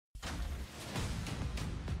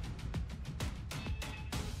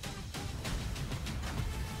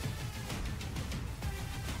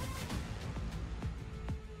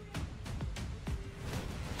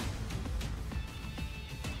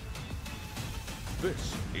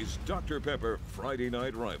This is Dr. Pepper Friday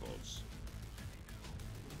Night Rivals.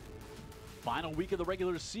 Final week of the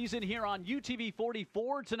regular season here on UTV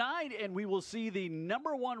 44 tonight, and we will see the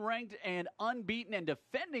 #1 ranked and unbeaten and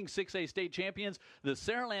defending 6A state champions, the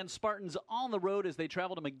Saraland Spartans, on the road as they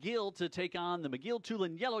travel to McGill to take on the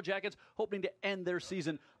McGill-Toolen Yellow Jackets, hoping to end their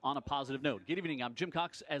season on a positive note. Good evening. I'm Jim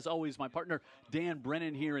Cox. As always, my partner Dan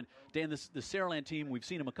Brennan here. And Dan, the Saraland team, we've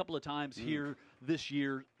seen them a couple of times here this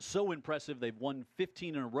year. So impressive. They've won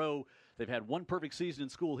 15 in a row. They've had one perfect season in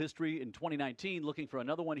school history in 2019, looking for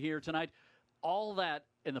another one here tonight. All that,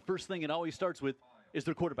 and the first thing it always starts with is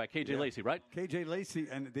their quarterback, KJ Lacey, right? KJ Lacey,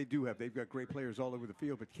 and they've got great players all over the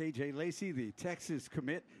field, but KJ Lacey, the Texas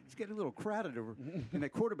commit, it's getting a little crowded over in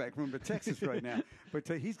that quarterback room at Texas right now. But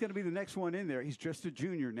he's going to be the next one in there. He's just a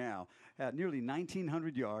junior now, at nearly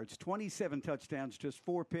 1,900 yards, 27 touchdowns, just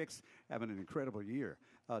 4 picks, having an incredible year.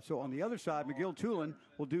 So on the other side, McGill-Toolen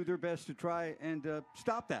will do their best to try and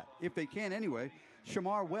stop that, if they can anyway.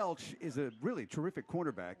 Shamar Welch is a really terrific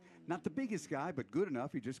cornerback. Not the biggest guy, but good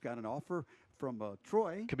enough. He just got an offer from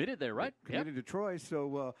Troy. Committed there, right? Committed to Troy,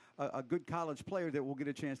 so a good college player that we'll get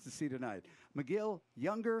a chance to see tonight. McGill,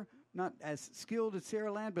 younger, not as skilled as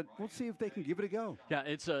Saraland, but we'll see if they can give it a go. Yeah,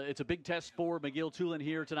 it's a big test for McGill-Toolen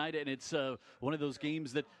here tonight, and it's one of those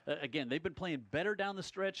games that, again, they've been playing better down the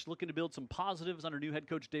stretch, looking to build some positives under new head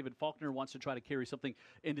coach David Faulkner, wants to try to carry something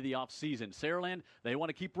into the offseason. Saraland, they want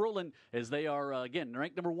to keep rolling as they are, again,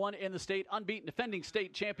 ranked #1 in the state, unbeaten, defending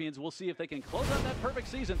state champions. We'll see if they can close out that perfect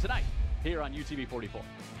season tonight here on UTV 44.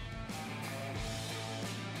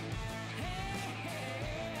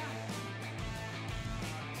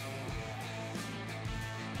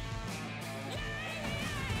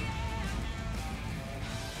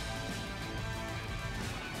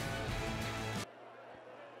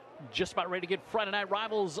 Just about ready to get Friday Night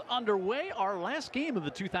Rivals underway. Our last game of the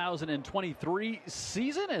 2023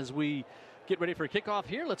 season as we get ready for a kickoff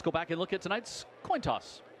here. Let's go back and look at tonight's coin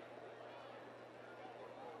toss.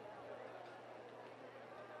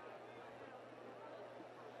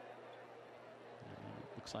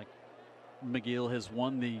 Looks like McGill has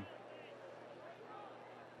won the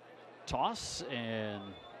toss, and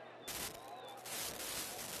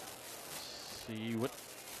see what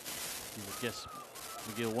you would guess.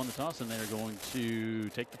 McGill won the toss, and they're going to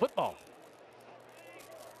take the football.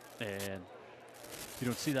 And you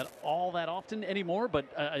don't see that all that often anymore, but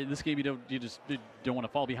in this game you just don't want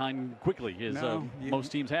to fall behind quickly, as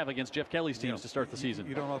most teams have against Jeff Kelly's teams to start the season.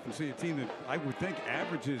 You don't often see a team that I would think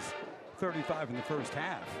averages 35 in the first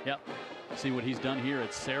half. Yep. See what he's done here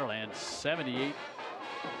at Saraland.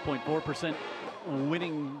 78.4%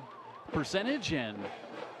 winning percentage, and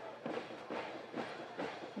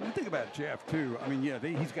think about Jeff, too. I mean,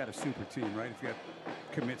 he's got a super team, right? He's got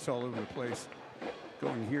commits all over the place,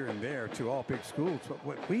 going here and there to all big schools. But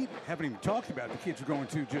what we haven't even talked about, the kids are going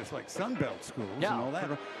to just like Sunbelt schools and all that.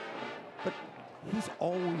 But he's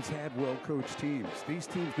always had well-coached teams. These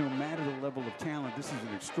teams, no matter the level of talent, this is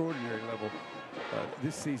an extraordinary level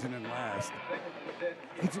this season and last.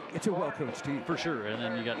 It's a well-coached team. For sure. And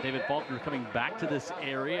then you got David Faulkner coming back to this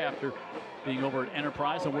area after being over at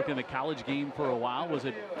Enterprise and working the college game for a while. Was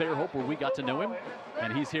at Fairhope where we got to know him.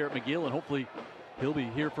 And he's here at McGill, and hopefully he'll be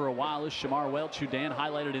here for a while. As Shamar Welch, who Dan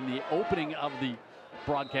highlighted in the opening of the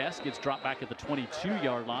broadcast, gets dropped back at the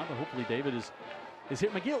 22-yard line. But hopefully David is here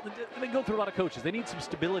at McGill. They go through a lot of coaches. They need some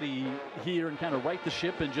stability here and kind of right the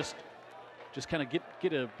ship and just kind of get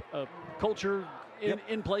a culture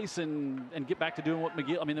in place and get back to doing what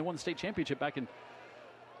McGill. I mean, they won the state championship back in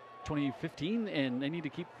 2015, and they need to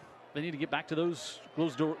get back to those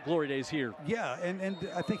glory days here. Yeah, and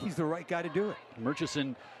I think he's the right guy to do it.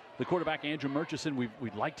 Murchison, the quarterback, Andrew Murchison, we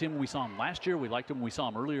liked him. We saw him last year. We liked him. We saw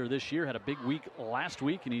him earlier this year. Had a big week last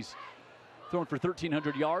week, and he's throwing for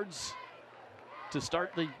 1,300 yards to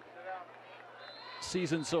start the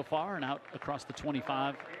season so far, and out across the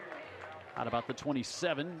 25, out about the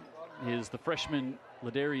 27 is the freshman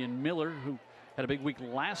Ladarian Miller, who had a big week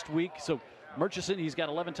last week. So Murchison, he's got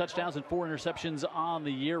 11 touchdowns and 4 interceptions on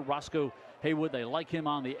the year. Roscoe Haywood, they like him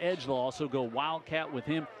on the edge. They'll also go Wildcat with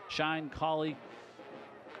him. Shine, Colley,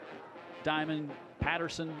 Diamond,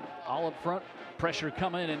 Patterson, all up front. Pressure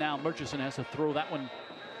coming, and now Murchison has to throw that one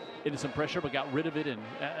into some pressure, but got rid of it. And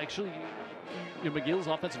actually, McGill's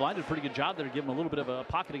offensive line did a pretty good job there to give him a little bit of a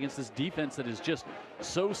pocket against this defense that is just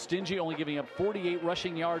so stingy, only giving up 48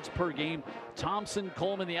 rushing yards per game. Thompson,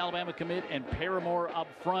 Coleman, the Alabama commit, and Paramore up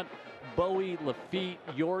front. Bowie, Lafitte,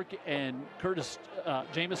 York, and Curtis,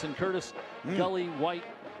 Jamison, Curtis, Gully, White,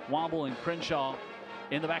 Womble, and Crenshaw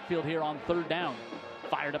in the backfield here on third down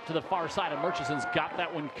Fired up to the far side, and Murchison's got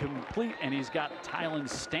that one complete, and he's got Tylen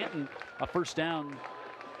Stanton a first down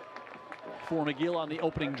for McGill on the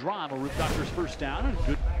opening drive. A Roof Doctor's first down,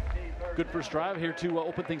 and good first drive here to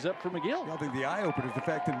open things up for McGill. I think the eye opener is the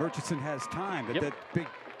fact that Murchison has time, that Yep. that big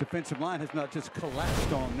defensive line has not just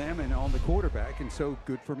collapsed on them and on the quarterback, and so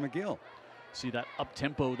good for McGill. See that up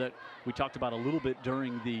tempo that we talked about a little bit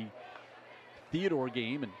during the Theodore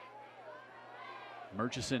game, and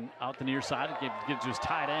Murchison out the near side, gives his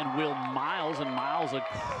tight end Will Miles, and Miles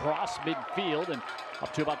across midfield and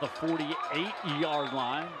up to about the 48-yard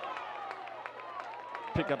line.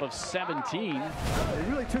 Pickup of 17. They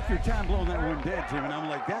really took their time blowing that one dead, Jim, and I'm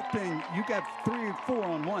like, that thing, you got 3 or 4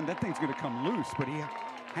 on one, that thing's going to come loose, but he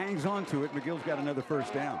hangs on to it. McGill's got another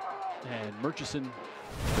first down. And Murchison,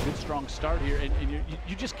 a good strong start here, and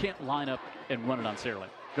you just can't line up and run it on Saraland.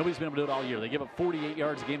 Nobody's been able to do it all year. They give up 48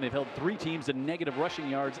 yards a game. They've held 3 teams to negative rushing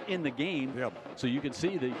yards in the game. Yep. So you can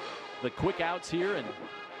see the quick outs here and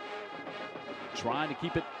trying to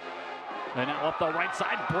keep it. And now up the right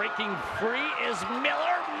side, breaking free is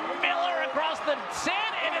Miller. Miller across the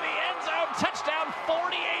sand into the end zone. Touchdown,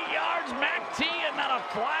 48 yards. Mac T, and not a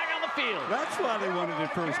flag on the field. That's why they wanted it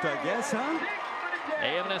first, I guess, huh?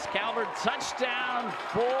 AMS Calvert touchdown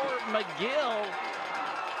for McGill.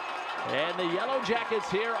 And the Yellow Jackets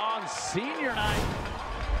here on senior night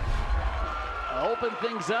open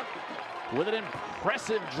things up with an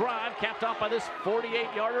impressive drive capped off by this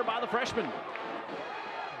 48-yarder by the freshman.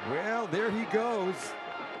 Well, there he goes.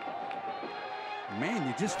 Man,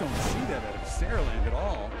 you just don't see that out of Saraland at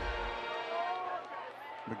all.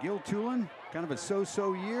 McGill-Toolen, kind of a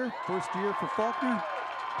so-so year. First year for Faulkner.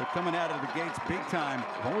 But coming out of the gates big time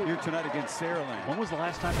here tonight against Saraland. When was the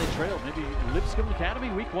last time they trailed? Maybe Lipscomb Academy,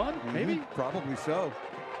 week 1? Maybe? Probably so.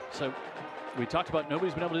 So we talked about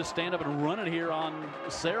nobody's been able to just stand up and run it here on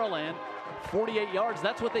Saraland. 48 yards,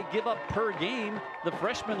 that's what they give up per game. The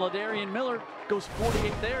freshman Ladarian Miller goes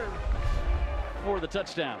 48 there for the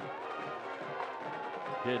touchdown.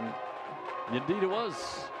 And indeed it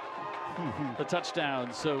was the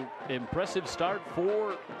touchdown. So impressive start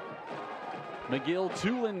for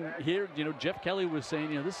McGill-Toolen here. You know, Jeff Kelly was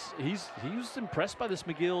saying, you know, he was impressed by this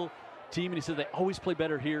McGill team, and he said they always play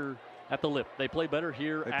better here at the Lip. They play better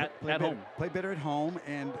here at home. Play better at home,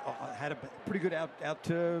 and had a pretty good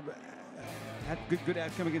good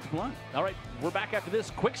outcome against Blunt. All right, we're back after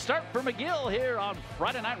this quick start for McGill here on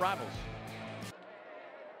Friday Night Rivals.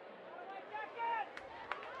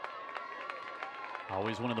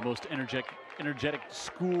 Always one of the most energetic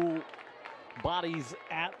school bodies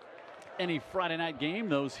at any Friday night game,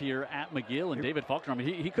 those here at McGill. And David Faulkner, I mean,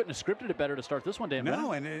 he couldn't have scripted it better to start this one, Dan.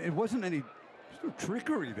 No, and it wasn't any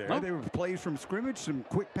trickery there. No. They were plays from scrimmage, some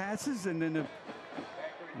quick passes, and then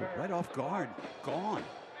right off guard, gone.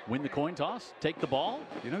 Win the coin toss, take the ball.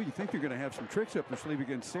 You know, you think they're going to have some tricks up their sleeve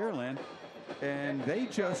against Saraland, and they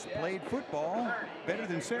just played football better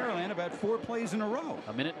than Saraland about 4 plays in a row.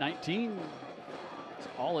 A minute 19, that's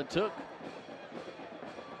all it took.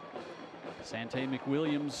 Sante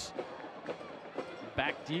McWilliams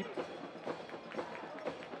back deep.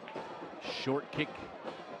 Short kick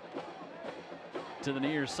to the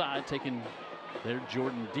near side, taking their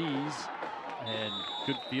Jordan Dees, and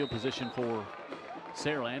good field position for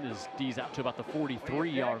Saraland as Dees out to about the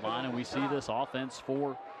 43-yard line, and we see this offense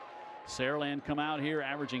for Saraland come out here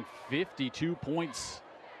averaging 52 points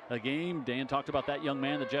a game. Dan talked about that young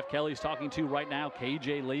man that Jeff Kelly's talking to right now,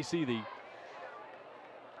 KJ Lacey, the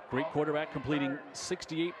great quarterback, completing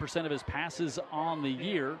 68% of his passes on the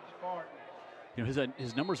year. You know,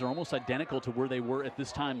 his numbers are almost identical to where they were at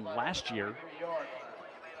this time last year.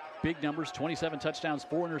 Big numbers, 27 touchdowns,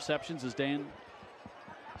 4 interceptions, as Dan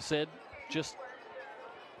said. Just,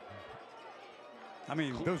 I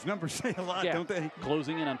mean, those numbers say a lot, don't they?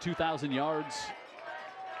 Closing in on 2,000 yards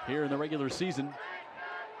here in the regular season.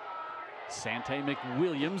 Sante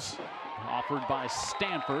McWilliams offered by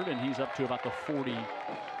Stanford, and he's up to about the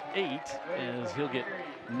 48 as he'll get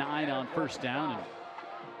 9 on first down and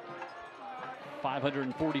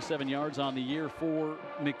 547 yards on the year for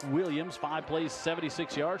McWilliams. 5 plays,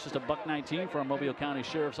 76 yards, just a $119 for a Mobile County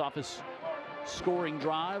Sheriff's Office scoring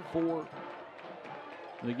drive for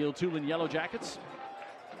the McGill-Toolen Yellow Jackets.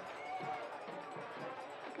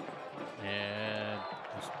 And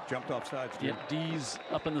just jumped off sides. Yeah, D's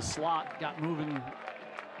up in the slot, got moving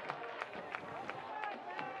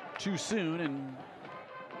too soon, and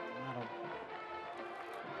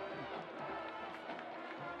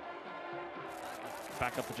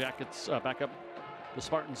back up the Jackets, back up the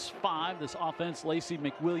Spartans 5. This offense, Lacey,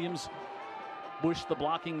 McWilliams, Bush the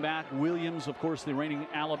blocking back, Williams, of course, the reigning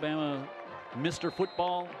Alabama Mr.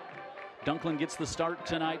 Football Dunklin gets the start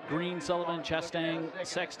tonight. Green, Sullivan, Chastang,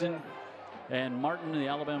 Sexton, and Martin, the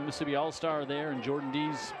Alabama-Mississippi All-Star there, and Jordan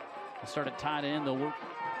Dees will start at tight end. They'll work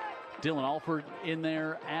Dylan Alford in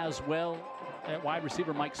there as well. At wide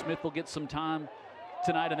receiver, Mike Smith will get some time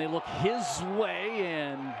tonight, and they look his way,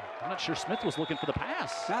 and I'm not sure Smith was looking for the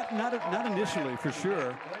pass. Not initially, for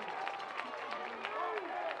sure.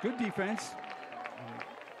 Good defense.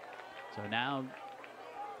 So now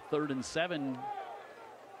 3rd and 7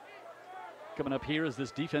 coming up here as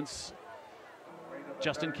this defense.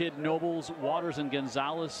 Justin Kidd, Nobles, Waters, and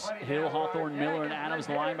Gonzalez, Hill, Hawthorne, Miller, and Adams,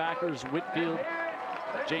 the linebackers, Whitfield,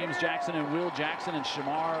 James Jackson, and Will Jackson, and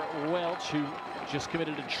Shamar Welch, who just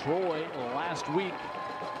committed to Troy last week.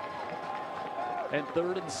 And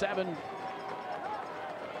 3rd and 7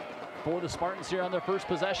 for the Spartans here on their first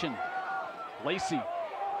possession. Lacey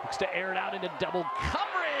looks to air it out into double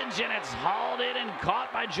coverage, and it's hauled in and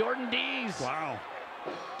caught by Jordan Dees. Wow.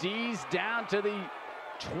 Dees down to the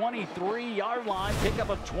 23-yard line, pickup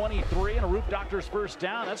of 23, and a Roof Doctor's first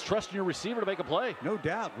down. That's trusting your receiver to make a play. No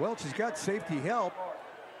doubt. Welch has got safety help,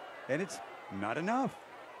 and it's not enough.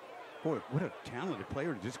 Boy, what a talented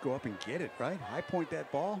player to just go up and get it, right? High point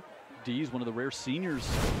that ball. Dees, one of the rare seniors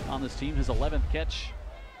on this team, his 11th catch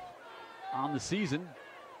on the season.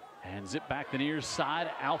 And zip back the near side,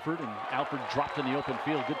 Alford, and Alford dropped in the open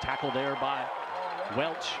field. Good tackle there by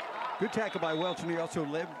Welch. Good tackle by Welch, and he also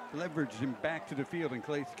leveraged him back to the field in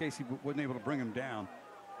case he wasn't able to bring him down.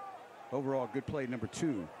 Overall, good play, number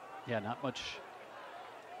 2. Yeah, not much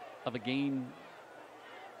of a gain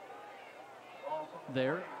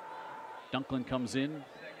there. Dunklin comes in.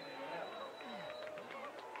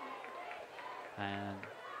 And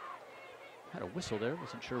had a whistle there.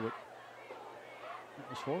 Wasn't sure what it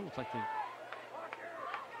was for. Looks like they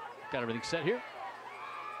got everything set here.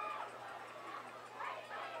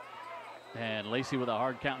 And Lacey with a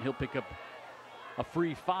hard count, and he'll pick up a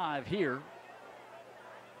free 5 here.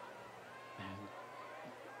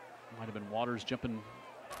 And might have been Waters jumping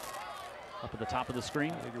up at the top of the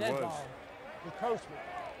screen. I think it Dead was. ball. Encroachment.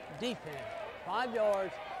 Defense. 5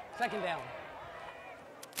 yards. 2nd down.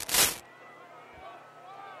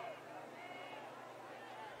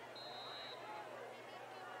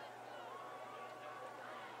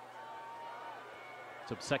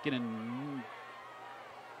 So 2nd and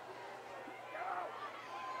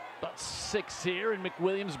about 6 here, and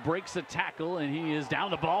McWilliams breaks the tackle, and he is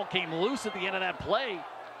down. The ball came loose at the end of that play.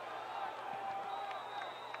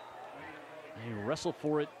 He wrestled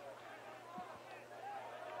for it.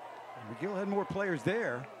 McGill had more players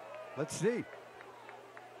there. Let's see.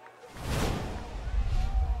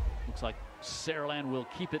 Looks like Saraland will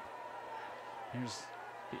keep it. Here's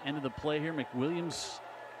the end of the play here. McWilliams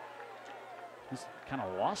just kind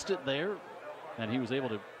of lost it there, and he was able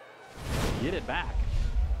to get it back.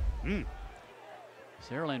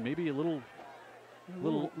 Saraland maybe a little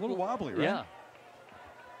wobbly, right? Yeah.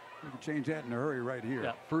 We can change that in a hurry right here.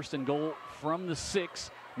 Yeah, 1st and goal from the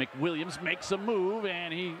 6. McWilliams makes a move,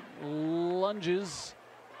 and he lunges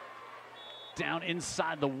down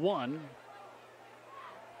inside the 1.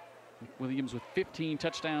 McWilliams with 15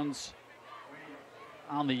 touchdowns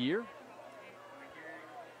on the year.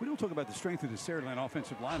 We don't talk about the strength of the Saraland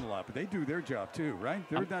offensive line a lot, but they do their job too, right?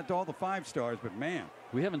 They're not all the 5 stars, but man.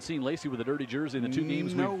 We haven't seen Lacey with a dirty jersey in the 2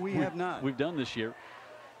 games we have not. We've done this year.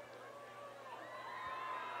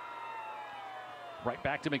 Right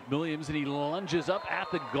back to McWilliams, and he lunges up at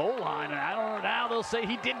the goal line, and I don't know, now they'll say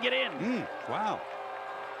he did get in. Wow.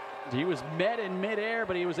 He was met in midair,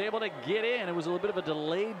 but he was able to get in. It was a little bit of a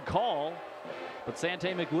delayed call, but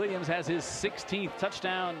Sante McWilliams has his 16th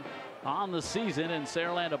touchdown on the season, and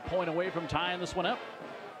Saraland a point away from tying this one up.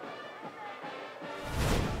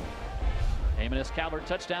 A&S Calvert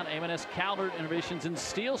touchdown. A&S Calvert, innovations in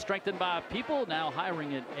steel, strengthened by people. Now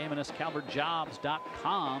hiring at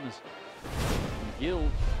AMSCalvertjobs.com. As McGill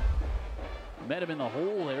met him in the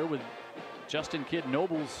hole there with Justin Kidd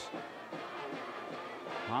Nobles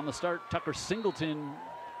on the start. Tucker Singleton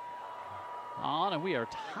on, and we are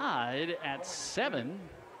tied at 7.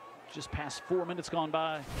 Just past 4 minutes gone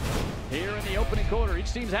by here in the opening quarter.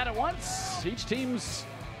 Each team's had it once. Each team's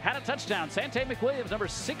had a touchdown. Sante McWilliams, number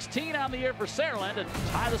 16 on the year for Saraland, to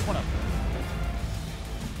tie this one up.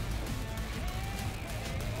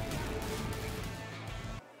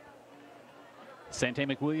 Sante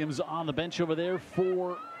McWilliams on the bench over there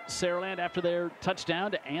for Saraland after their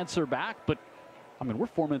touchdown to answer back. But, I mean, we're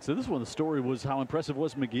 4 minutes into this one. The story was how impressive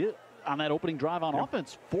was McGill on that opening drive on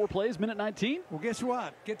offense. 4 plays, minute 19. Well, guess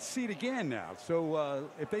what? Get to see it again now. So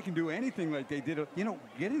if they can do anything like they did, you know,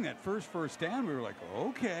 getting that first down, we were like,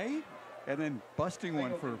 okay. and then busting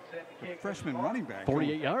one for the freshman running back.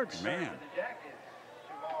 48 yards. Man.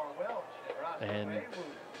 And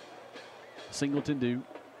Singleton to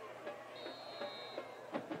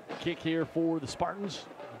kick here for the Spartans.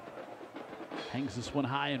 Hangs this one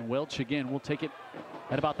high, and Welch again will take it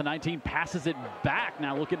at about the 19, passes it back.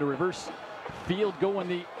 Now looking to reverse field, going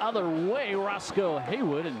the other way. Roscoe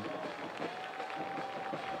Haywood, and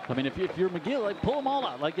I mean, if you're McGill, like, pull them all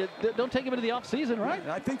out. Like, don't take them into the offseason, right?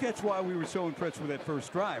 I think that's why we were so impressed with that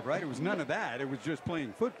first drive, right? It was none of that. It was just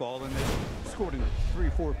playing football, and they scored in 3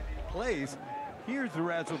 or 4 plays. Here's the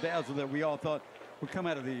razzle-dazzle that we all thought would come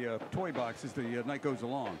out of the toy box as the night goes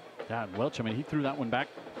along. Yeah, Welch, I mean, he threw that one back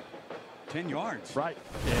 10 yards. right.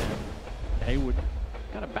 And Haywood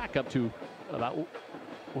got it back up to about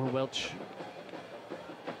where Welch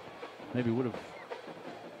maybe would have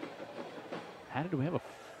had it. Do we have a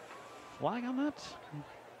flag on that?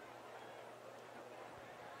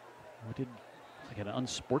 We did like an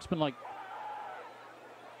unsportsmanlike.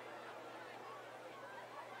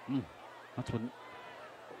 That's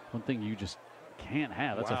one thing you just can't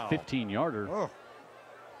have. That's Wow. a 15-yarder. Oh.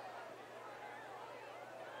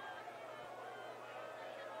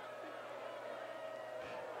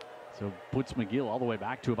 So puts McGill all the way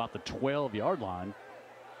back to about the 12-yard line.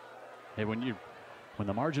 Hey, when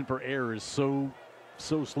the margin for error is so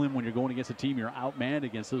slim when you're going against a team you're outmanned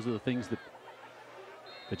against, those are the things that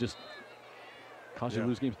just cause you to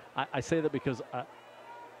lose games. I say that because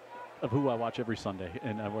of who I watch every Sunday,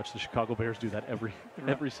 and I watch the Chicago Bears do that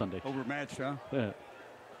every Sunday. Overmatched, huh? Yeah.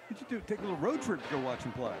 What'd you do? Take a little road trip to go watch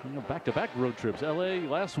them play? You know, back-to-back road trips. L.A.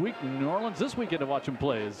 last week, New Orleans this weekend to watch them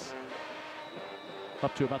play. Is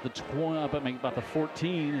up to about the 20, about the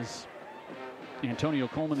 14 is Antonio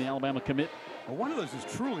Coleman, the Alabama commit. Well, one of those is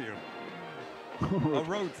truly a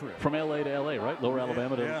road trip. From L.A. to L.A., right? Lower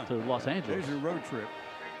Alabama to Los Angeles. There's your road trip.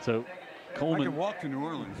 So I Coleman could walk to New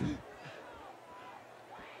Orleans.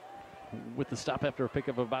 with the stop after a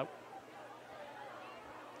pickup of about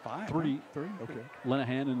 5, three. 3. Okay.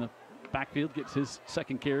 Lenahan in the backfield gets his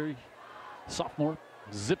second carry. Sophomore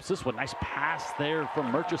zips this one. Nice pass there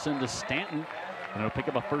from Murchison to Stanton. And it'll pick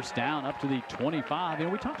up a first down up to the 25. You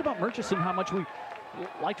know, we talked about Murchison, how much we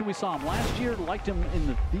liked him. We saw him last year, liked him in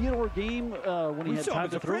the Theodore game when he had time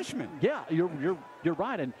to throw. Freshman. Yeah, you're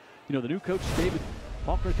right. And, you know, the new coach, David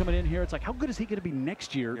Faulkner, coming in here, it's like, how good is he going to be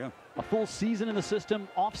next year? Yeah. A full season in the system,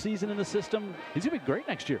 off season in the system. He's going to be great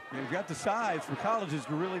next year. Yeah, he's got the size for colleges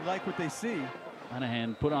to really like what they see.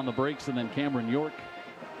 Lenahan put on the brakes, and then Cameron York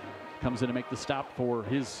comes in to make the stop for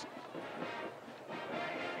his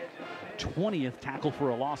 20th tackle for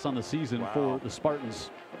a loss on the season for the Spartans.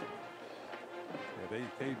 Yeah,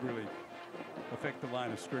 they really affect the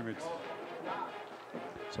line of scrimmage.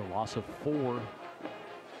 So loss of 4.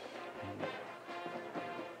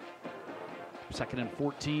 Second and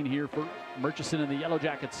 14 here for Murchison and the Yellow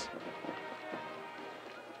Jackets.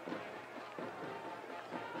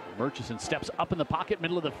 Murchison steps up in the pocket,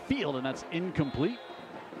 middle of the field, and that's incomplete.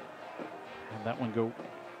 And that one go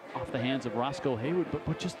off the hands of Roscoe Haywood,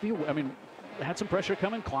 but just I mean, had some pressure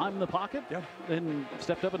coming, climbed in the pocket, then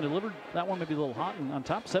stepped up and delivered. That one maybe a little hot and on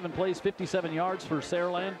top. 7 plays, 57 yards for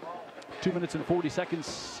Saraland. 2 minutes and 40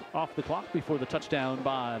 seconds off the clock before the touchdown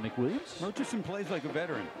by McWilliams. Murchison plays like a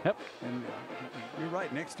veteran. Yep. And you're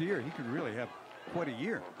right, next year he could really have quite a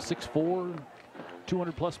year. 6'4",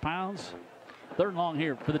 200-plus pounds. 3rd and long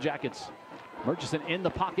here for the Jackets. Murchison in the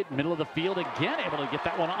pocket, middle of the field again, able to get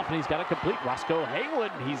that one off, and he's got it complete. Roscoe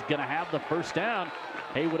Haywood, he's going to have the first down.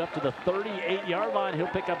 Haywood up to the 38-yard line. He'll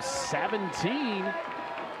pick up 17.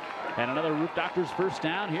 And another Roof Doctors first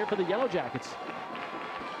down here for the Yellow Jackets.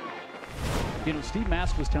 You know, Steve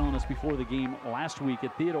Mask was telling us before the game last week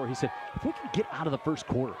at Theodore, he said, if we can get out of the first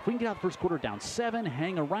quarter, if we can get out of the first quarter down 7,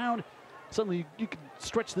 hang around, suddenly you could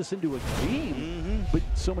stretch this into a game. But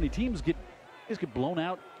so many teams get blown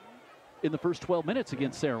out in the first 12 minutes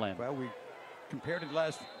against Saraland. Well, we compared it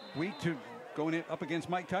last week to going up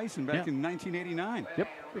against Mike Tyson back in 1989. Yep.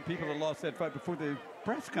 The people that lost that fight before the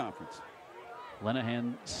press conference.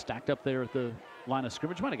 Lenahan stacked up there at the line of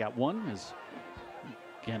scrimmage. Might have got one. As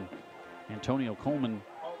again, Antonio Coleman,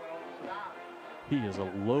 he is a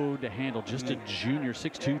load to handle. Just a junior,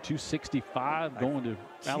 6'2", 265, going to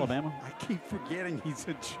Alabama. I keep forgetting he's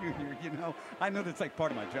a junior, you know. I know that's like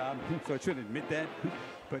part of my job, so I shouldn't admit that.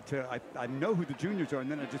 But I know who the juniors are, and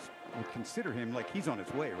then I just would consider him like he's on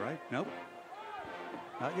his way, right? Nope.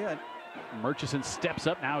 Not yet. Murchison steps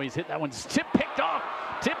up now. He's hit that one. Picked off.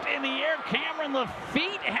 Tipped in the air. Cameron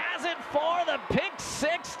Lafitte has it for the pick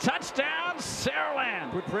 6 touchdown,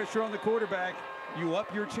 Saraland. Put pressure on the quarterback. you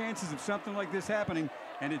up your chances of something like this happening,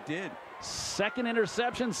 and it did. Second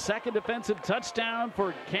interception, second defensive touchdown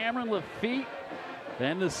for Cameron Lafitte.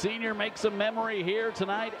 And the senior makes a memory here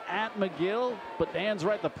tonight at McGill. But Dan's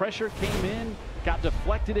right, the pressure came in, got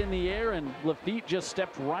deflected in the air, and Lafitte just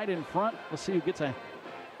stepped right in front. Let's see who gets a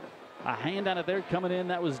hand on it there. Coming in,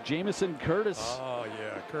 that was Jamison Curtis. Oh,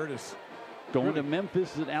 yeah, Curtis. Going to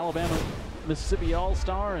Memphis, an Alabama, Mississippi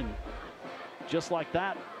All-Star, and just like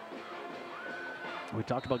that, we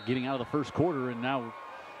talked about getting out of the first quarter, and now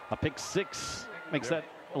a pick six makes that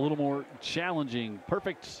a little more challenging.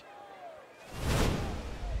 Perfect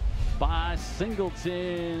by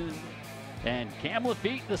Singleton. And Cam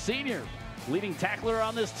Lafitte, the senior, leading tackler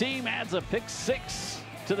on this team, adds a pick six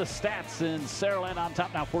to the stats, and Saraland on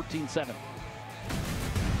top now 14-7.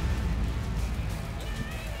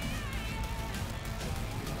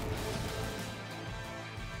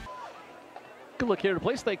 Good look here at a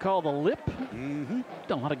place they call the Lip. Done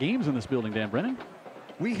a lot of games in this building, Dan Brennan.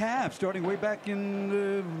 We have, starting way back in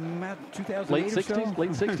 2008 late or 60s, so.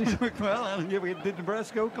 late 60s. Well, yeah, we did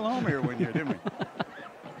Nebraska, Oklahoma here one year, didn't we?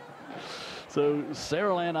 So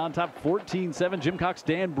Saraland on top 14-7. Jim Cox,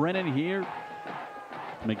 Dan Brennan here.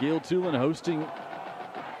 McGill-Toolen hosting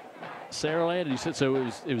Saraland. And you said so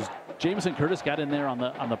it was Jamison Curtis got in there on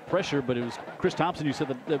the pressure, but it was Chris Thompson. You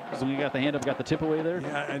said that when you got the hand up, got the tip away there.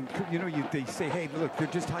 Yeah, and you know, they say, hey, look, they're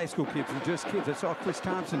just high school kids. They're just kids. I saw Chris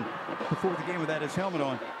Thompson before the game without his helmet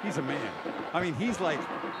on. He's a man. I mean, he's like,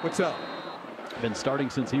 what's up? Been starting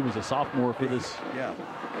since he was a sophomore for this. Yeah,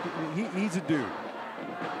 he's a dude.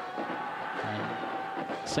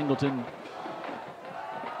 Singleton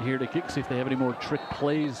here to kick, see if they have any more trick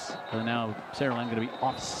plays. And now Saraland going to be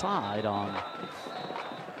offside on.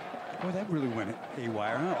 Boy, that really went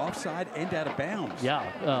haywire, huh? Offside and out of bounds.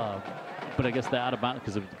 Yeah, but I guess the out of bounds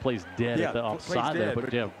because the play's dead at the offside there.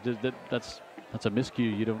 But yeah, that's a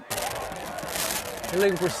miscue. You don't.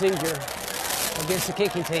 Illegal procedure against the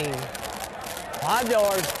kicking team. 5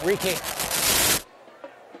 yards, re-kick.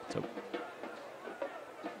 So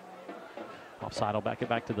offside will back it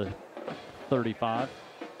back to the 35.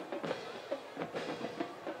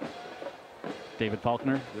 David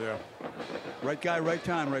Faulkner. Yeah. Right guy, right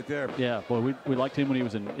time, right there. Yeah, boy, we liked him when he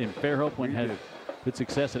was in Fairhope, when he had good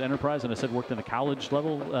success at Enterprise, and I said worked in the college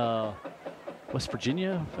level. West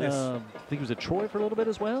Virginia. Yes. I think he was at Troy for a little bit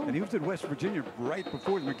as well. And he was at West Virginia right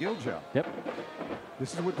before the McGill job. Yep.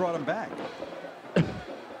 This is what brought him back.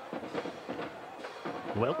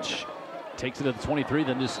 Welch takes it to the 23,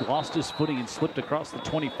 then just lost his footing and slipped across the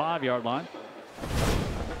 25-yard line.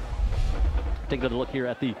 Take another look here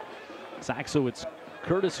at the sack. So it's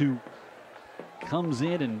Curtis who comes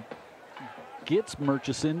in and gets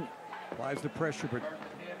Murchison. Applies the pressure, but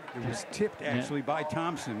it was tipped actually by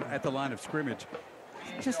Thompson at the line of scrimmage.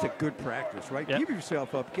 Just a good practice, right? Yep. Give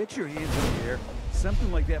yourself up, get your hands in the air.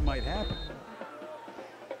 Something like that might happen.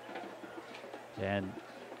 And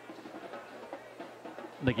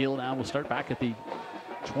McGill now will start back at the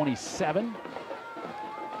 27. Now,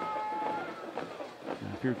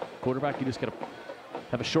 if you're a quarterback, you just got to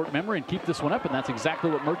have a short memory and keep this one up, and that's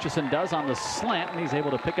exactly what Murchison does on the slant, and he's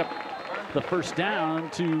able to pick up the first down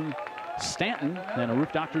to Stanton, and a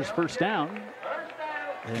Roof Doctor's first down,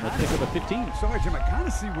 and a pick up a 15. Sorry, Jim, I kind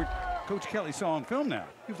of see what Coach Kelly saw on film now.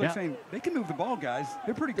 He was like saying, they can move the ball, guys.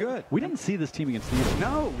 They're pretty good. We didn't see this team against Theodore.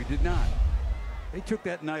 No, we did not. They took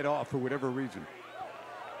that night off for whatever reason.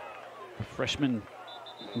 The freshman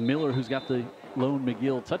Miller, who's got the lone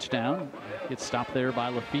McGill touchdown, gets stopped there by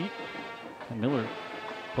Lafitte. And Miller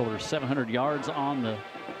over 700 yards on the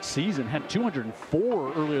season, had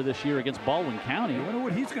 204 earlier this year against Baldwin County. I wonder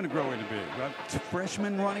what he's going to grow into be. It's a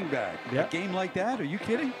freshman running back. Yep. A game like that? Are you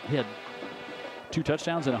kidding? He had 2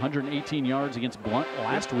 touchdowns and 118 yards against Blunt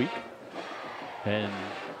last week. And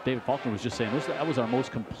David Faulkner was just saying that was our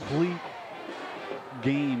most complete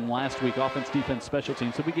game last week, offense, defense, special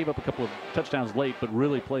teams. So we gave up a couple of touchdowns late, but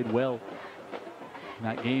really played well in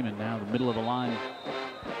that game. And now the middle of the line,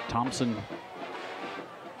 Thompson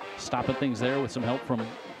stopping things there with some help from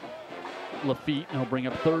Lafitte. And he'll bring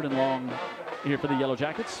up 3rd and long here for the Yellow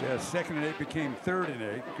Jackets. Yeah, 2nd and 8 became 3rd and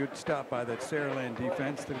 8. Good stop by that Saraland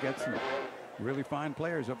defense. They've got some really fine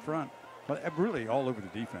players up front. But really all over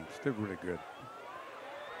the defense. They're really good.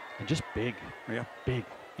 And just big. Yeah. Big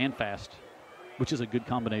and fast, which is a good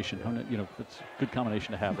combination. You know, it's a good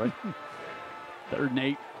combination to have, right? 3rd and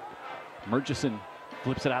 8. Murchison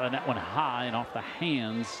flips it out of that one high and off the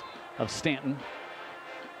hands of Stanton.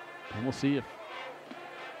 And we'll see if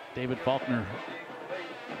David Faulkner,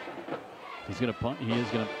 he's going to punt. He is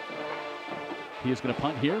going to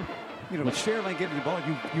punt here. You know, with Saraland getting the ball,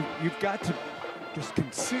 you've got to just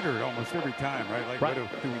considered almost every time, right? Like, Right. do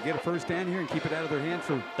we get a first down here and keep it out of their hands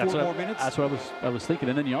for That's 4 what more minutes? That's what I was thinking.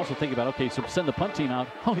 And then you also think about, okay, so send the punt team out.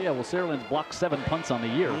 Oh yeah, well Saraland's blocked 7 punts on the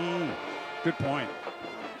year. Good point.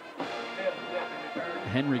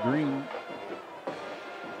 Henry Green.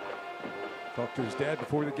 Talked to his dad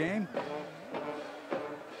before the game.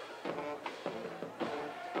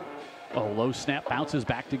 Oh, low snap, bounces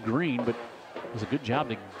back to Green, but does a good job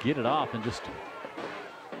to get it off and just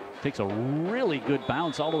takes a really good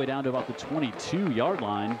bounce all the way down to about the 22-yard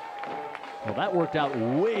line. Well, that worked out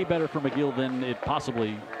way better for McGill than it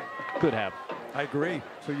possibly could have. I agree.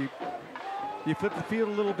 So you flip the field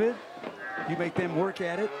a little bit. You make them work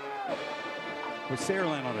at it. With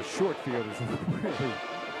Saraland on a short field is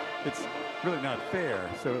it's really not fair.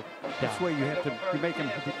 So that's why you have to make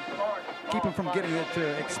them keep them from getting that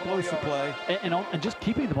explosive play and just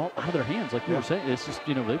keeping the ball out of their hands, like you were saying. It's just,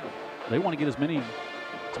 you know, they want to get as many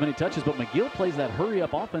touches, but McGill plays that hurry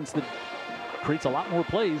up offense that creates a lot more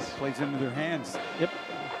plays. Plays into their hands. Yep.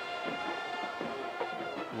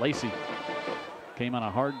 Lacey came on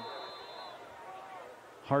a hard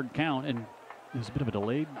count, and it was a bit of a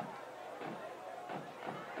delayed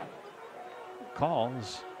call.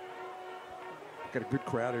 Got a good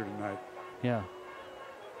crowd here tonight. Yeah.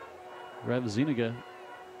 Rev Zuniga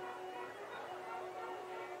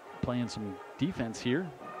playing some defense here.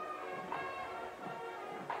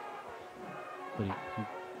 But he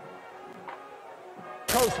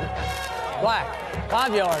Coachman. Black.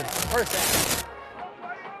 5 yards. First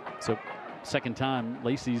down. So second time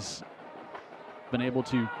Lacey's been able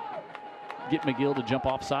to get McGill to jump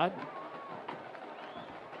offside.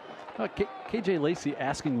 KJ Lacey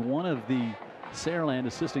asking one of the Saraland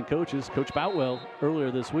assistant coaches, Coach Boutwell, earlier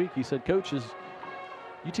this week. He said, Coach, is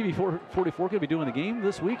UTV 44 going to be doing the game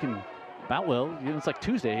this week? And Boutwell, you know, it's like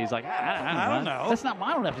Tuesday. He's like, I don't know. That's not,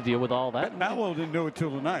 I don't have to deal with all that. Boutwell didn't know it till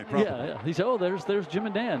tonight, probably. Yeah. He said, oh, there's Jim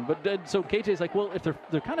and Dan. But so KJ's like, well, if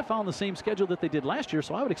they're kind of following the same schedule that they did last year,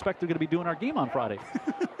 so I would expect they're going to be doing our game on Friday.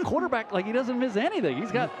 Quarterback, like, he doesn't miss anything.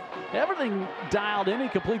 He's got everything dialed in. He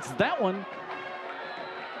completes that one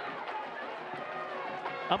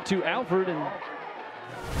up to Alford, and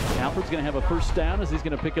Alford's going to have a first down as he's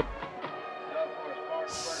going to pick up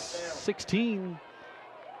 16.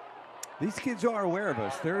 These kids are aware of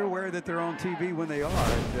us. They're aware that they're on TV when they are.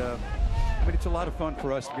 And, I mean, it's a lot of fun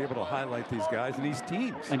for us to be able to highlight these guys and these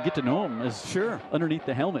teams. And get to know them as underneath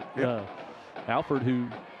the helmet. Yep. Alford, who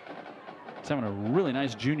is having a really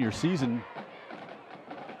nice junior season.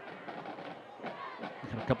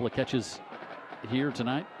 Got a couple of catches here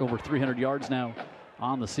tonight. Over 300 yards now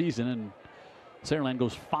on the season, and Saraland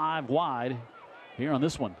goes 5 wide here on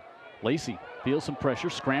this one. Lacey feels some pressure,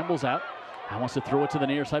 scrambles out. Now wants to throw it to the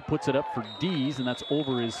near side, puts it up for Dees, and that's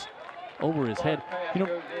over his head. You know,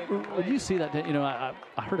 when you see that, you know, I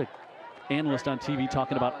heard an analyst on TV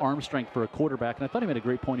talking about arm strength for a quarterback, and I thought he made a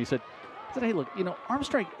great point. He said, hey, look, you know, arm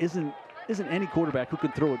strength isn't any quarterback who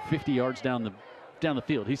can throw it 50 yards down the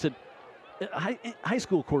field. He said, high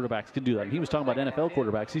school quarterbacks can do that. And he was talking about NFL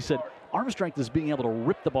quarterbacks. He said arm strength is being able to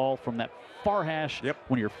rip the ball from that far hash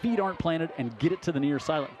when your feet aren't planted and get it to the near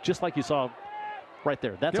sideline, just like you saw right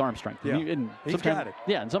there. That's arm strength. Yeah. And He's got it.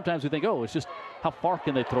 Yeah, and sometimes we think, oh, it's just how far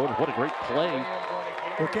can they throw it? What a great play.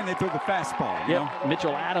 Or can they throw the fastball? You know?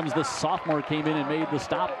 Mitchell Adams, the sophomore, came in and made the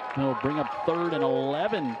stop. He'll bring up 3rd and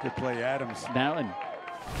 11. Good play, Adams. Now, and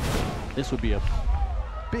this would be a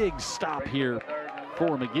big stop here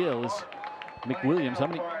for McGill. Is McWilliams,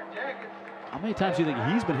 how many times do you think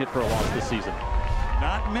he's been hit for a loss this season?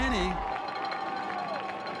 Not many.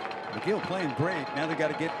 McGill playing great. Now they got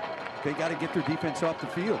to get their defense off the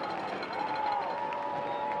field.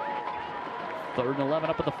 3rd and 11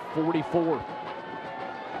 up at the 44.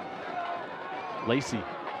 Lacey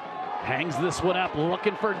hangs this one up,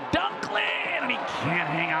 looking for Dunklin, and he can't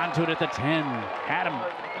hang on to it at the 10.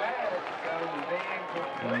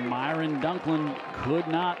 Myron Dunklin could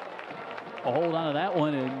not hold on to that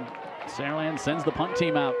one, and Saraland sends the punt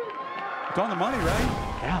team out. It's on the money,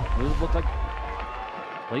 right? Yeah, it looked like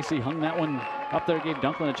Lacey hung that one up there, gave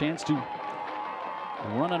Dunklin a chance to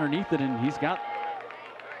run underneath it, and he's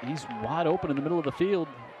wide open in the middle of the field.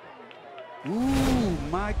 Ooh,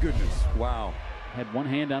 my goodness. Wow. Had one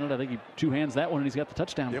hand on it. I think he 2 hands that one, and he's got the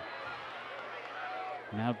touchdown. Yep.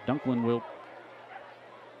 Now Dunklin will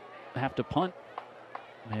have to punt,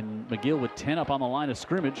 and McGill with 10 up on the line of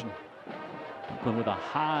scrimmage. And Dunklin with a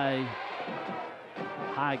high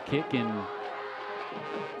kick, and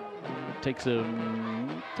takes a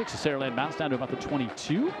Saraland bounce down to about the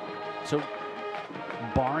 22. So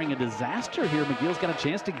barring a disaster here, McGill's got a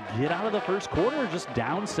chance to get out of the first quarter just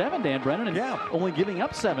down 7, Dan Brennan, and only giving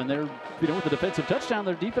up 7. They're, with the defensive touchdown,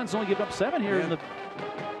 their defense only giving up 7 here. In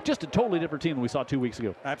just a totally different team than we saw 2 weeks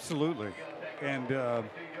ago. Absolutely. And,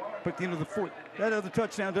 but, that other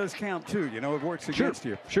touchdown does count, too. It works against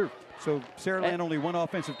you. Sure. So Saraland only 1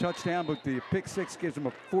 offensive touchdown, but the pick 6 gives them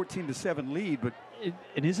a 14-7 lead. But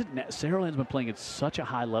and isn't Saraland's been playing at such a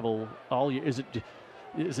high level all year?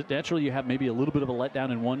 Is it natural you have maybe a little bit of a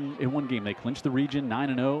letdown in one game? They clinched the region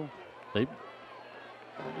 9-0. They,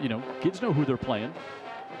 kids know who they're playing,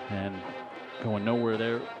 and going nowhere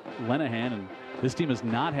there. Lenahan, and this team has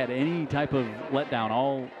not had any type of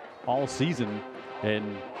letdown all season,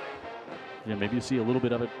 and maybe you see a little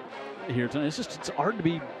bit of it here tonight. It's hard to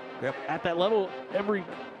be at that level every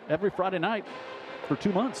Friday night for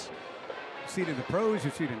 2 months. You see it in the pros, you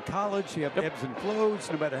see it in college, you have ebbs and flows.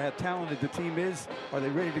 No matter how talented the team is, are they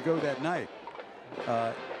ready to go that night?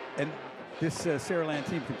 And this Saraland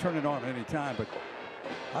team can turn it on at any time, but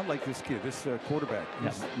I like this kid, this quarterback.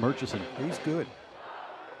 Murchison. He's good.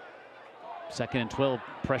 2nd and 12,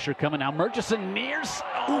 pressure coming now. Murchison nears.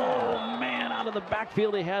 Oh, man, out of the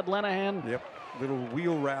backfield he had Lenahan. Yep, little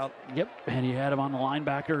wheel route. Yep, and he had him on the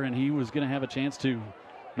linebacker, and he was going to have a chance to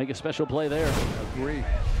make a special play there. Agree.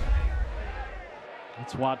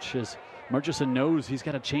 Let's watch as Murchison knows he's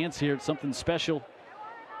got a chance here at something special.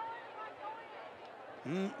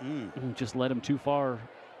 Just led him too far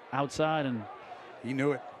outside, and he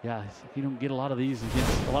knew it. Yeah, you don't get a lot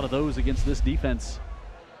of those against this defense.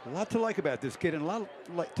 A lot to like about this kid, and a lot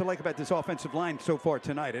to like about this offensive line so far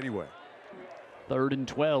tonight anyway. 3rd and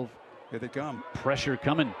 12. Here they come. Pressure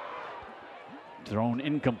coming. Thrown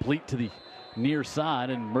incomplete to the near side,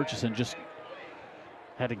 and Murchison just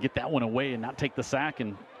had to get that one away and not take the sack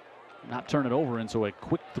and not turn it over. And so a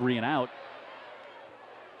quick 3 and out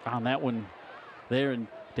on that one there. And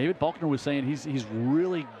David Faulkner was saying he's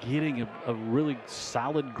really getting a really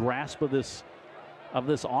solid grasp of this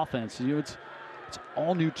offense. It's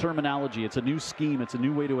all new terminology. It's a new scheme. It's a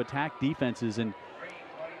new way to attack defenses, and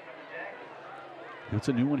it's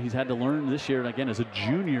a new one he's had to learn this year. And again, as a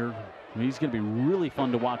junior, he's going to be really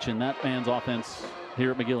fun to watch in that man's offense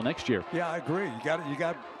here at McGill next year. Yeah, I agree. You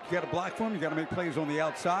got to block for him. You got to make plays on the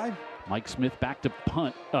outside. Mike Smith back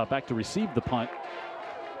to receive the punt,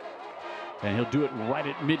 and he'll do it right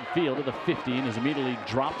at midfield at the 50, and is immediately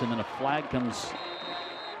dropped, and then a flag comes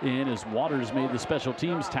in as Waters made the special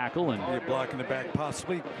teams tackle, and be a block in the back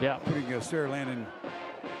possibly. Yeah, putting Saraland in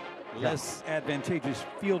less advantageous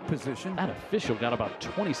field position. That official got about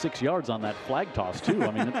 26 yards on that flag toss too.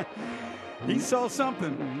 I mean, he saw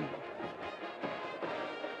something.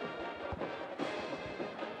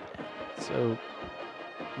 So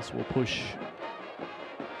this will push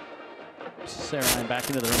Saraland back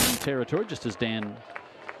into their own territory, just as Dan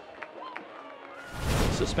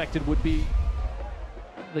suspected would be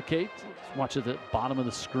the case. Let's watch at the bottom of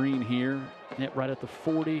the screen here. Yep, right at the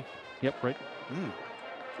 40. Yep, right.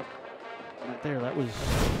 Right there. That was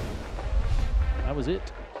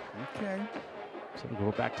it. Okay. So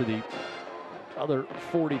we'll go back to the other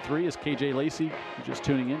 43 as KJ Lacey just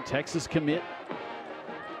tuning in. Texas commit.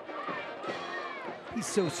 He's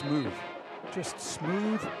so smooth. Just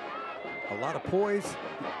smooth. A lot of poise.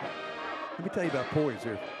 Let me tell you about poise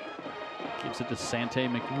here. Gives it to Sante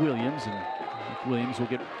McWilliams, and McWilliams will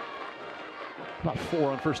get about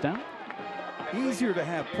 4 on first down. Easier to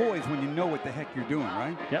have poise when you know what the heck you're doing,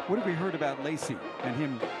 right? Yep. What have we heard about Lacey and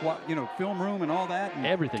him? Film room and all that. And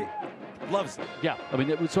everything. Loves it. Yeah. I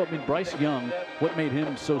mean, Bryce Young. What made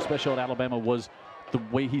him so special at Alabama was the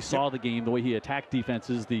way he saw the game, the way he attacked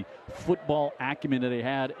defenses, the football acumen that he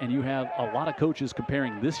had, and you have a lot of coaches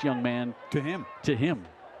comparing this young man to him.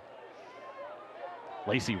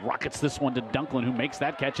 Lacey rockets this one to Dunklin, who makes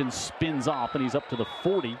that catch and spins off, and he's up to the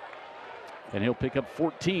 40. And he'll pick up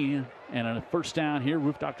 14 and a first down here.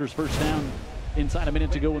 Roof Doctor's first down inside a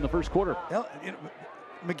minute to go in the first quarter.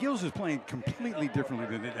 McGill's is playing completely differently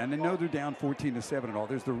than it, and I know they're down 14-7 and all.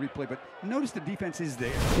 There's the replay, but notice the defense is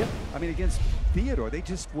there. Yep. I mean, against Theodore, they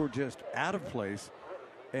were just out of place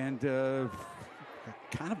and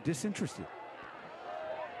kind of disinterested.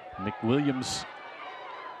 McWilliams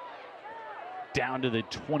down to the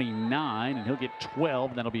 29, and he'll get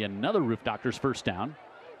 12. That'll be another Roof Doctor's first down.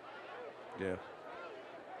 Yeah.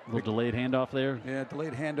 A little delayed handoff there. Yeah,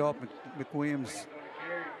 delayed handoff. McWilliams,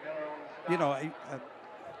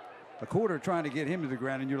 a quarter trying to get him to the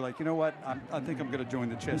ground, and you're like, you know what? I think I'm going to join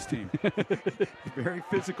the chess team. Very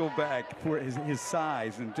physical back for his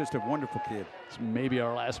size, and just a wonderful kid. It's maybe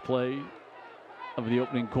our last play of the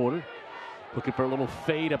opening quarter. Looking for a little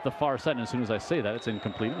fade up the far side. And as soon as I say that, it's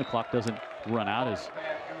incomplete. And the clock doesn't run out as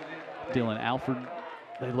Dylan Alford,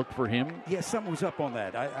 they look for him. Yeah, something was up on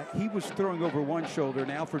that. He was throwing over one shoulder,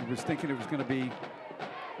 and Alford was thinking it was going to be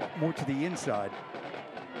more to the inside.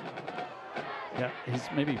 Yeah, he's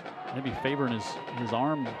maybe favoring his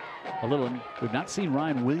arm a little. And we've not seen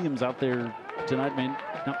Ryan Williams out there tonight, man.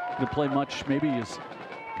 Not going to play much, maybe, is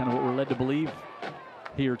kind of what we're led to believe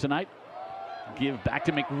here tonight. Give back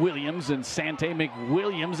to McWilliams, and Sante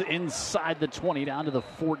McWilliams inside the 20 down to the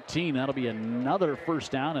 14. That'll be another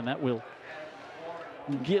first down, and that will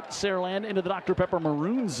get Saraland into the Dr. Pepper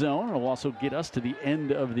maroon zone. It'll also get us to the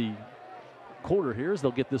end of the quarter here as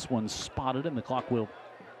they'll get this one spotted, and the clock will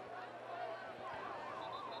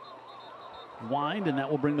wind, and that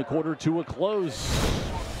will bring the quarter to a close.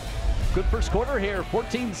 Good first quarter here,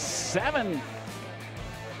 14-7.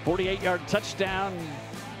 48-yard touchdown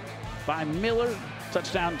by Miller.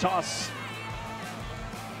 Touchdown toss.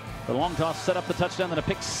 The long toss set up the touchdown, then a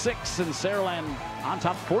pick six, and Saraland on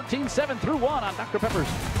top 14-7 through one on Dr. Pepper's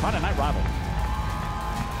Friday Night Rival.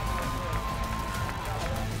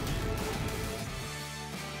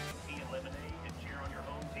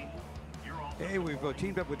 Hey, we've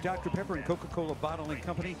teamed up with Dr. Pepper and Coca-Cola Bottling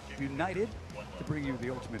Company, united to bring you the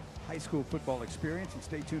ultimate high school football experience. And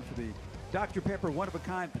stay tuned for the Dr. Pepper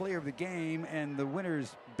one-of-a-kind player of the game and the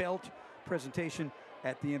winner's belt presentation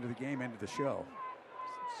at the end of the game, end of the show.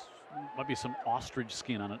 Might be some ostrich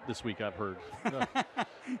skin on it this week, I've heard.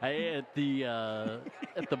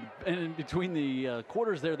 In between the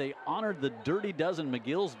quarters there, they honored the Dirty Dozen,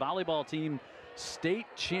 McGill's volleyball team, state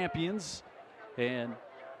champions, and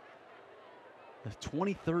the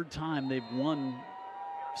 23rd time they've won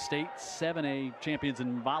state 7A champions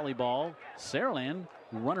in volleyball. Saraland,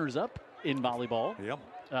 runners-up in volleyball. Yep.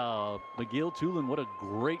 McGill-Toolen, what a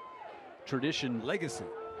great tradition. Legacy.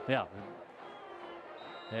 Yeah.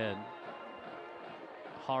 And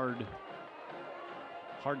hard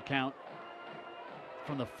count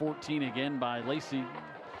from the 14 again by Lacey.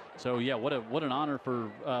 So yeah, what an honor for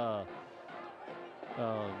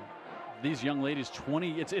these young ladies.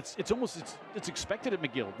 20. It's almost expected at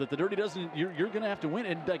McGill that the Dirty Dozen, you're going to have to win,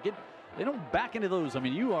 and they don't back into those. I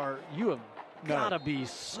mean, you have got to be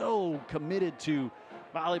so committed to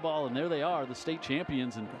volleyball, and there they are, the state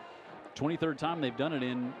champions, and 23rd time they've done it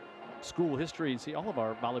in school history. And see all of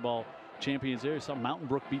our volleyball champions there. Saw Mountain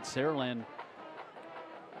Brook beat Saraland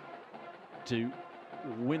to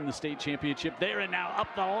win the state championship there, and now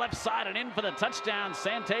up the left side and in for the touchdown,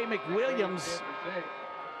 Sante McWilliams.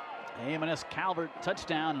 A.M.S. Calvert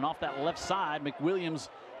touchdown, and off that left side, McWilliams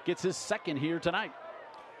gets his second here tonight.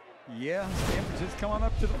 Yeah, Stanford's just come on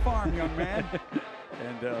up to the farm, young man.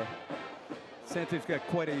 And Sante's got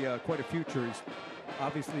quite a future. He's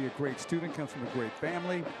obviously a great student, comes from a great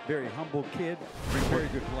family, very humble kid, very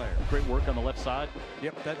good player. Great work on the left side.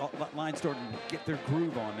 Yep, that line's starting to get their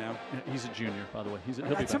groove on now. He's a junior, by the way.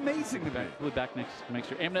 That's amazing to me. He'll be back next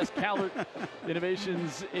year. A.M.S. Calvert,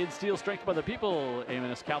 innovations in steel, strength by the people.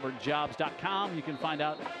 AMSCalvertjobs.com. You can find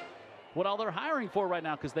out what all they're hiring for right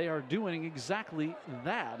now, because they are doing exactly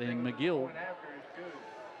that. And McGill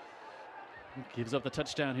gives up the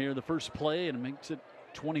touchdown here, the first play, and makes it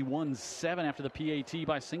 21-7 after the PAT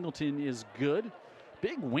by Singleton is good.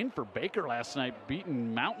 Big win for Baker last night,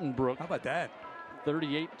 beating Mountain Brook. How about that?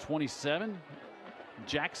 38-27.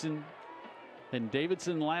 Jackson and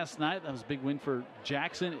Davidson last night. That was a big win for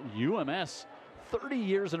Jackson. UMS, 30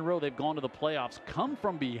 years in a row they've gone to the playoffs. Come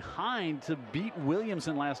from behind to beat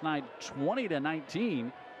Williamson last night,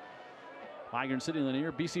 20-19. Ligern City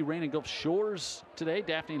Lanier, BC Rain and Gulf Shores today.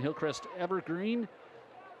 Daphne and Hillcrest Evergreen.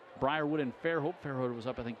 Briarwood and Fairhope. Fairhope was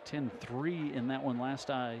up, I think, 10-3 in that one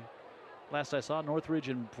last I saw. Northridge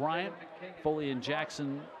and Bryant. Foley and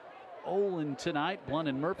Jackson. Olin tonight. Blunt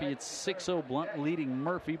and Murphy. It's 6-0 Blunt leading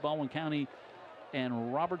Murphy. Baldwin County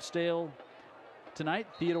and Robertsdale tonight.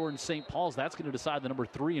 Theodore and St. Paul's. That's going to decide the number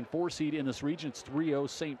 3 and 4 seed in this region. It's 3-0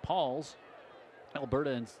 St. Paul's.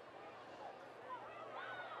 Alberta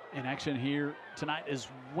in action here tonight as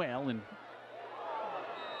well. And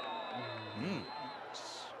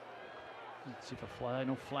let's see if a flag.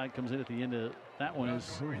 No flag comes in at the end of that one.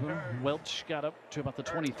 Is Welch got up to about the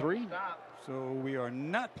 23. So we are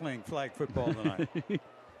not playing flag football tonight.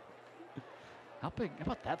 How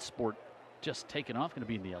about that sport just taking off? Going to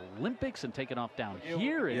be in the Olympics and taking off down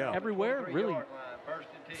here and everywhere. Really,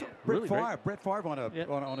 so really Brett Favre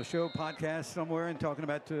on a show podcast somewhere and talking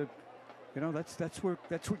about that's where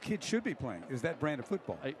kids should be playing, is that brand of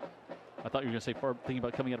football. I thought you were going to say Favre thinking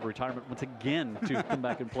about coming out of retirement once again to come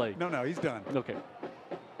back and play. No, he's done. Okay.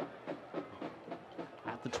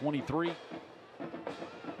 At the 23.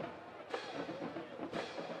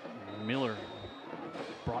 Miller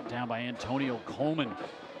brought down by Antonio Coleman.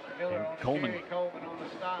 And Coleman,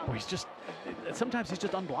 boy, sometimes he's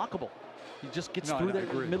just unblockable. He just gets through there in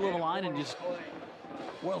the middle of the line and just.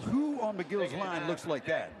 Well, who on McGill's line looks like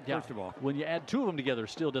that, first of all? When you add two of them together,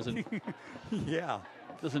 still doesn't. Yeah.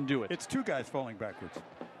 Doesn't do it. It's two guys falling backwards.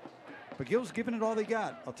 McGill's giving it all they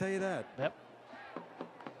got. I'll tell you that. Yep.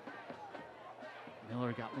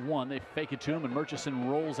 Miller got one. They fake it to him, and Murchison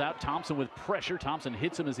rolls out. Thompson with pressure. Thompson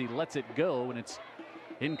hits him as he lets it go, and it's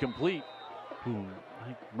incomplete. Ooh, I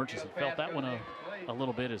think Murchison felt that one a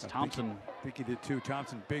little bit as Thompson. I think he did too.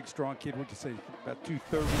 Thompson, big, strong kid. What'd you say? About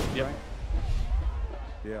 230, yep. Right?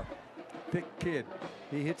 Yeah. Thick kid.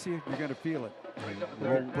 He hits you, you're going to feel it.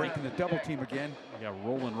 Breaking the double team again. Yeah,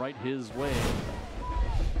 rolling right his way.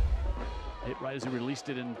 Hit right as he released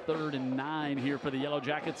it in 3rd and 9 here for the Yellow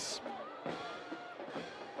Jackets.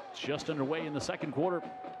 Just underway in the second quarter.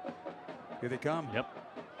 Here they come. Yep.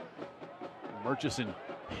 Murchison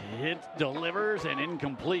delivers, and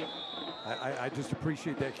incomplete. I just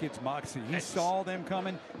appreciate that kid's moxie. He saw them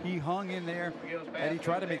coming. He hung in there, and he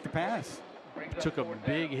tried to make the pass. Took a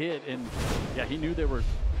big hit, and yeah, he knew they were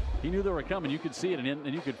coming. You could see it,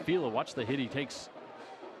 and you could feel it. Watch the hit he takes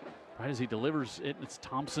right as he delivers it. It's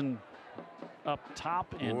Thompson up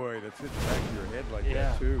top, and boy, that's hit the back of your head like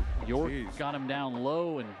that too. York got him down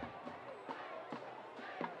low, and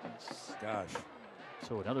gosh.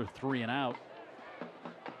 So another 3 and out.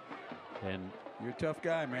 And you're a tough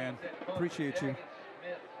guy, man. Appreciate you.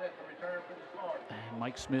 And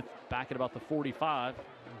Mike Smith back at about the 45.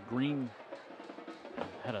 Green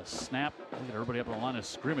had a snap. Look at everybody up on the line of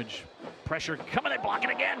scrimmage. Pressure coming, they block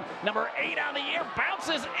it again. Number 8 on the year,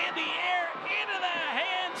 bounces in the air, into the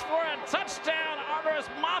hands for a touchdown. Artemis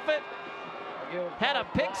Moffitt had a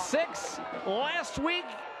pick 6 last week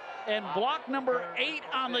and block number 8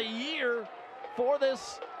 on the year for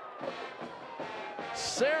this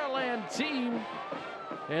Saraland team.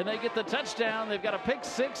 And they get the touchdown. They've got a pick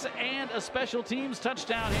 6 and a special teams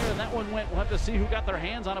touchdown here. And that one went, we'll have to see who got their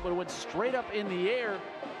hands on it, but it went straight up in the air.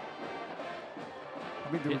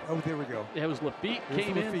 There we go. It was Lafitte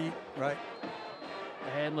came in. Right.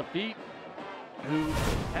 And Lafitte, who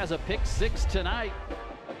has a pick 6 tonight,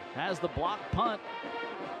 has the block punt.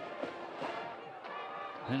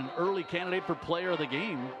 And an early candidate for player of the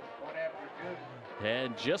game.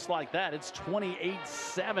 And just like that, it's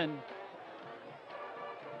 28-7.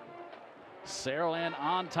 Saraland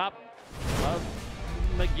on top of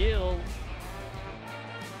McGill.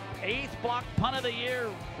 8th block punt of the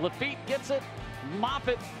year. Lafitte gets it.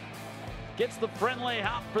 Moffitt gets the friendly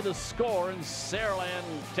hop for the score, and Saraland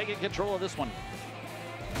taking control of this one.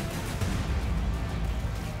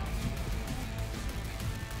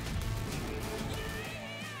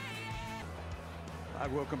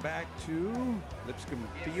 Welcome back to Lipscomb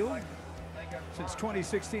Field. Since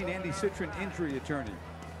 2016, Andy Citron, injury attorney,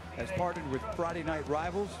 has partnered with Friday Night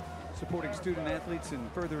Rivals, supporting student athletes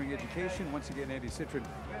and furthering education. Once again, Andy Citron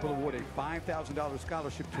will award a $5,000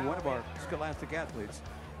 scholarship to one of our Scholastic athletes.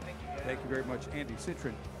 Thank you very much, Andy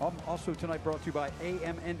Citron. Also tonight brought to you by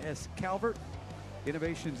AMNS Calvert.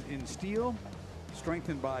 Innovations in steel,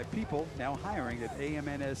 strengthened by people, now hiring at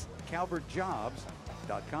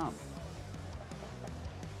amnscalvertjobs.com.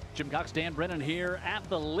 Jim Cox, Dan Brennan here at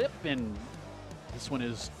the Lip, and this one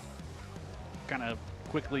is kind of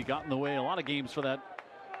quickly got in the way. A lot of games for that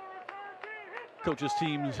coaches'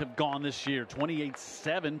 teams have gone this year.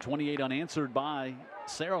 28-7, 28 unanswered by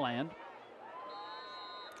Saraland.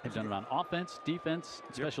 They've done it on offense, defense,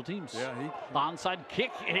 special teams. Yeah, onside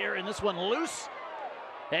kick here, and this one loose.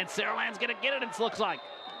 And Saraland's going to get it, it looks like.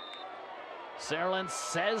 Saraland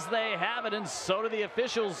says they have it, and so do the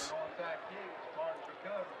officials.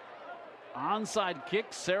 Onside kick.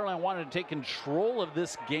 Saraland wanted to take control of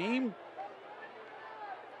this game.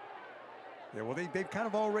 Yeah, well, they've kind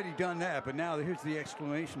of already done that, but now here's the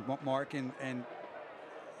exclamation mark. And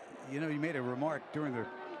you know, you made a remark during the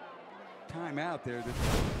timeout there that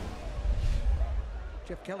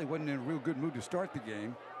Jeff Kelly wasn't in a real good mood to start the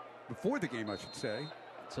game, before the game, I should say.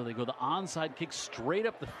 So they go the onside kick straight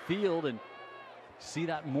up the field, and see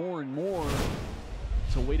that more and more.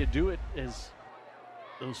 It's a way to do it as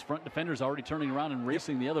those front defenders already turning around and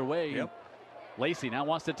racing the other way. Yep. Lacey now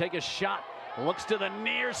wants to take a shot. Looks to the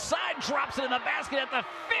near side, drops it in the basket at the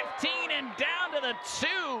 15 and down to the 2.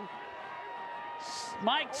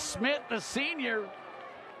 Mike Smith, the senior.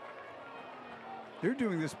 They're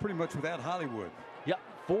doing this pretty much without Hollywood. Yeah,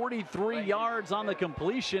 43 yards on the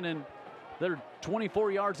completion, and they're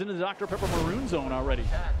 24 yards into the Dr. Pepper Maroon zone already.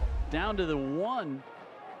 Down to the 1.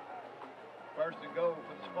 First and goal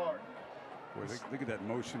for the Spartans. Boy, look at that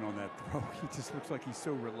motion on that throw. He just looks like he's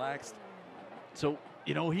so relaxed. So,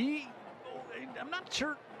 I'm not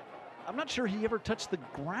sure he ever touched the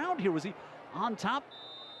ground here. Was he on top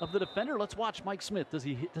of the defender? Let's watch Mike Smith. Does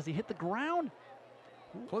he hit the ground?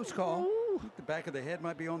 Close call. Ooh. The back of the head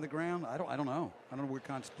might be on the ground. I don't know. I don't know what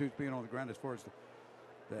constitutes being on the ground as far as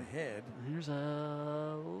the head. Here's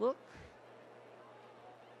a look.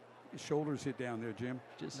 His shoulders hit down there, Jim.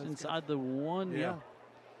 Just That's inside the one. Yeah.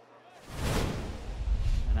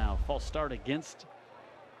 And now false start against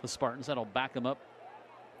the Spartans. That'll back them up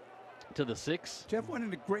to the 6. Jeff went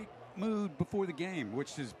in a great mood before the game,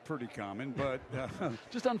 which is pretty common, but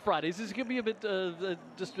just on Fridays, this could be a bit. He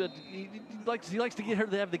likes to get her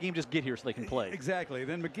to have the game just get here so they can play. Exactly.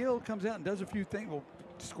 Then McGill comes out and does a few things. Well,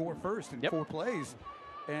 score first in 4 plays,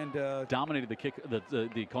 and dominated the kick,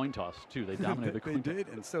 the coin toss too. They dominated the coin toss. They did,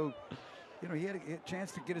 and so he had a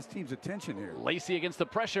chance to get his team's attention here. Lacey against the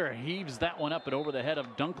pressure heaves that one up and over the head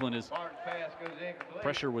of Dunklin. His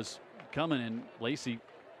pressure was coming, and Lacey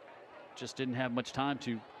just didn't have much time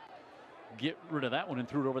to get rid of that one and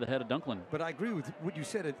threw it over the head of Dunklin. But I agree with what you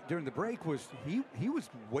said during the break. Was he was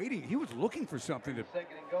waiting? He was looking for something to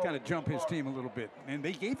kind of jump his team a little bit, and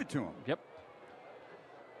they gave it to him. Yep.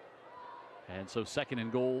 And so 2nd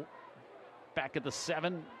and goal, back at the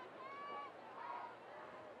 7.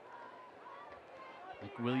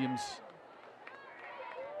 McWilliams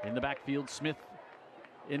in the backfield. Smith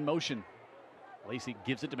in motion. Lacey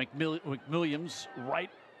gives it to McWilliams right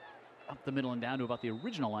up the middle and down to about the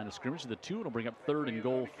original line of scrimmage. The 2. It'll bring up 3rd and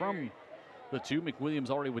goal from the 2. McWilliams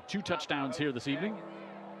already with 2 touchdowns here this evening.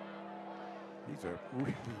 He's a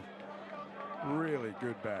really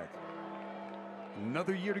good back.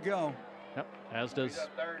 Another year to go. Yep, as does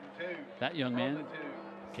that young man,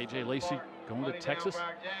 KJ Lacey, going to Texas.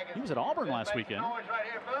 He was at Auburn last weekend,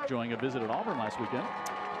 enjoying a visit at Auburn last weekend.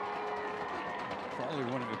 Probably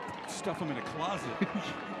wanted to stuff him in a closet.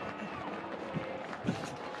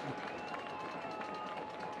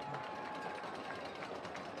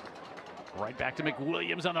 Right back to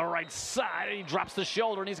McWilliams on the right side. He drops the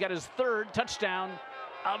shoulder, and he's got his 3rd touchdown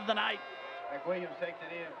of the night. McWilliams takes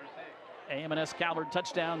it in for 6. AM&S Calvert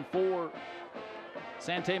touchdown for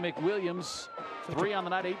Sante McWilliams. 3 on the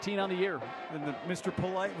night, 18 on the year. And Mr.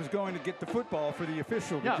 Polite was going to get the football for the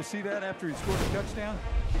official. Did you see that after he scored a touchdown?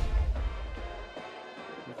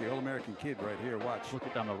 Look, the All-American kid right here. Watch. Look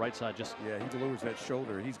at on the right side. Just he lowers that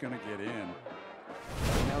shoulder. He's going to get in.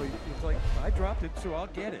 Now he's like, I dropped it, so I'll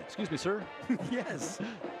get it. Excuse me, sir. Yes.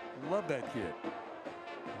 Love that kid.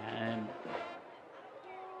 And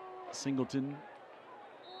Singleton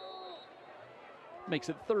makes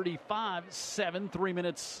it 35-7, 3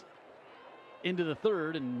 minutes into the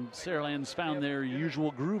 3rd, and Saraland's found their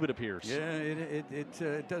usual groove, it appears. Yeah,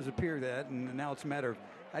 it does appear that, and now it's a matter of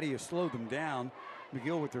how do you slow them down.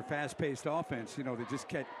 McGill with their fast-paced offense, they just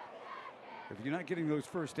can't. If you're not getting those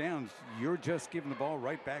first downs, you're just giving the ball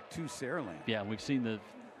right back to Saraland. Yeah, we've seen the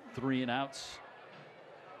 3 and outs.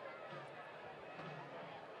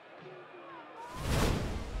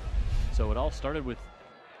 So it all started with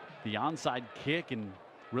the onside kick and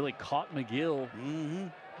really caught McGill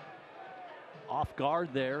off guard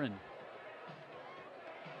there and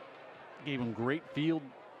gave him great field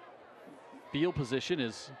position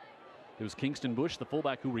as it was Kingston Bush, the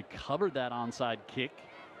fullback, who recovered that onside kick.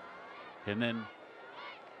 And then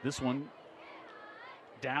this one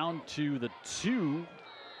down to the 2,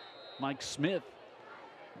 Mike Smith.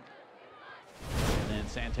 And then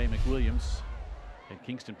Sante McWilliams. And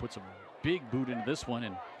Kingston puts a big boot into this one,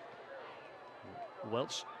 and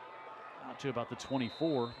Welch out to about the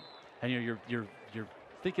 24. And you're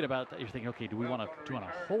thinking about that. You're thinking, okay, do we want to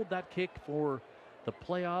hold that kick for the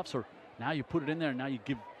playoffs, or now you put it in there and now you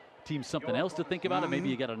give teams something else to think about it? Maybe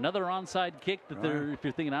you got another onside kick that if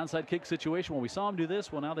you're thinking onside kick situation. Well, we saw them do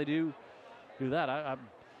this. Well, now they do that.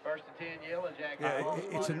 First and 10, Yellow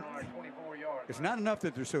Jackets. It's not enough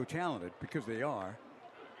that they're so talented, because they are.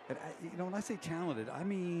 And when I say talented, I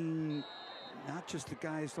mean not just the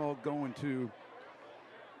guys all going to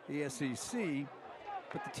the SEC,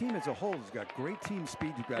 but the team as a whole has got great team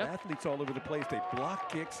speed. You've got athletes all over the place. They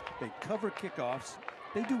block kicks. They cover kickoffs.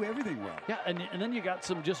 They do everything well. Yeah, and then you got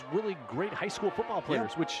some just really great high school football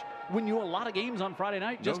players, which win you a lot of games on Friday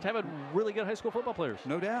night, just having really good high school football players.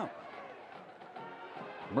 No doubt.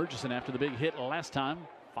 Murchison, after the big hit last time,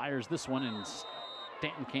 fires this one, and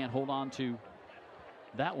Stanton can't hold on to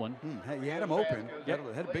that one. He had him open.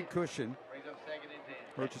 Had a big cushion.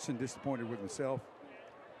 Murchison disappointed with himself.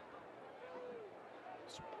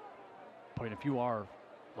 But if you are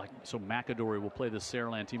McAdory will play this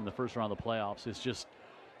Saraland team in the first round of the playoffs. It's just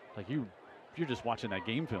like you you're just watching that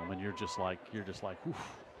game film and you're just like,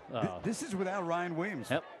 oof. This is without Ryan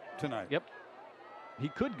Williams tonight. Yep. He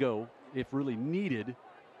could go if really needed,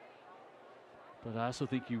 but I also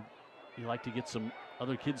think you like to get some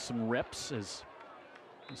other kids some reps as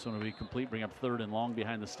this one will be complete. Bring up 3rd and long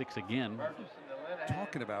behind the sticks again.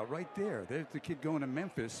 Talking about right there. There's the kid going to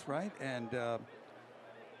Memphis, right? And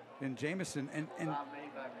Jamison, and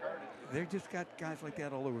they just got guys like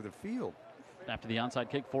that all over the field. After the onside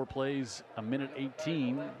kick, 4 plays, a minute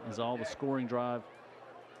 18 is all the scoring drive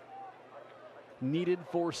needed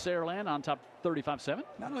for Saraland on top 35-7.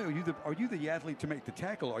 Not only are you the athlete to make the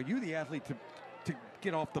tackle, are you the athlete to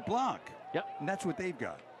get off the block? Yep. And that's what they've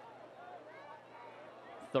got.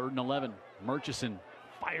 3rd and 11. Murchison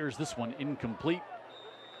fires this one incomplete.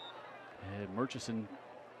 And Murchison,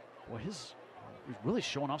 boy, he's really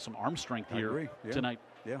showing off some arm strength here tonight.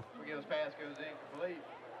 Yeah. McGill's pass goes incomplete.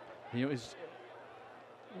 You know,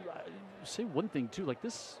 say one thing too, like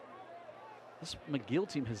this McGill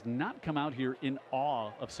team has not come out here in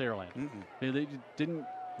awe of Saraland. They didn't.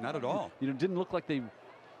 Not at all. You know, didn't look like they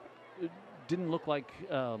just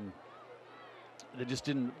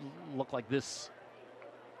didn't look like this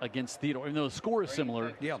against Theodore. Even though the score is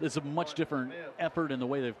similar, it's a much different effort in the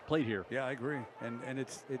way they've played here. Yeah, I agree. And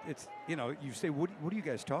it's you know, you say what are you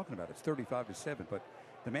guys talking about? It's 35-7, but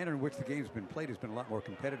the manner in which the game's been played has been a lot more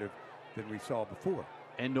competitive than we saw before.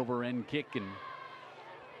 End over end kick, and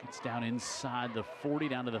it's down inside the 40,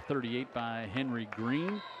 down to the 38 by Henry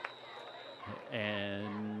Green.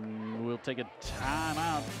 And we'll take a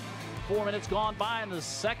timeout. 4 minutes gone by in the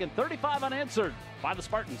second. 35 unanswered by the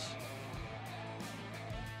Spartans.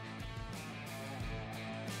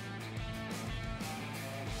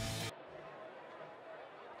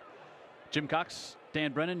 Jim Cox,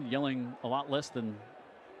 Dan Brennan yelling a lot less than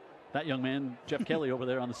that young man, Jeff Kelly, over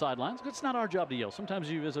there on the sidelines. It's not our job to yell. Sometimes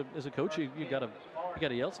you, as a coach, you gotta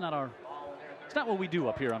yell. It's not what we do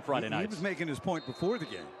up here on Friday nights. He was making his point before the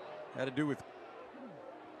game. Had to do with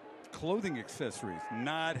clothing accessories.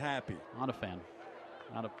 Not happy. Not a fan.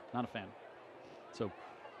 Not a fan. So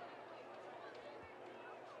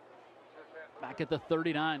back at the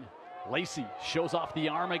 39. Lacey shows off the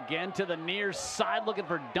arm again to the near side, looking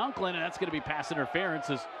for Dunklin, and that's going to be pass interference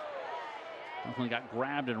as Dunklin got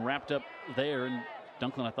grabbed and wrapped up there. And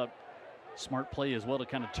Dunklin, I thought, smart play as well to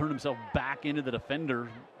kind of turn himself back into the defender.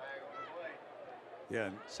 Yeah.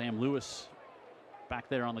 Sam Lewis back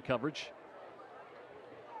there on the coverage.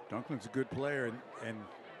 Dunklin's a good player, and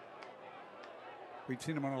we've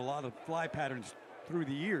seen him on a lot of fly patterns through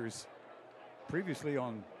the years, previously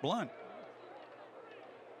on Blunt.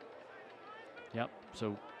 Yep.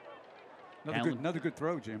 So another good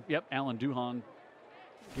throw, Jim. Yep. Alan Duhan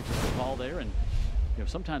gives us the ball there, and you know,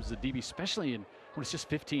 sometimes the DB, especially when it's just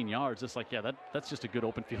 15 yards, it's like, yeah, that's just a good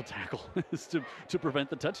open field tackle to prevent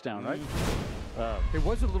the touchdown, right? It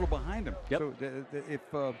was a little behind him. Yep. So if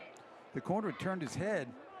the corner turned his head,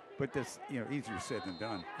 but that's, you know, easier said than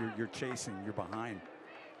done. You're chasing, you're behind,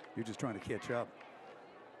 you're just trying to catch up.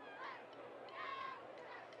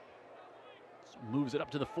 Moves it up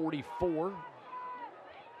to the 44.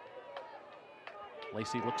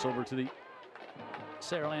 Lacey looks over to the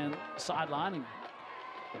Saraland sideline and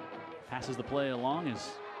passes the play along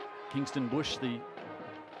as Kingston Bush, the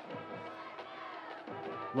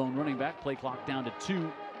lone running back. Play clock down to 2.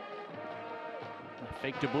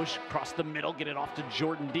 Fake to Bush, across the middle, get it off to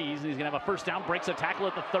Jordan Dees, and he's going to have a first down, breaks a tackle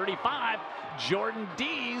at the 35. Jordan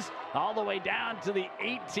Dees all the way down to the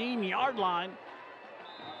 18-yard line.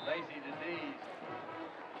 Lacey to Dees.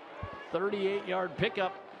 38-yard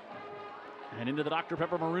pickup and into the Dr.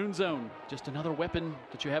 Pepper maroon zone. Just another weapon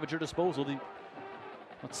that you have at your disposal. The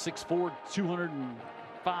 6'4",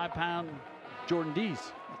 205-pound Jordan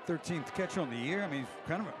Dees. 13th catch on the year. I mean, he's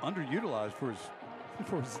kind of underutilized for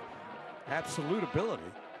his absolute ability.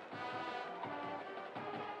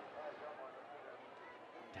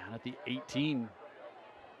 Down at the 18.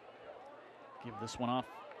 Give this one off.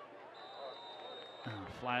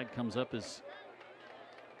 Flag comes up as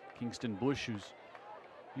Kingston Bush, who's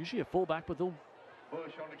usually a fullback, but they'll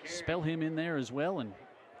spell him in there as well. And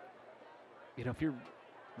you know, if you're,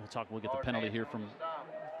 we'll get the penalty here from,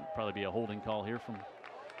 probably be a holding call here from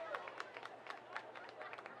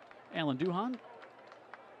Alan Duhan.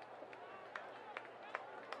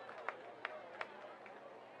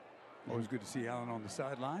 Always good to see Alan on the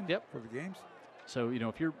sideline. Yep. For the games. So you know,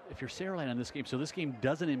 if you're Saraland in this game, so this game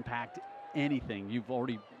doesn't impact anything. You've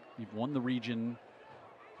won the region.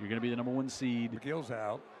 You're going to be the #1 seed. McGill's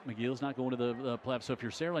out. McGill's not going to the playoffs. So if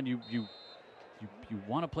you're Saraland, you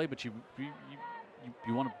want to play, but you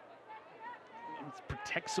want to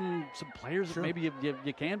protect some players that Sure. maybe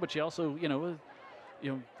you can, but you also,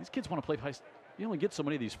 these kids want to play high. You only get so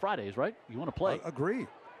many of these Fridays, right? You want to play. Agree.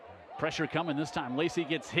 Pressure coming this time. Lacey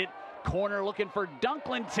gets hit. Corner looking for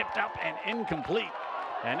Dunklin. Tipped up and incomplete.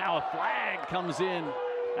 And now a flag comes in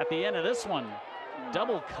at the end of this one.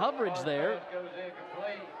 Double coverage there. Pass goes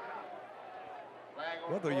incomplete. Flag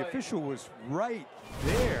on Well, the play. official was right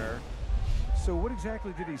there. So what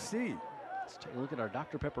exactly did he see? Let's take a look at our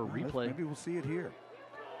Dr. Pepper Well, replay. Maybe we'll see it here.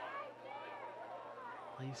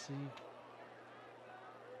 Lacey.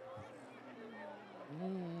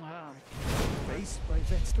 Face? Is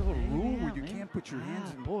that still a rule where you man. can't put your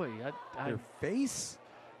hands in Boy, their face?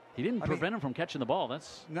 he didn't I prevent him from catching the ball.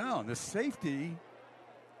 That's No, the safety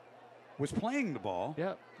was playing the ball.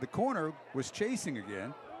 yeah. The corner was chasing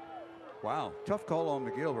again. Wow, tough call on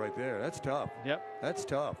McGill right there. That's tough. Yep. That's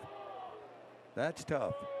tough. That's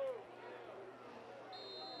tough.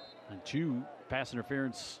 And 2 pass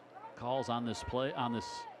interference calls on this play, on this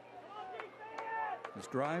This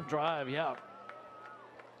drive. drive. Yeah.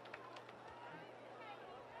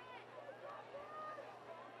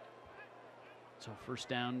 So first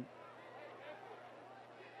down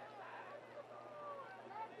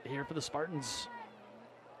here for the Spartans.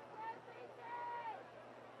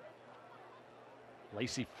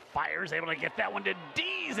 Lacey fires, able to get that one to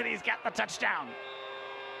Dees, and he's got the touchdown.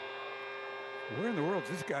 Where in the world is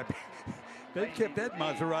this guy? They kept that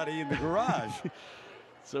Maserati in the garage.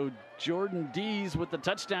 So Jordan Dees with the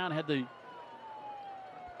touchdown, had the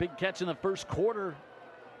big catch in the first quarter.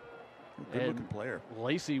 Good looking player.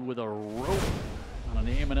 Lacey with a rope on an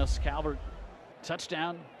AM&S Calvert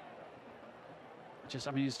touchdown. He's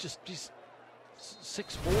 6'4".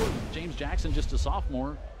 James Jackson just a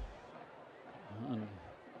sophomore.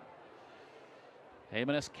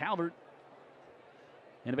 AM&S Calvert.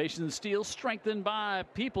 Innovation in steel strengthened by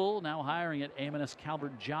people. Now hiring at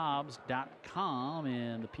amnscalvertjobs.com,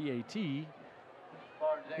 and the PAT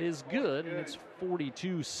is good, and it's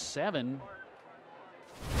 42-7.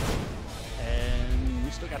 And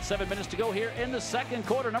we still got 7 minutes to go here in the second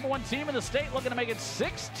quarter. Number 1 team in the state looking to make it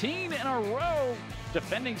 16 in a row.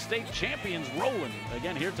 Defending state champions rolling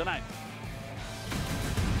again here tonight.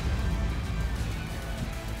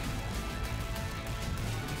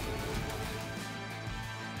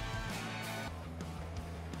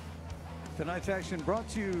 Tonight's action brought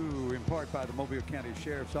to you in part by the Mobile County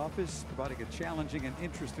Sheriff's Office, providing a challenging and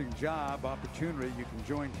interesting job opportunity. You can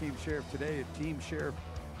join Team Sheriff today at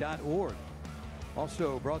teamsheriff.org.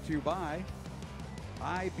 Also brought to you by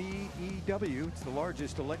IBEW. It's the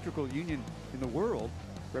largest electrical union in the world,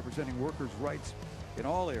 representing workers' rights in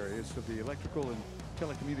all areas of the electrical and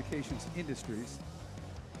telecommunications industries.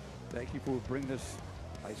 Thank you for bringing us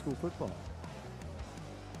high school football.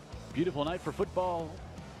 Beautiful night for football.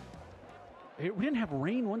 We didn't have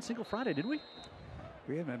rain one single Friday, did we?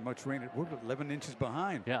 We haven't had much rain. We're 11 inches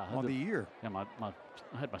behind on the year. Yeah, I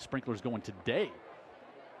had my sprinklers going today.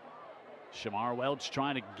 Shamar Welch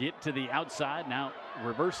trying to get to the outside. Now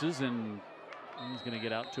reverses, and he's going to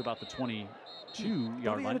get out to about the 22-yard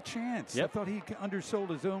line. He had a chance. Yep. I thought he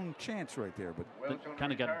undersold his own chance right there, but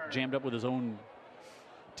Kind of got jammed up with his own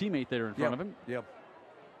teammate there in front of him. Yep.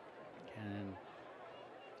 And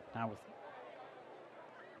now with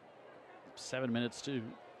 7 minutes to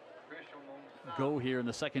go here in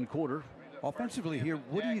the second quarter. Offensively here,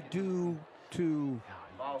 what do you do to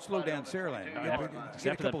slow down Saraland?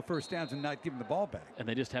 Get a couple of first downs and not give him the ball back. And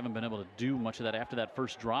they just haven't been able to do much of that after that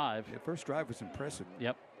first drive. The first drive was impressive.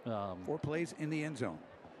 Yep. 4 plays in the end zone.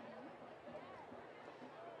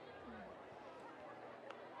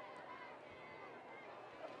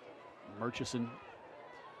 Murchison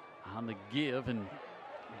on the give, and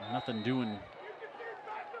nothing doing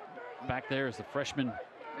back there as the freshman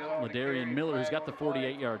Ladarian Miller, who's got the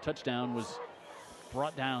 48-yard touchdown, was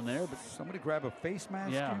brought down there. But somebody grab a face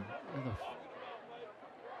mask. yeah,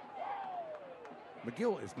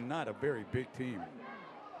 McGill is not a very big team.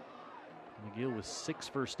 McGill with 6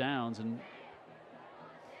 first downs, and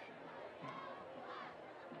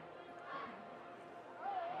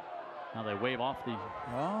now they wave off the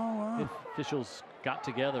officials got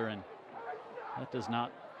together, and that does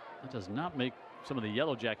not make some of the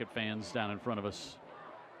Yellow Jacket fans down in front of us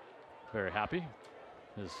very happy,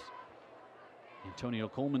 as Antonio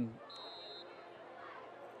Coleman.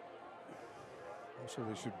 So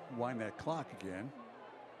they should wind that clock again.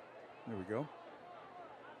 There we go.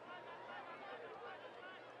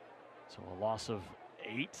 So a loss of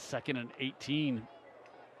 8, 2nd and 18.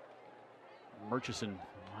 Murchison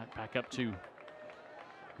right back up to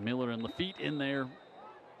Miller and Lafitte in there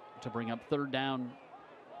to bring up 3rd down.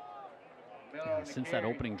 Since that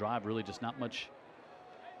opening drive, really just not much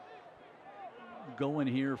going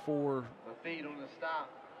here for Lafitte on the stop.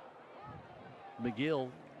 McGill.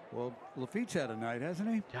 Well, Lafitte's had a night, hasn't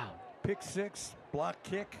he? Yeah. Pick 6, block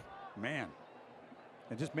kick, man.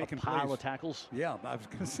 And just making a pile plays. of tackles. Yeah, I was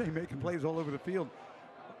going to say making plays all over the field,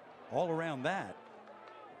 all around that.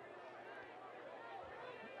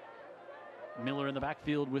 Miller in the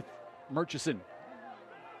backfield with Murchison.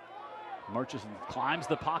 Murchison climbs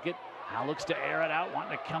the pocket. Now looks to air it out,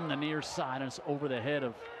 wanting to come the near side, and it's over the head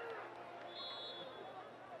of.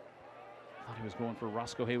 Thought he was going for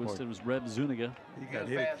Roscoe Haywood. Instead it was Rev Zuniga. He got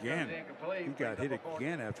hit again. He got hit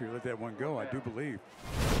again after he let that one go, I do believe.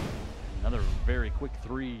 Another very quick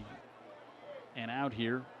 3 and out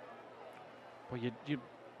here. Boy,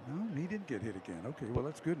 no, he didn't get hit again. Okay, well,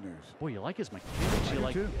 that's good news. Boy, you like his mechanics. You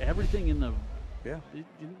like too. everything in the. Yeah.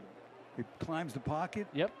 He climbs the pocket.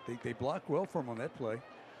 Yep. They block well for him on that play.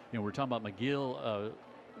 You know, we're talking about McGill,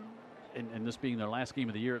 and this being their last game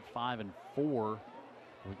of the year at 5-4.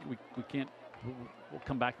 We can't. We'll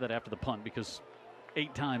come back to that after the punt, because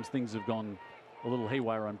 8 times things have gone a little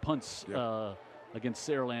haywire on punts against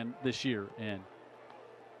Saraland this year, and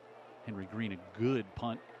Henry Green a good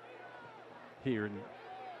punt here and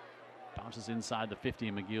bounces inside the 50,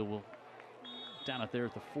 and McGill will down it there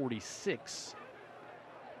at the 46.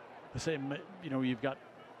 The same, you know, you've got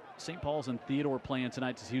St. Paul's and Theodore playing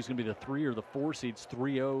tonight to see who's going to be the 3 or the 4 seeds.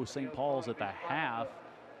 3-0 St. Paul's at the half.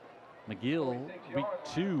 McGill, week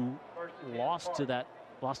 2, lost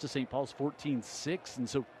to St. Paul's 14-6, and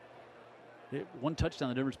so one touchdown,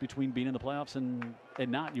 the difference between being in the playoffs and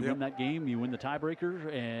not. You win that game, you win the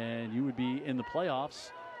tiebreaker, and you would be in the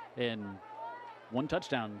playoffs. And one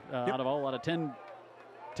touchdown out of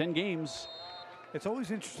 10 games. It's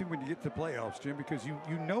always interesting when you get to the playoffs, Jim, because you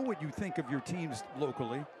know what you think of your teams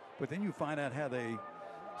locally, but then you find out how they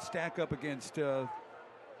stack up against the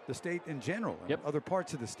state in general, and other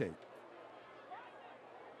parts of the state.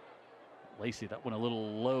 Lacey, that one a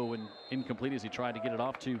little low and incomplete as he tried to get it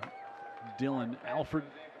off to Dylan Alford.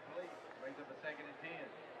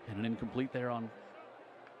 And an incomplete there on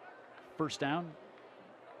first down.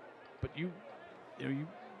 But you can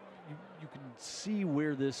see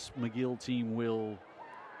where this McGill team will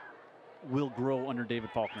grow under David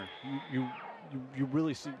Faulkner. You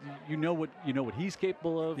really see, you know what he's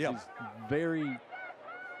capable of. Yep. He's very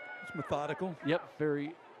methodical. Yep,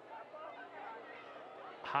 very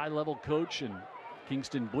high-level coach, and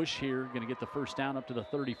Kingston Bush here going to get the first down up to the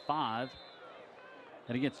 35.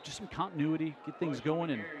 And again, it's just some continuity, get things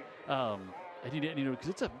going, and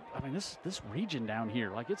because this region down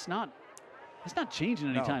here, like it's not changing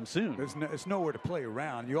anytime soon. It's nowhere to play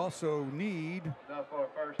around. You also need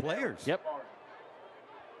players. Yep.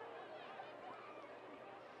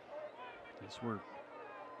 As we're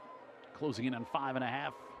closing in on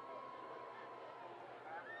 5.5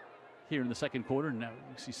 here in the second quarter. Now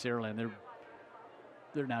you see Saraland,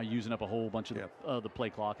 they're now using up a whole bunch of the play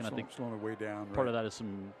clock, and I think slowing it way down. Part of that is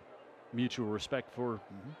some mutual respect for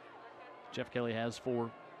Jeff Kelly has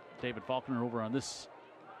for David Faulkner over on this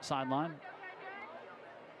sideline.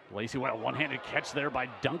 Lacey, what a one-handed catch there by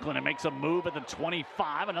Dunklin. It makes a move at the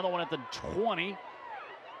 25, another one at the 20,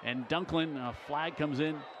 and Dunklin, a flag comes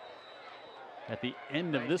in at the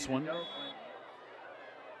end of this one.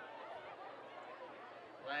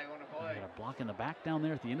 Got a block in the back down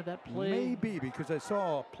there at the end of that play. Maybe, because I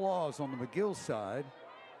saw applause on the McGill side.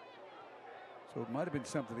 So it might have been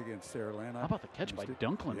something against Saraland. How about the catch by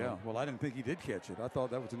Dunklin? Yeah, well, I didn't think he did catch it. I thought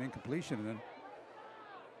that was an incompletion. And then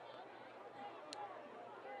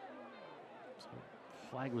so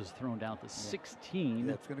flag was thrown down at the 16.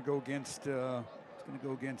 Yeah, it's going to go against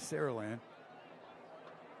Saraland.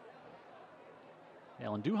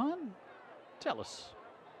 Alan Duhan, tell us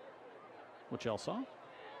what y'all saw.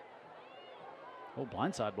 Oh,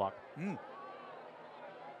 blindside block. And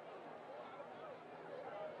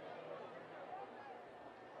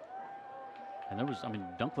there was,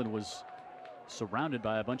 Dunklin was surrounded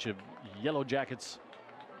by a bunch of yellow jackets.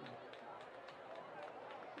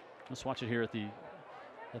 Let's watch it here at the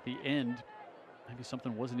end. Maybe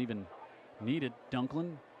something wasn't even needed.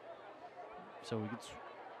 Dunklin. So it's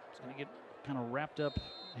going to get kind of wrapped up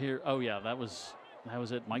here. Oh yeah, that was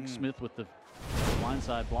it. Mike Smith with the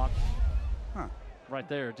blindside block. Right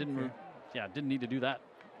there. Didn't need to do that.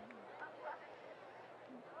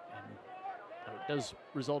 And it does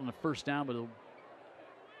result in a first down, but it'll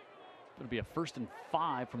be a 1st and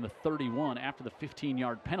 5 from the 31 after the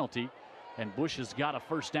 15-yard penalty. And Bush has got a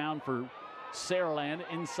first down for Saraland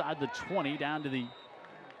inside the 20 down to the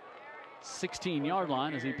 16-yard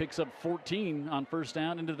line as he picks up 14 on first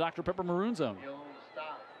down into the Dr. Pepper Maroon zone.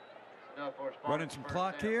 Running some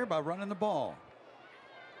clock here by running the ball.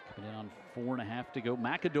 Coming in on 4.5 to go.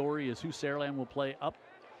 McAdory is who Saraland will play up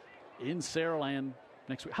in Saraland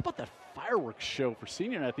next week. How about that fireworks show for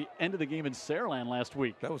senior night at the end of the game in Saraland last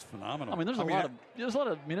week? That was phenomenal. I mean, there's a lot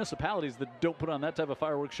of municipalities that don't put on that type of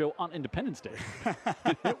fireworks show on Independence Day.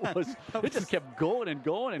 It just kept going and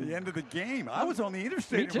going. And the end of the game. I was on the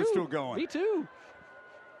interstate and it was still going. Me too.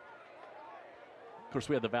 Of course,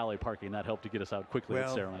 we had the valet parking. That helped to get us out quickly at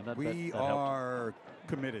Saraland. We are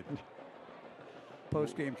committed.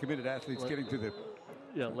 Post-game committed athletes getting to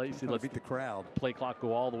the Lacey, let's beat the crowd. Play clock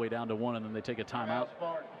go all the way down to 1, and then they take a timeout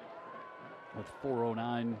with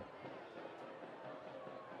 4:09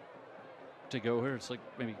 to go here. It's like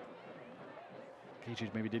maybe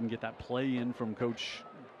KG's maybe didn't get that play in from Coach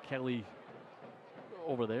Kelly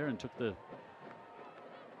over there and took the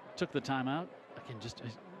timeout. Again, just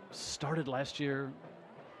started last year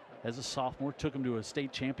as a sophomore, took him to a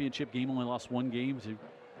state championship game, only lost 1 game to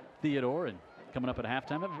Theodore, and coming up at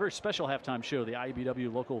halftime. I have a very special halftime show, the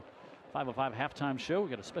IEBW Local 505 halftime show. We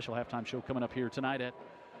got a special halftime show coming up here tonight at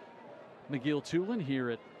McGill-Toolen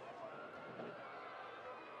here at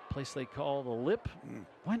a place they call the Lip.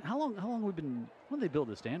 How long we've been? When did they build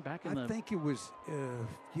this, Dan? Back in I think it was,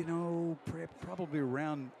 probably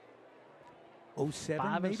around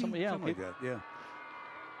 07, maybe something like that. Yeah.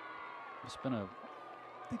 It's been a.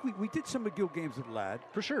 I think we did some McGill games with Ladd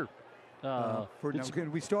for sure.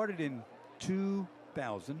 We started in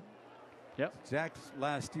 2000. Yep. Zach's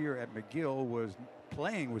last year at McGill was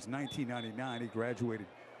 1999. He graduated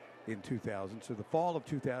in 2000. So the fall of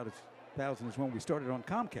 2000 is when we started on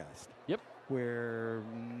Comcast. Yep. Where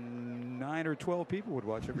 9 or 12 people would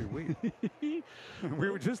watch every week. We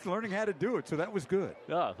were just learning how to do it, so that was good.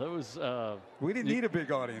 Yeah, that was. We didn't need a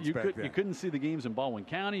big audience back then. You couldn't see the games in Baldwin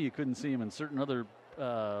County. You couldn't see them in certain other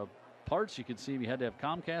parts. You could see them. You had to have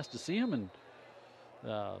Comcast to see them, and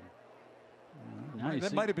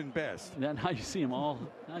that might have been best. Now you see them all.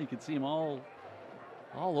 Now you can see them all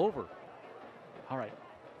over. All right.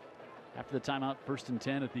 After the timeout, 1st and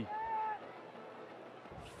 10 at the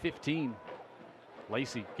 15.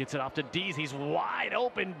 Lacey gets it off to Dees. He's wide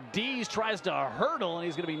open. Dees tries to hurdle, and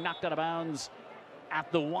he's going to be knocked out of bounds at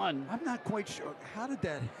the 1. I'm not quite sure. How did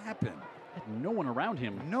that happen? Had no one around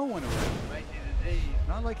him. No one around him.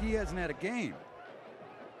 Not like he hasn't had a game.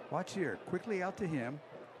 Watch here. Quickly out to him.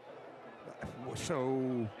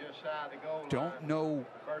 So, don't know.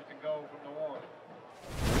 First and goal from the 1.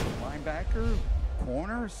 Linebacker,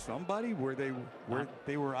 corner, somebody where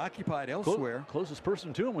they were occupied elsewhere. Closest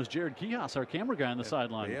person to him was Jared Kihas, our camera guy on the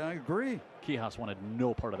sideline. Yeah, I agree. Kihas wanted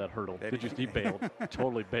no part of that hurdle. He bailed,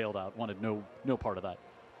 totally bailed out. Wanted no part of that.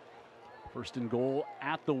 1st and goal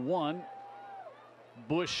at the 1.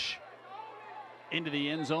 Bush into the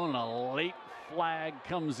end zone, and a late flag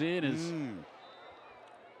comes in.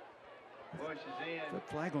 Bush is in. The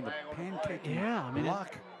flag on the pancake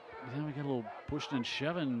block. Then we got a little pushed and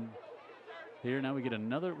shoving here. Now we get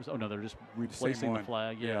another. Oh no, they're just replacing the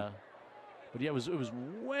flag. Yeah. But yeah, it was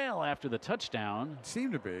well after the touchdown. It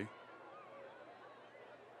seemed to be.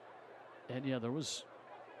 And yeah, there was.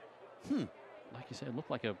 Like you said, it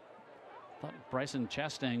looked like thought Bryson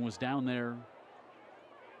Chastang was down there.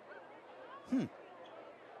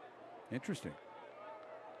 Interesting.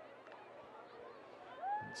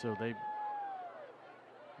 So it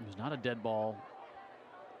was not a dead ball.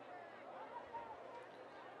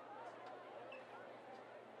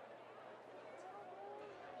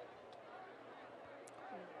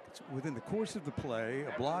 It's within the course of the play,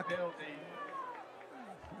 a block. It'll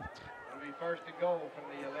be 1st and goal from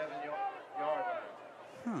the 11-yard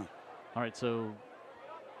line. All right, so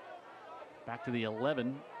back to the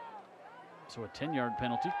 11. So a 10-yard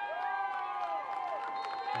penalty.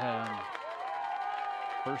 And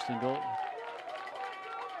 1st and goal.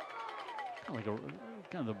 Kind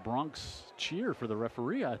of the Bronx cheer for the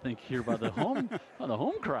referee, I think, here by the home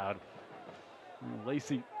crowd.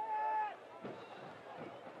 Lacey.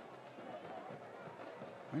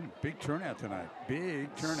 Big turnout tonight.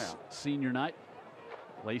 Big turnout. Senior night.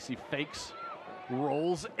 Lacey fakes,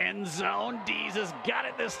 rolls, end zone. Dees has got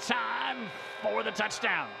it this time for the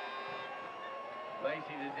touchdown. Lacey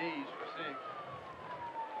to Dees for 6.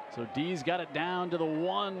 So Dees got it down to the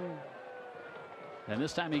 1. And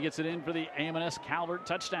this time he gets it in for the AM&S Calvert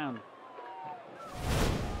touchdown.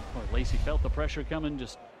 Lacey felt the pressure coming,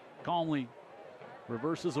 just calmly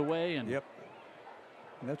reverses away. And yep.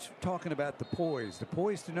 And that's talking about the poise. The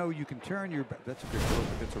poise to know you can turn your back. That's a good throw,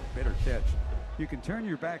 but that's a better catch. You can turn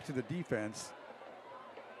your back to the defense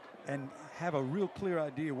and have a real clear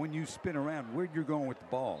idea when you spin around where you're going with the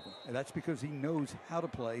ball. And that's because he knows how to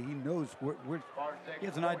play. He knows where he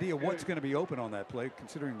has an idea what's going to be open on that play,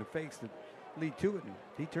 considering the fakes that lead to it. And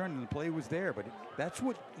he turned and the play was there. But that's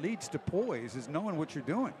what leads to poise, is knowing what you're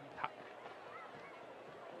doing.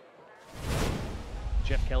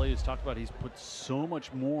 Jeff Kelly has talked about he's put so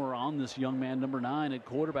much more on this young man, number 9 at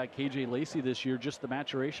quarterback, KJ Lacey, this year, just the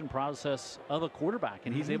maturation process of a quarterback.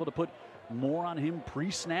 And he's able to put more on him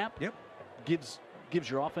pre-snap. Yep. Gives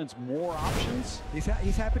your offense more options. He's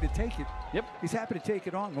happy to take it. Yep. He's happy to take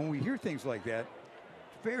it on. When we hear things like that,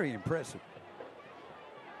 very impressive.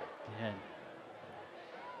 And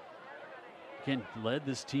again, led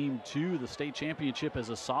this team to the state championship as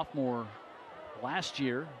a sophomore last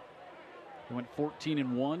year. He went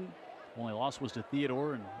 14-1. Only loss was to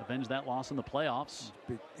Theodore, and avenged that loss in the playoffs.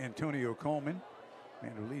 Big Antonio Coleman,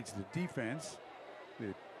 man who leads the defense.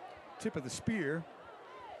 The tip of the spear.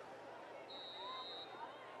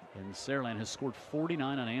 And Saraland has scored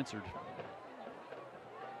 49 unanswered.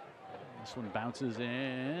 This one bounces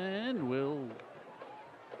and will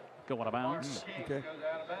go out of bounds. Okay.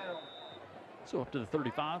 So up to the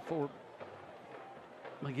 35 for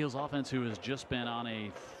McGill's offense, who has just been on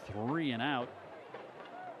a 3-and-out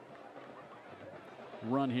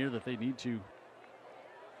run here that they need to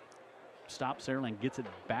stop. Saraland gets it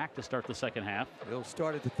back to start the second half. They'll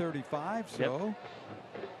start at the 35, so. Yep. A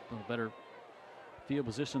little better field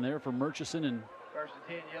position there for Murchison. And First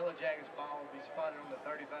and 10, Yellow Jackets ball will be spotted on the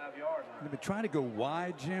 35-yard line. They've been trying to go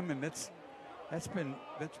wide, Jim, and that's been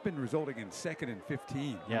resulting in 2nd and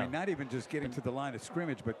 15. Yeah. I mean, not even just getting to the line of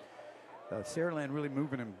scrimmage, but Saraland really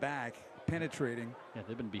moving him back, penetrating. Yeah,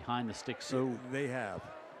 they've been behind the stick, so they have,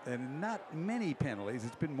 and not many penalties.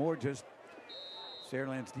 It's been more just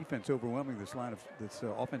Saraland's defense overwhelming this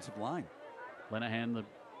offensive line. Lenahan, the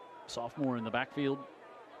sophomore, in the backfield.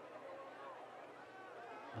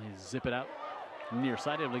 They zip it out near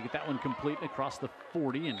side, able to get that one complete across the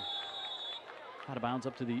 40 and out of bounds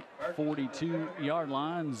up to the 42-yard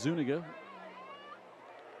line. Zuniga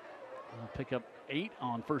will pick up 8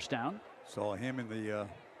 on first down. Saw him in the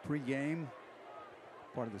pregame,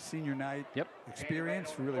 part of the senior night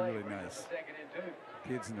experience. Really, really nice.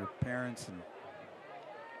 Kids and their parents, and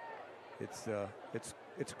it's a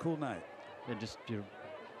cool night. And just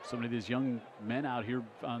so many of these young men out here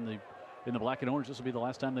in the black and orange. This will be the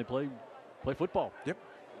last time they play football. Yep.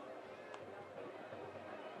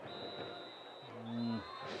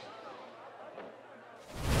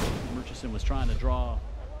 Murchison was trying to draw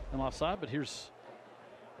him offside, but here's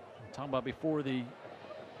talking about before the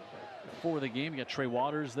game. You got Trey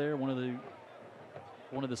Waters there, one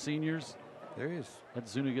of the seniors. There he is. That's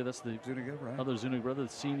Zuniga. That's the Zuniga, right? Other Zuniga brother, the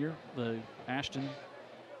senior, the Ashton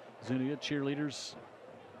Zuniga cheerleaders.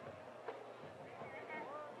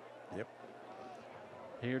 Yep.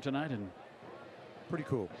 Here tonight, and pretty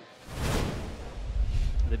cool.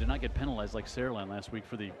 They did not get penalized like Saraland last week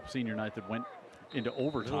for the senior night that went into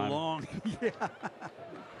overtime. A little long. Yeah.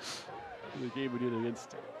 The game we did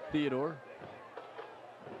against Theodore.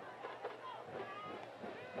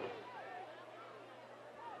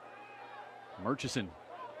 Murchison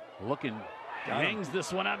looking, hangs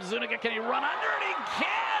this one up. Zuniga, can he run under it? He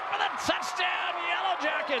can for the touchdown. Yellow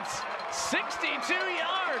Jackets, 62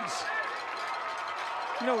 yards.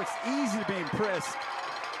 You know, it's easy to be impressed.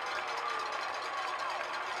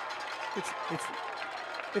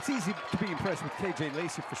 It's easy to be impressed with KJ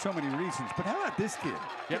Lacey for so many reasons, but how about this kid?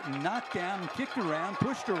 Getting knocked down, kicked around,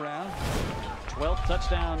 pushed around. 12th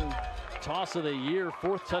touchdown toss of the year,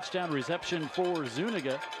 4th touchdown reception for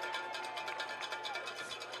Zuniga.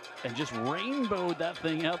 And just rainbowed that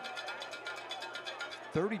thing up.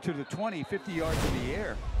 30 to the 20, 50 yards in the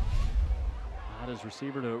air. Not his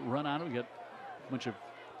receiver to run out. We got a bunch of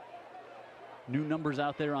new numbers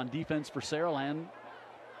out there on defense for Saraland.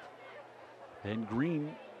 And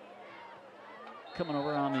Green coming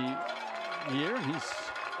over on the year. He's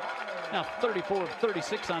now 34 of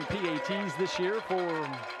 36 on PATs this year for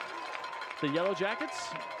the Yellow Jackets.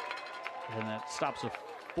 And that stops a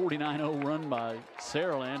 49-0 run by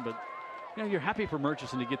Saraland. But, you know, you're happy for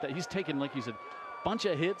Murchison to get that. He's taken, like you said, a bunch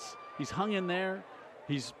of hits. He's hung in there.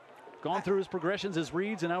 He's gone through his progressions, his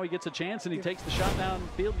reads, and now he gets a chance, and he takes the shot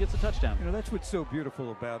downfield, gets a touchdown. You know, that's what's so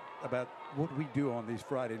beautiful about what we do on these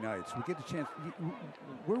Friday nights. We get the chance.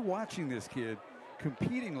 We're watching this kid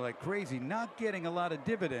competing like crazy, not getting a lot of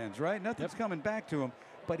dividends, right? Nothing's coming back to him,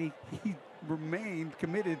 but he remained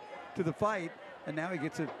committed to the fight, and now he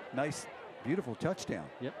gets a nice, beautiful touchdown.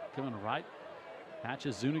 Yep, coming right.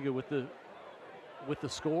 Hatches Zuniga with the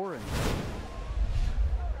score, and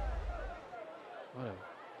what a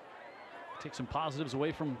take some positives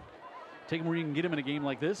away from, take him where you can get him in a game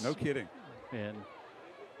like this. No kidding. And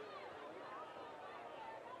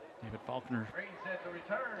David Faulkner,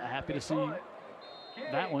 happy to see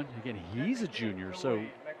that one. Again, he's a junior, so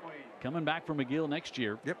coming back from McGill next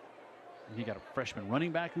year. Yep. And you got a freshman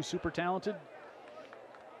running back who's super talented.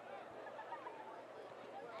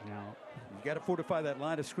 Now, you got to fortify that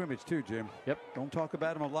line of scrimmage too, Jim. Yep. Don't talk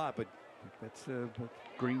about him a lot, but that's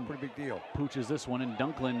Green pretty big deal. pooches this one, and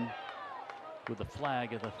Dunklin with the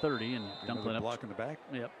flag at the 30, and Dunklin up, block in the back.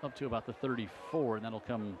 Yep, up to about the 34, and that'll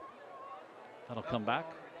come back.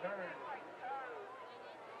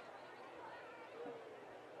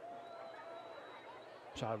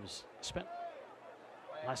 So I was spent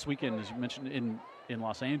last weekend, as you mentioned, in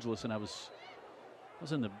Los Angeles, and I was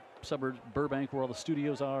in the suburbs, Burbank, where all the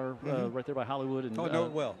studios are, right there by Hollywood. And, know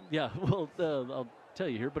it well. Yeah, well, I'll tell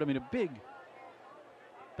you here, but I mean, a big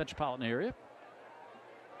metropolitan area.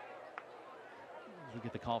 We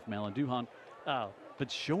get the call from Alan Duhan,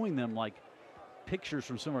 but showing them like pictures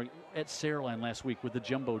from somewhere at Saraland last week with the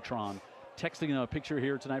Jumbotron, texting them a picture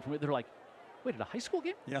here tonight from it. They're like, wait, at a high school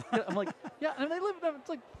game? Yeah. I'm like, yeah, and they live, it's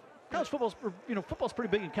like college football's, football's pretty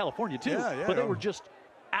big in California too. Yeah. But they were just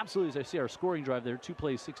absolutely, as I see our scoring drive there, 2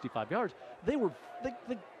 plays, 65 yards. They were,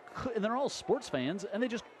 and they're all sports fans, and they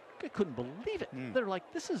couldn't believe it. They're like,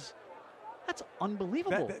 that's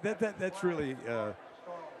unbelievable. That's really,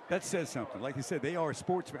 that says something. Like you said, they are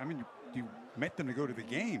sports. I mean, you met them to go to the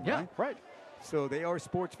game, yeah, right? Right. So they are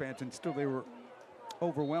sports fans, and still they were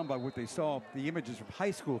overwhelmed by what they saw, the images of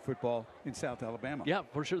high school football in South Alabama. Yeah,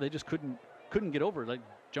 for sure. They just couldn't get over it, like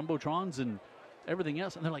Jumbotrons and everything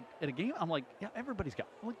else. And they're like, at a game, I'm like, yeah, everybody's got.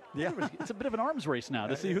 Like, yeah, it's a bit of an arms race now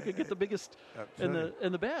to see who can get the biggest and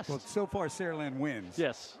the best. Well, so far Saraland wins.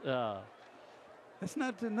 Yes. That's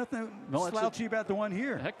nothing slouchy about the one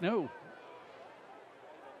here. Heck no.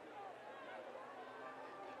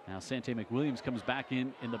 Now Sante McWilliams comes back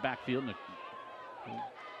in the backfield, and a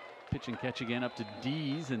pitch and catch again up to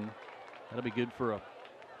Dees, and that'll be good for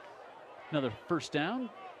another first down.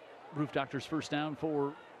 Roof Doctor's first down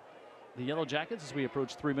for the Yellow Jackets as we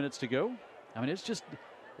approach 3 minutes to go. I mean, it's just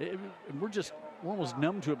we're almost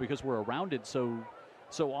numb to it because we're around it so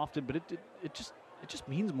often, but it just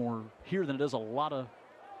means more here than it does a lot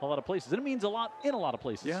of places, and it means a lot in a lot of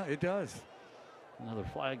places. Yeah, it does. Another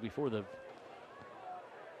flag before the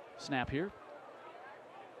snap here.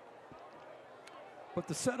 But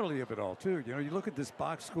the subtlety of it all too. You look at this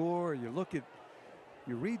box score, you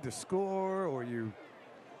read the score, or you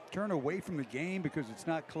turn away from the game because it's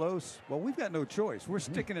not close. Well, we've got no choice. We're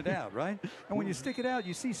sticking it out, right? And when you stick it out,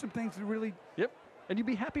 you see some things that really. Yep. And you'd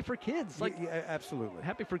be happy for kids. Like, yeah, absolutely.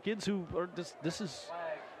 Happy for kids who are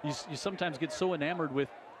you sometimes get so enamored with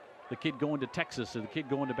the kid going to Texas or the kid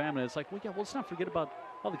going to Bama. It's like, well, yeah, let's not forget about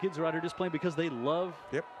all the kids who are out here just playing because they love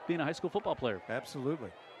being a high school football player. Absolutely.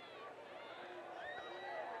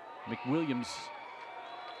 McWilliams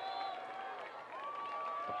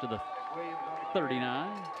up to the 39.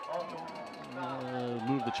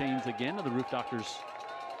 Move the chains again to the Roof Doctors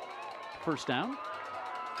first down.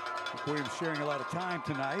 McWilliams sharing a lot of time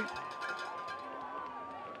tonight.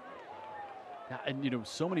 Yeah, and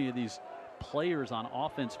so many of these players on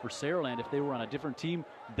offense for Saraland, if they were on a different team,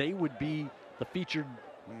 they would be the featured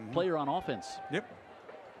player on offense. Yep.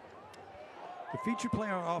 The featured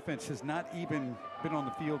player on offense has not even been on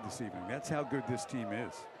the field this evening. That's how good this team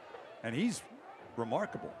is. And he's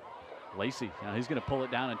remarkable. Lacey, now he's going to pull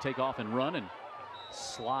it down and take off and run, and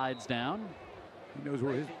slides down. He knows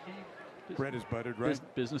where his bread is buttered, right?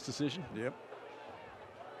 Business decision. Yep.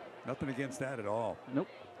 Nothing against that at all. Nope.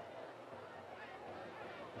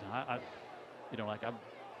 I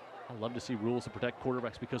love to see rules to protect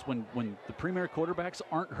quarterbacks, because when the premier quarterbacks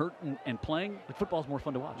aren't hurt and playing, the football's more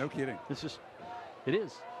fun to watch. No kidding. It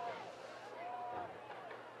is.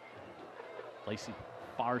 Lacey,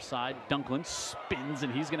 far side. Dunklin spins,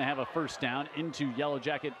 and he's going to have a first down into Yellow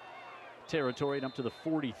Jacket territory and up to the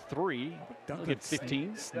 43. Dunklin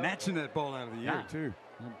 15. Snatching that ball out of the air, too.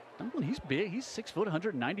 Dunklin, he's big. He's 6 foot,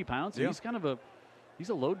 190 pounds. So he's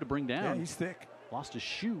a load to bring down. Yeah, he's thick. Lost his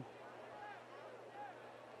shoe.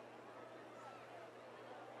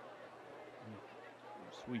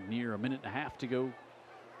 So we near a minute and a half to go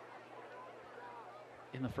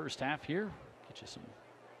in the first half here. Get you some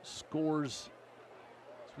scores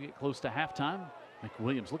as we get close to halftime.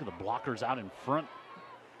 McWilliams, look at the blockers out in front.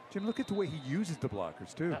 Jim, look at the way he uses the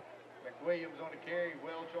blockers, too. McWilliams on the carry,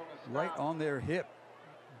 Welch on the stop. Right on their hip.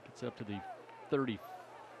 Gets up to the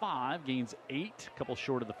 35, gains 8, a couple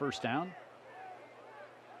short of the first down.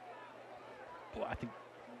 Boy, I think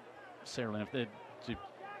Saraland, if they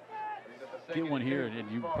get one here,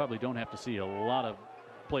 and you probably don't have to see a lot of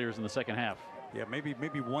players in the second half. Yeah, maybe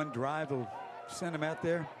one drive will send him out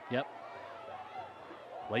there. Yep.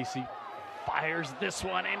 Lacey fires this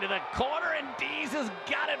one into the corner, and Dees has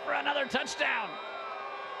got it for another touchdown.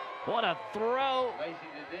 What a throw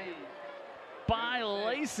by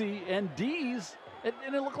Lacey and Dees.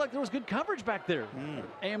 And it looked like there was good coverage back there.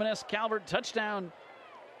 AM&S Calvert touchdown.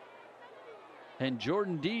 And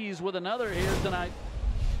Jordan Dees with another here tonight.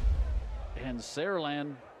 And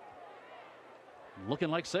Saraland looking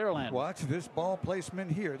like Saraland. Watch this ball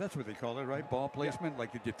placement here. That's what they call it, right? Ball placement.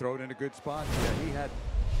 Like, did you throw it in a good spot? Yeah,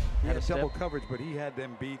 he had a double coverage, but he had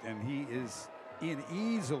them beat, and he is in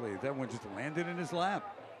easily. That one just landed in his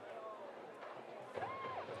lap.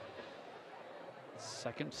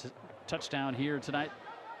 Second touchdown here tonight,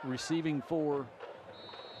 receiving for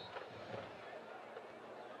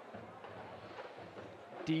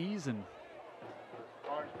Dees, and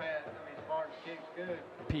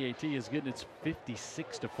PAT is good. It's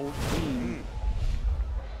 56-14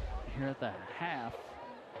 here at the half.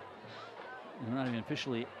 We're not even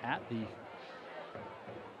officially at the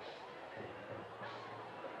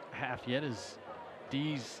half yet, as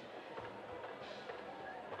Dees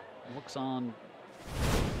looks on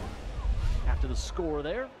after the score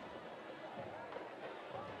there.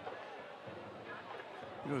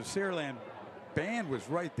 You know, the Saraland band was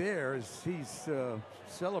right there as he's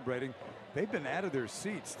celebrating. They've been out of their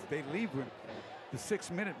seats. They leave with the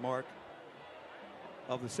 6-minute mark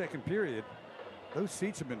of the second period. Those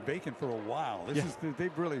seats have been vacant for a while.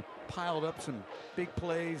 They've really piled up some big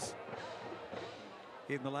plays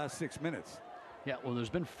in the last 6 minutes. Yeah, well, there's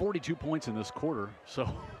been 42 points in this quarter, so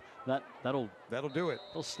that'll do it.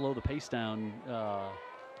 They'll slow the pace down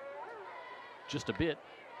just a bit.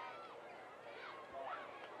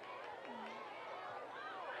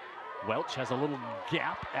 Welch has a little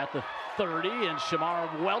gap at the 30, and Shamar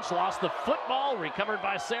Welch lost the football, recovered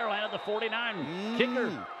by Saraland at the 49.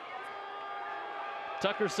 Kicker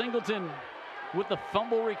Tucker Singleton with the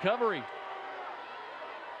fumble recovery.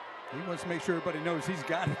 He wants to make sure everybody knows he's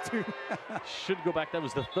got it too. Should go back. That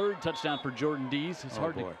was the third touchdown for Jordan Dees. It's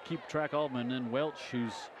hard to keep track of him. And then Welch,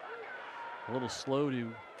 who's a little slow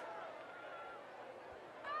to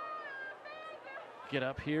get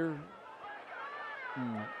up here.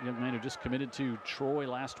 Young man who just committed to Troy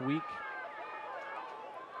last week.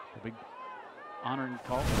 A big honor and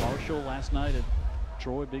call from Marshall last night at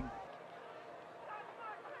Troy.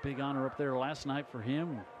 Big honor up there last night for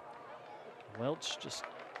him. Welch just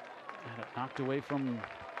had it knocked away from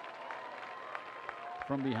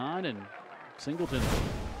behind, and Singleton,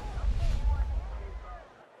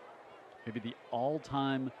 maybe the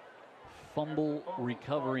all-time fumble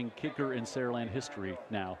recovering kicker in Saraland history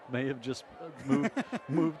now. May have just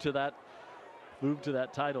moved to that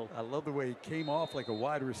title. I love the way he came off like a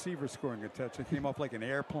wide receiver scoring a touch. He came off like an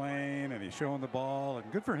airplane, and he's showing the ball,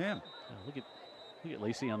 and good for him. Look at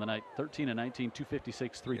Lacey on the night. 13 and 19,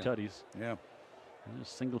 256, 3 tutties. Yeah. And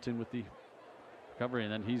Singleton with the recovery,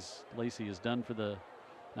 and then Lacey is done for the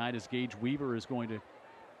night as Gage Weaver is going to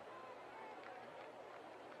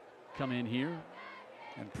come in here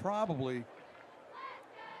and probably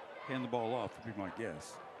hand the ball off, would be my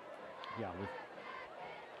guess. Yeah, with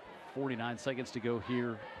 49 seconds to go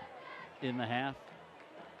here in the half.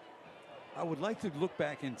 I would like to look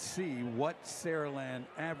back and see what Saraland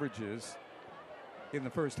averages in the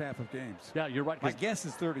first half of games. Yeah, you're right. My guess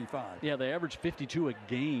is 35. Yeah, they average 52 a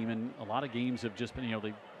game, and a lot of games have just been, they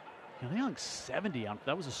like 70 on.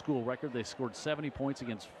 That was a school record. They scored 70 points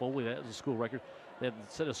against Foley. That was a school record. They had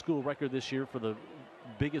set a school record this year for the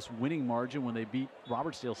biggest winning margin when they beat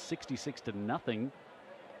Robertsdale 66-0.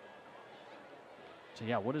 So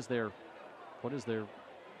yeah, what is their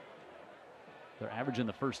average in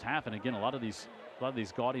the first half? And again, a lot of these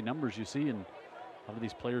gaudy numbers you see, and a lot of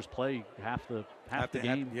these players play half the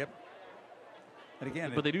game. Yep. And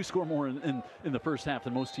again, but they do score more in the first half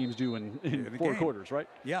than most teams do in 4 quarters, right?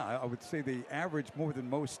 Yeah, I would say they average more than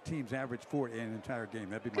most teams average for an entire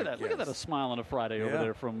game. That'd be my guess. Look at that, a smile on a Friday over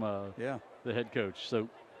there from the head coach. So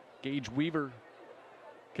Gage Weaver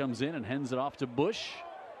comes in and hands it off to Bush.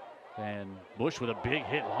 And Bush with a big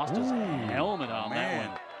hit, lost his helmet on that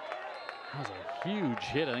one. That was a huge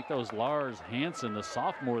hit. I think that was Lars Hansen, the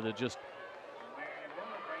sophomore, that just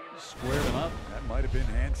squared him up. That might have been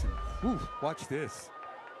Hansen. Watch this.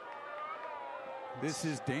 This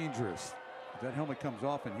is dangerous. That helmet comes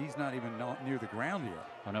off, and he's not even near the ground yet.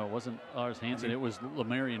 I know it wasn't Lars Hansen. It was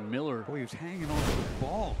Lamarion Miller. Boy, he was hanging on to the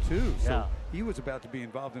ball, too. So he was about to be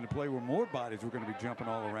involved in a play where more bodies were going to be jumping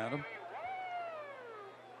all around him.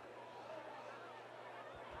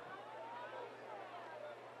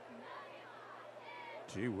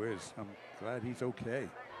 Gee whiz, I'm glad he's okay.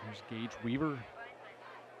 There's Gage Weaver,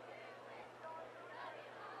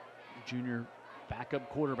 junior backup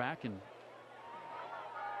quarterback, and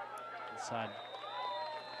inside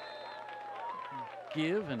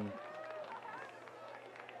Give and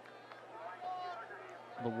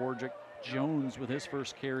LaWardrick Jones with his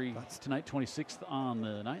first carry tonight, 26th on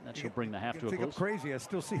the night. That should bring the half to a close. I'm crazy. I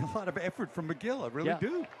still see a lot of effort from McGill. I really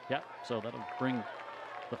do. Yeah, so that'll bring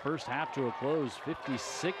the first half to a close.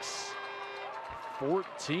 56-14,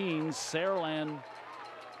 Saraland.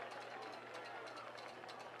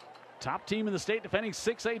 Top team in the state, defending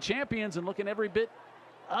 6A champions, and looking every bit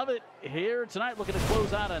of it here tonight. Looking to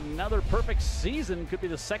close out another perfect season. Could be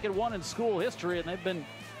the second one in school history, and they've been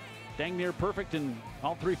dang near perfect in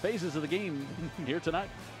all three phases of the game here tonight.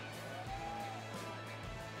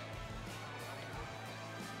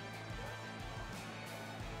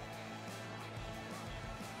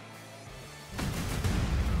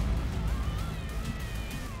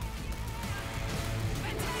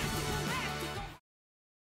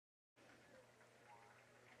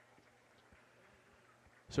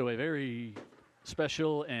 So a very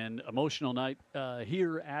special and emotional night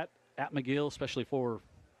here at McGill, especially for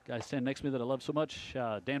guys standing next to me that I love so much.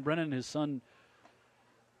 Dan Brennan, his son,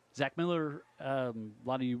 Zach Miller. A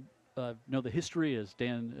lot of you know the history, as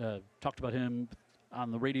Dan talked about him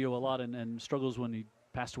on the radio a lot, and struggles when he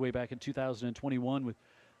passed away back in 2021 with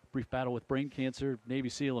a brief battle with brain cancer. Navy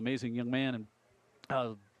SEAL, amazing young man.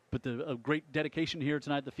 But a great dedication here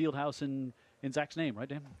tonight at the field house in Zach's name, right,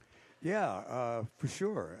 Dan? Yeah, for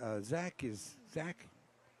sure. Zach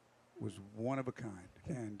was one of a kind,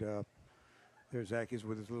 and there Zach is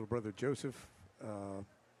with his little brother Joseph.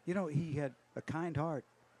 You know, he had a kind heart,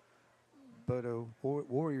 but a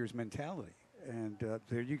warrior's mentality, and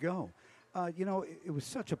there you go. You know, it was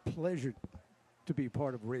such a pleasure to be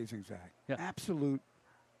part of raising Zach. Yeah. Absolute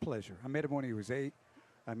pleasure. I met him when he was 8.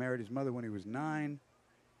 I married his mother when he was 9,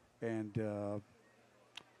 and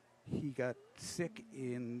he got sick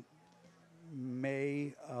in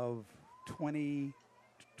May of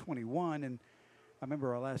 2021, and I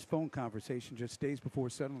remember our last phone conversation just days before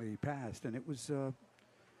suddenly he passed, and it was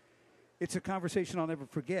it's a conversation I'll never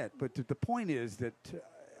forget. But the point is that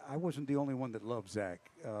I wasn't the only one that loved Zach.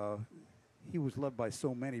 He was loved by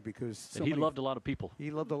so many because he loved a lot of people.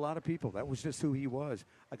 He loved a lot of people. That was just who he was.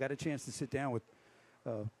 I got a chance to sit down with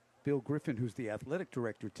Bill Griffin, who's the athletic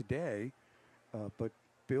director today, but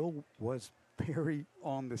Bill was very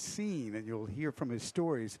on the scene, and you'll hear from his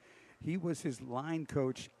stories. He was his line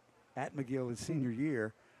coach at McGill his senior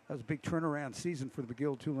year. That was a big turnaround season for the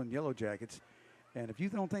McGill-Toolen Yellow Jackets. And if you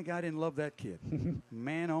don't think I didn't love that kid,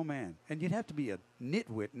 man, oh, man. And you'd have to be a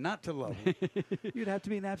nitwit not to love him. You'd have to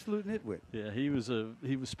be an absolute nitwit. Yeah, he was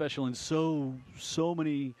special in so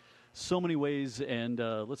many ways. And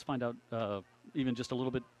let's find out even just a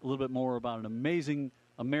little bit more about an amazing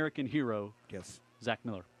American hero. Yes, Zach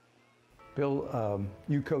Miller. Bill,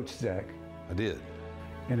 you coached Zach. I did.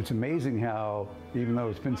 And it's amazing how, even though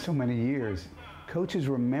it's been so many years, coaches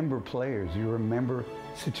remember players. You remember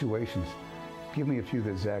situations. Give me a few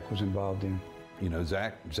that Zach was involved in. You know,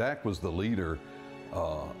 Zach was the leader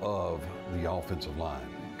of the offensive line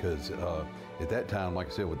because at that time, like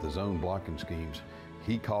I said, with the zone blocking schemes,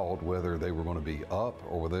 he called whether they were going to be up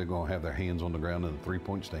or whether they were going to have their hands on the ground in the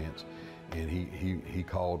three-point stance, and he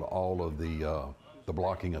called all of the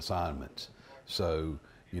blocking assignments. So,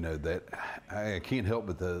 you know, that I can't help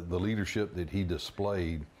but the leadership that he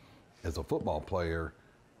displayed as a football player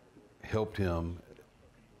helped him,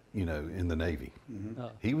 you know, in the Navy. Mm-hmm.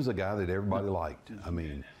 He was a guy that everybody liked. I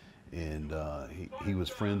mean, and he was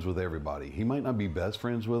friends with everybody. He might not be best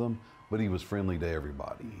friends with them, but he was friendly to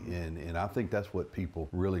everybody. And I think that's what people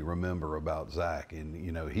really remember about Zach. And,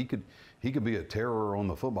 you know, he could be a terror on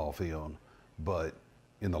the football field, but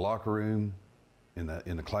in the locker room, in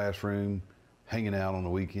the classroom, hanging out on the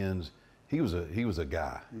weekends, he was a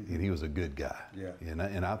guy, and he was a good guy. Yeah.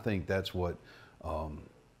 And I think that's what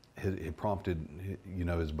it prompted, you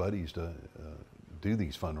know, his buddies to do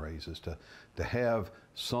these fundraisers, to have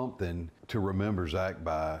something to remember Zach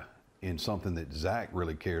by, and something that Zach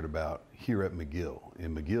really cared about here at McGill.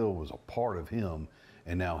 And McGill was a part of him,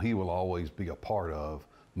 and now he will always be a part of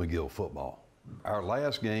McGill football. Our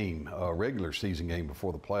last game, regular season game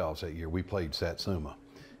before the playoffs that year, we played Satsuma.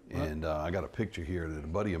 And I got a picture here that a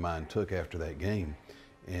buddy of mine took after that game.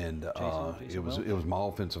 And it was my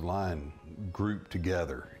offensive line grouped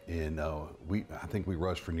together. And I think we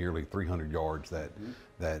rushed for nearly 300 yards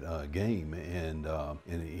that game. And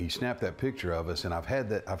he snapped that picture of us. And I've had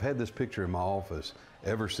this picture in my office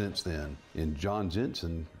ever since then. And John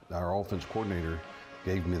Jensen, our offense coordinator,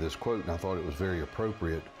 gave me this quote, and I thought it was very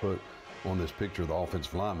appropriate to put on this picture of the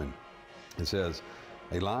offensive lineman. It says,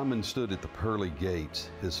 "A lineman stood at the pearly gates.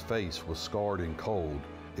 His face was scarred and cold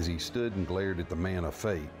as he stood and glared at the man of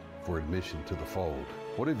fate for admission to the fold.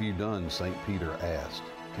 What have you done?" St. Peter asked,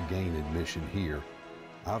 "to gain admission here?"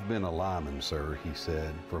 "I've been a lineman, sir," he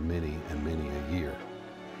said, "for many and many a year."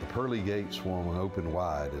 The pearly gates swung open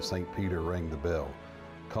wide as St. Peter rang the bell.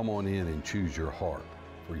 "Come on in and choose your heart,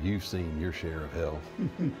 for you've seen your share of hell."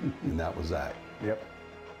 And that was Zach. Yep.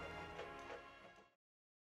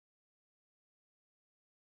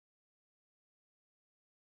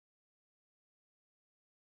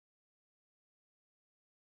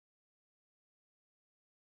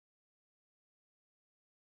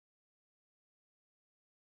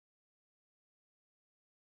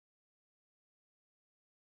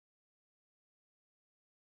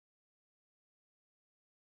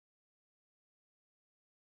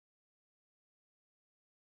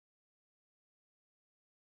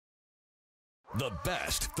 The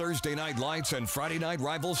best Thursday night lights and Friday night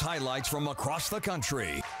rivals highlights from across the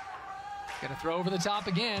country. Gonna throw over the top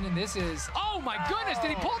again, and this is, oh my goodness,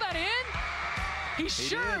 did he pull that in? He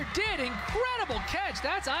sure did. Incredible catch.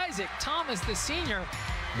 That's Isaac Thomas, the senior.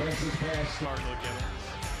 And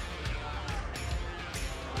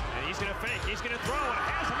he's gonna fake, he's gonna throw, and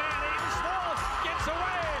has a man, Aiden Smalls gets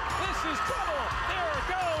away. This is trouble. There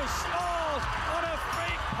goes Smalls on a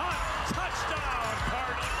fake punt. Touchdown,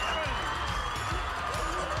 Cardinals.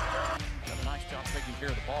 Taking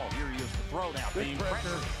care of the ball. Here he is to throw now. Being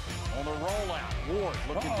pressured on the rollout. Ward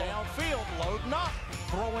looking downfield, loading up,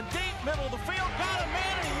 throwing deep, middle of the field, got a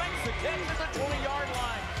man, and he makes the catch at the 20-yard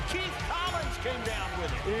line. Keith Collins came down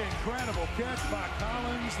with it. Incredible catch by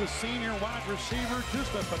Collins, the senior wide receiver.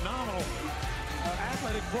 Just a phenomenal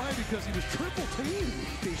athletic play because he was triple teamed.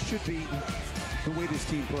 They should be the way this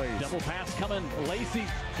team plays. Double pass coming. Lacey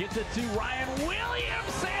gets it to Ryan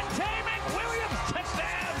Williams. Santay McWilliams,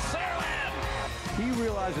 touchdown, Saraland. He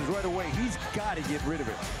realizes right away he's got to get rid of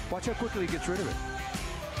it. Watch how quickly he gets rid of it.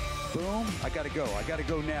 Boom, I got to go. I got to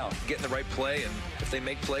go now. Getting the right play, and if they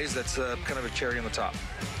make plays, that's kind of a cherry on the top.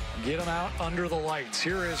 Get him out under the lights.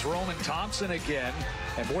 Here is Roman Thompson again.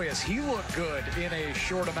 And boy, has he looked good in a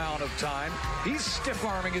short amount of time. He's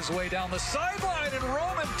stiff-arming his way down the sideline, and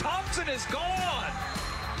Roman Thompson is gone.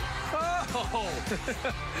 Oh!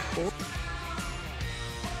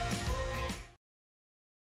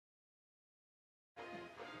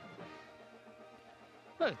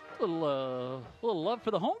 A little love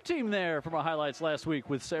for the home team there from our highlights last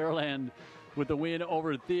week with Saraland with the win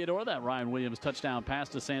over Theodore. That Ryan Williams touchdown pass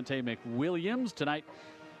to Santay McWilliams. Tonight,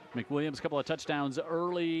 McWilliams, a couple of touchdowns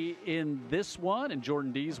early in this one, and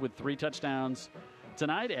Jordan Dees with 3 touchdowns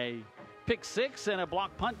tonight. A pick 6 and a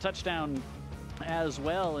block punt touchdown as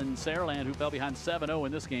well. And Saraland, who fell behind 7-0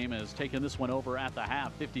 in this game, has taken this one over at the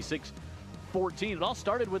half, 56-14. It all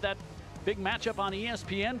started with that big matchup on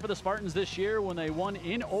ESPN for the Spartans this year when they won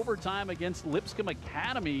in overtime against Lipscomb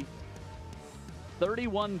Academy.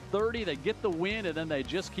 31-30, they get the win, and then they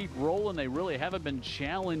just keep rolling. They really haven't been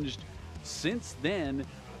challenged since then.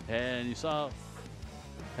 And you saw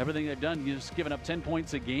everything they've done, just giving up 10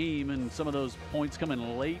 points a game, and some of those points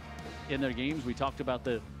coming late in their games. We talked about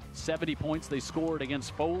the 70 points they scored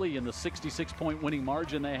against Foley and the 66-point winning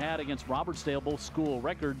margin they had against Robertsdale, both school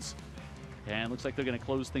records. And looks like they're going to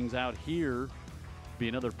close things out here. Be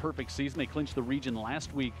another perfect season. They clinched the region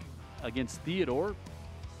last week against Theodore.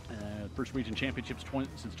 First region championships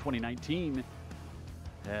since 2019.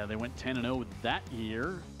 They went 10-0 that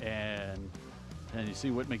year. And you see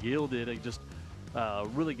what McGill did. Just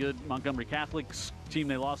really good Montgomery Catholic's team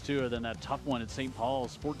they lost to, and then that tough one at St.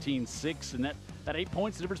 Paul's, 14-6. And that 8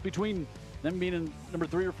 points, the difference between them being in number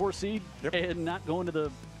 3 or 4 seed and not going to the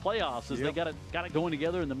playoffs, as they got it going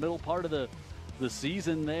together in the middle part of the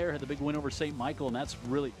season there. Had the big win over St. Michael, and that's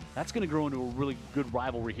going to grow into a really good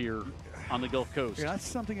rivalry here on the Gulf Coast. Yeah, that's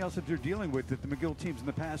something else that they're dealing with that the McGill teams in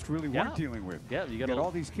the past really weren't dealing with. Yeah, you got all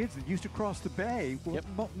these kids that used to cross the bay.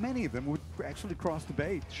 Well, many of them would actually cross the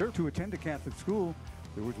bay to attend a Catholic school.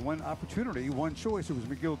 There was one opportunity, one choice. It was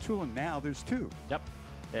McGill-Toolen. Now there's 2. Yep,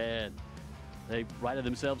 and they righted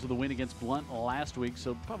themselves with a win against Blunt last week,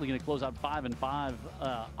 so probably going to close out 5-5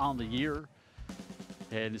 on the year.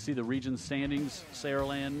 And you see the region standings,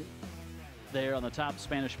 Saraland there on the top,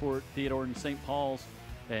 Spanish Fort, Theodore, and St. Paul's.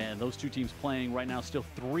 And those 2 teams playing right now still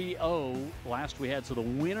 3-0 last we had. So the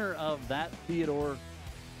winner of that Theodore,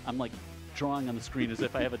 I'm like drawing on the screen as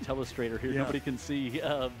if I have a telestrator here. Nobody can see.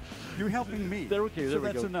 You're helping me. They're okay. There so we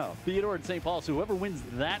that's go. Enough. Theodore and St. Paul. So whoever wins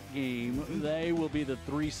that game, they will be the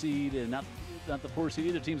 3 seed and not the 4 seed.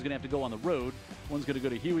 Either team's going to have to go on the road. One's going to go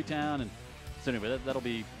to Hueytown, and So anyway, that'll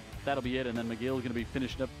be it. And then McGill is going to be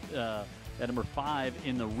finishing up at number 5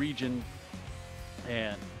 in the region.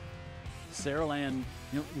 And Saraland,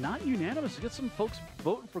 not unanimous. You got some folks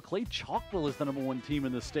voting for Clay Chalkville as the number 1 team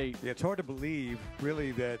in the state. Yeah, it's hard to believe,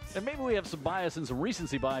 really, that. And maybe we have some bias and some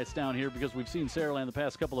recency bias down here because we've seen Saraland the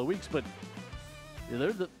past couple of weeks, but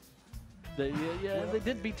they're they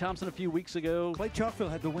did beat Thompson a few weeks ago. Clay Chalkville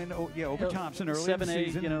had the win over Thompson early 7-8, in the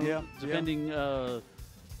season. defending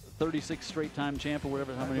 36 straight time champ or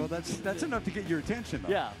whatever. How many? Well, that's enough to get your attention,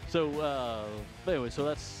 though. Yeah. So anyway, so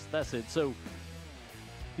that's it. So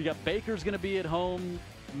you got Baker's going to be at home.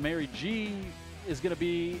 Mary G is going to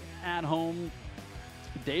be at home.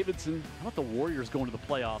 Davidson. How about the Warriors going to the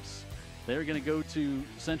playoffs? They're going to go to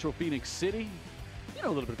Central Phoenix City. You know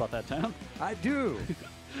a little bit about that town. I do.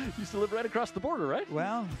 Used to live right across the border, right?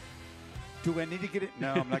 Well, do I need to get it?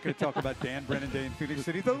 No, I'm not going to talk about Dan Brennan Day in Phoenix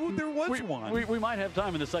City, though there was one. We might have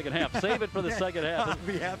time in the second half. Save it for the second half. I'll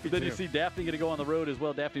be happy Then to. you see Daphne going to go on the road as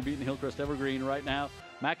well. Daphne beating Hillcrest Evergreen right now.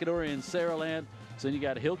 McAdory and Saraland. So then you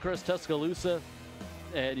got Hillcrest Tuscaloosa,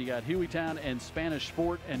 and you got Hueytown and Spanish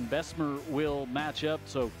Fort, and Bessemer will match up.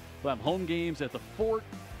 So we'll have home games at the Fort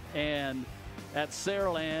and at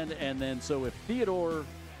Saraland. And then so if Theodore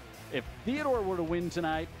were to win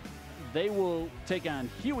tonight, they will take on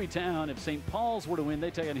Hueytown. If St. Paul's were to win,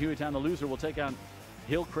 they take on Hueytown. The loser will take on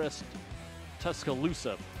Hillcrest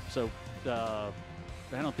Tuscaloosa. So I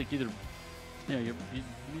don't think either. I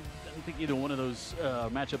don't think either one of those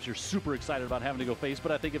matchups you're super excited about having to go face.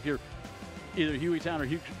 But I think if you're either Hueytown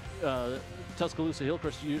or Tuscaloosa,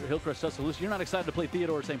 Hillcrest Tuscaloosa, you're not excited to play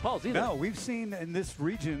Theodore or St. Paul's either. No, we've seen in this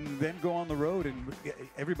region them go on the road and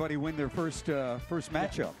everybody win their first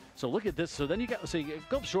matchup. Yeah. So look at this. So then you got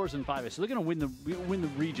Gulf Shores in 5A. So they're going to win the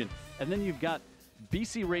region, and then you've got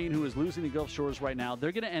BC Rain, who is losing to Gulf Shores right now.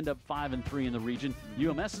 They're going to end up 5-3 in the region.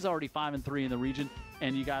 UMS is already 5-3 in the region,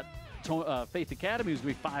 and you got Faith Academy, who's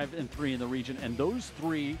going to be 5-3 in the region, and those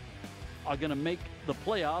three are going to make the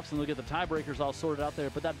playoffs, and look at the tiebreakers all sorted out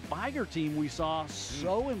there. But that Viger team we saw,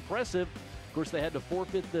 so impressive. Of course, they had to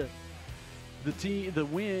forfeit the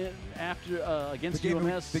win after against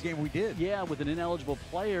UMS. The game we did. Yeah, with an ineligible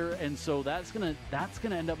player, and so that's gonna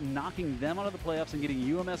end up knocking them out of the playoffs and getting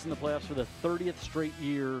UMS in the playoffs for the 30th straight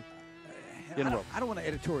year. I don't want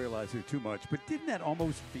to editorialize it too much, but didn't that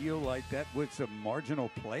almost feel like that was a marginal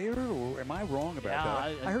player, or am I wrong about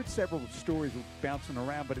that? I heard several stories bouncing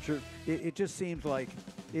around, but it just seems like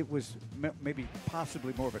it was maybe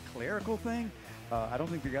possibly more of a clerical thing. I don't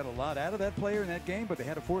think they got a lot out of that player in that game, but they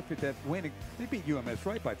had to forfeit that win. They beat UMS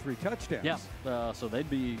right by 3 touchdowns. Yeah, so they'd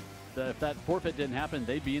be, if that forfeit didn't happen,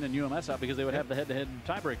 they'd be in and UMS out because they would have the head-to-head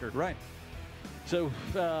tiebreaker. Right. So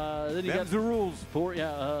then you got the rules.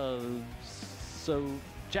 So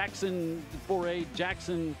Jackson, 4A,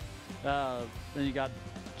 Jackson, then you got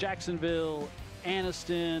Jacksonville,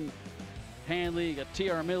 Anniston, Hanley, you got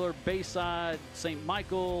T.R. Miller, Bayside, St.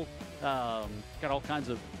 Michael, got all kinds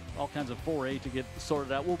of 4A to get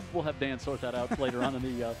sorted out. We'll have Dan sort that out later on in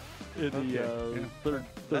the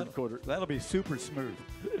third quarter. That'll be super smooth.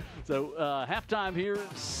 So halftime here,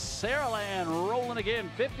 Saraland rolling again,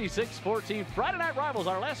 56-14. Friday Night Rivals,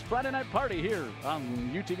 our last Friday night party here on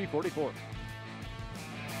UTV 44.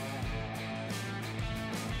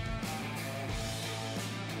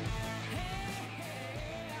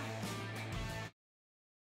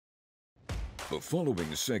 The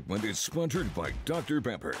following segment is sponsored by Dr.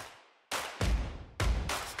 Pepper.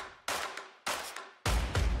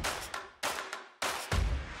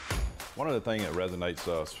 One of the things that resonates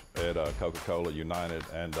us at Coca-Cola United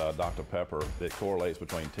and Dr. Pepper that correlates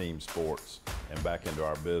between team sports and back into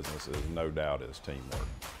our business is no doubt is teamwork.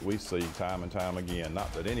 We see time and time again,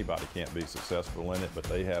 not that anybody can't be successful in it, but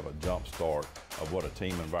they have a jump start of what a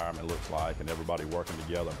team environment looks like and everybody working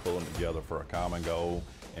together and pulling together for a common goal,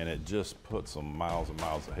 and it just puts them miles and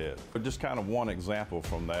miles ahead. But just kind of one example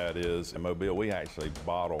from that is in Mobile, we actually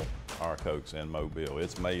bottle our Cokes in Mobile.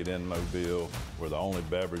 It's made in Mobile. We're the only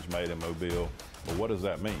beverage made in Mobile. But what does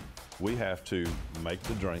that mean? We have to make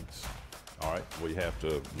the drinks. All right, we have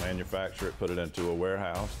to manufacture it, put it into a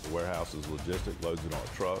warehouse. The warehouse is logistic, loads it on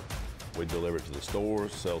a truck. We deliver it to the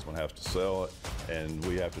stores, salesman has to sell it, and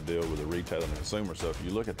we have to deal with the retailer and the consumer. So if you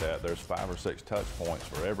look at that, there's 5 or 6 touch points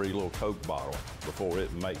for every little Coke bottle before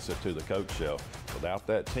it makes it to the Coke shelf. Without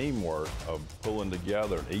that teamwork of pulling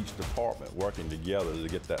together each department, working together to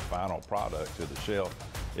get that final product to the shelf,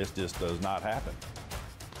 it just does not happen.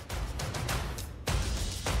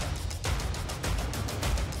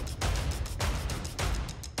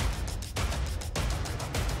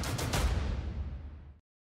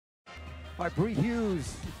 Our Bree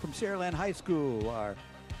Hughes from Saraland High School, our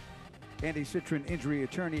Andy Citron, injury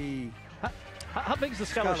attorney. How big is the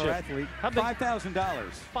scholarship? Athlete. How big?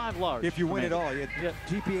 $5,000. 5 large. If you win it all. Yep.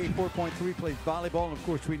 GPA 4.3, plays volleyball. And, of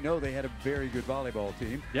course, we know they had a very good volleyball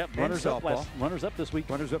team. Yep, runners up this week.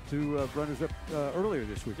 Runners up earlier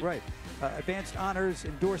this week, right. Advanced honors,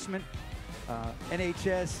 endorsement,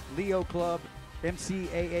 NHS, Leo Club,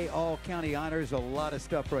 MCAA All-County Honors, a lot of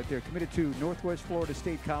stuff right there. Committed to Northwest Florida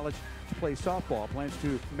State College to play softball. Plans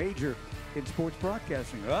to major in sports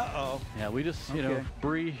broadcasting. Uh-oh. Yeah, we just, you know,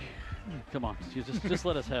 Bree, come on. Just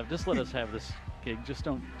let us have this gig. Just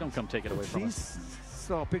don't come take it away from us.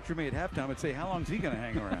 Saw a picture of me at halftime and say, how long is he going to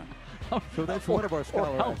hang around? So that's one of our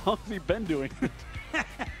scholars. How long has he been doing it?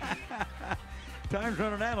 Time's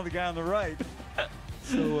running out on the guy on the right.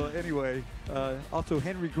 So anyway, also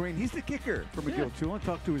Henry Green, he's the kicker for McGill-Toolen.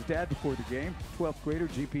 Talked to his dad before the game. 12th grader,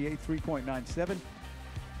 GPA 3.97.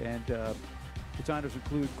 And its honors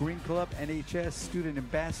include Green Club, NHS, Student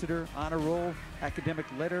Ambassador, Honor Roll, Academic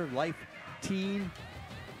Letter, Life Teen.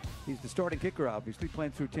 He's the starting kicker, obviously.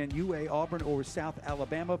 Plans to attend UA, Auburn, or South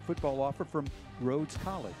Alabama. Football offer from Rhodes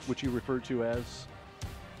College. Which you referred to as?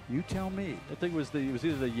 You tell me. I think it was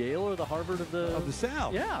either the Yale or the Harvard of the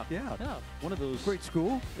South. Yeah. One of those. Great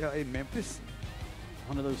school. Yeah, in Memphis.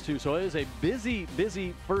 One of those two. So it is a busy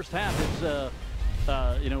first half. It's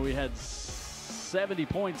we had 70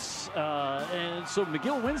 points, and so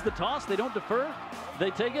McGill wins the toss. They don't defer.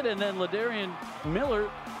 They take it, and then Ladarian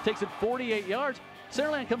Miller takes it 48 yards.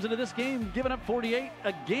 Saraland comes into this game giving up 48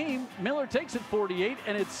 a game. Miller takes it 48,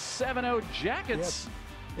 and it's 7-0 Jackets.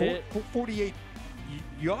 Yep. 48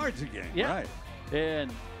 yards a game. Yeah. Right.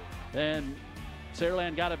 And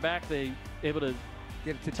Saraland got it back. They able to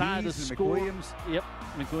get it to tie the score. McWilliams. Yep.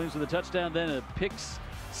 McWilliams with a touchdown. Then a pick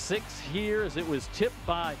six here as it was tipped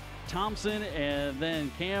by Thompson, and then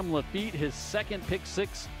Cam Lafitte, his second pick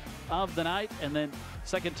six of the night, and then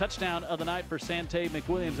second touchdown of the night for Sante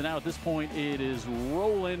McWilliams. And now at this point, it is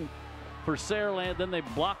rolling for Saraland. Then they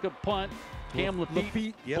block a punt. Cam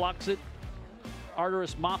Lafitte blocks it.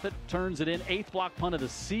 Arteris Moffitt turns it in. 8th block punt of the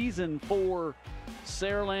season for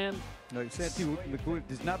Saraland. No, Sante McWilliams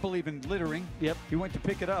does not believe in littering. Yep. He went to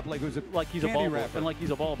pick it up like he's a ball boy, wrapper. and like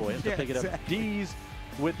he's a ball boy. He has to pick it up. Exactly. Dees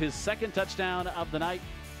with his second touchdown of the night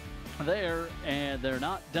there, and they're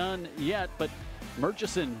not done yet, but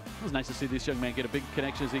Murchison, it was nice to see this young man get a big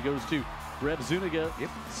connection as he goes to Reb Zuniga.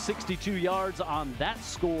 62 yards on that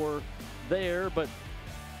score there, but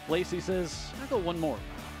Lacey says, I'll go one more.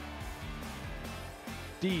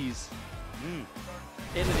 Dees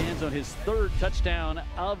into the end zone, his third touchdown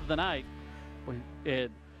of the night. At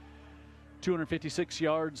 256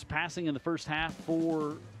 yards passing in the first half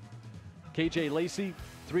for KJ Lacey.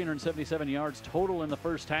 377 yards total in the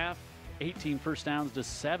first half. 18 first downs to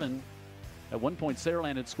 7. At one point,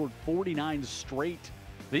 Saraland had scored 49 straight.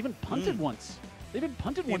 They even punted once. They've been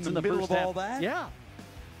punted once in the middle first of half. all that? Yeah.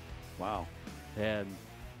 Wow. And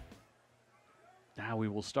now we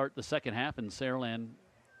will start the second half, and Saraland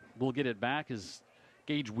will get it back as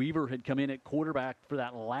Gage Weaver had come in at quarterback for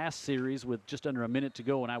that last series with just under a minute to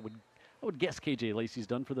go, and I would guess KJ Lacey's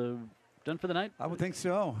done for the night. I would think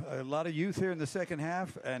so. A lot of youth here in the second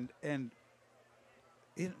half, and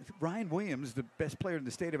Ryan Williams, the best player in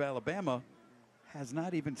the state of Alabama, has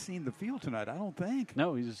not even seen the field tonight, I don't think.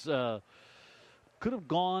 No, he's could have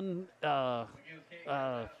gone, but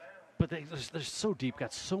they're so deep,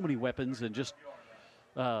 got so many weapons, and just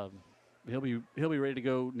he'll be ready to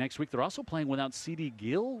go next week. They're also playing without C.D.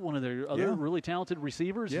 Gill, one of their other really talented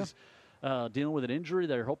receivers. Yeah. He's dealing with an injury.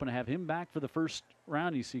 They're hoping to have him back for the first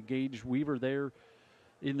round. You see Gage Weaver there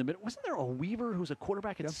in the middle. Wasn't there a Weaver who was a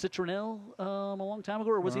quarterback at Citronelle a long time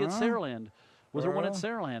ago, or was he at Saraland? Was there one at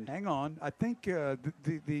Saraland? Hang on. I think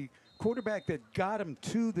the quarterback that got him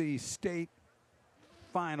to the state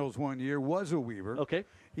finals one year was a Weaver. Okay.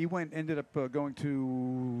 He ended up going to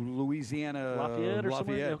Louisiana. Lafayette or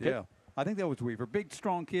somewhere? Okay. Yeah. I think that was Weaver. Big,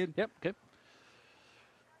 strong kid. Yep. Okay.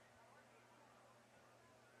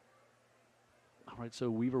 All right, so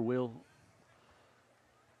Weaver will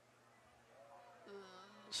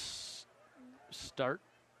start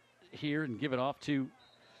here and give it off to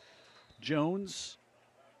Jones.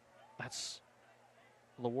 That's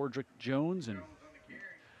LaWardrick Jones, and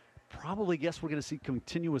probably guess we're going to see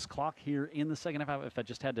continuous clock here in the second half. If I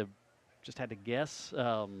just had to guess,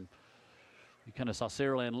 you kind of saw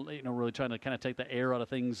Saraland, really trying to kind of take the air out of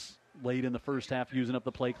things late in the first half, using up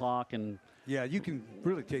the play clock. And yeah, you can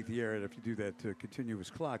really take the air out if you do that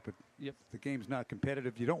continuous clock. But if the game's not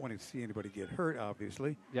competitive, you don't want to see anybody get hurt,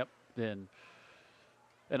 obviously. Yep. And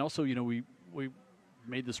also, we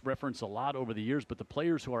made this reference a lot over the years, but the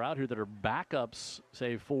players who are out here that are backups,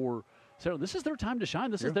 say, for So this is their time to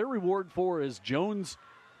shine. This is their reward for, as Jones,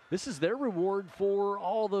 this is their reward for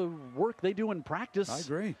all the work they do in practice. I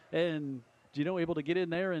agree. And, able to get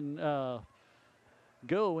in there and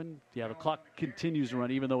go. And, the clock continues to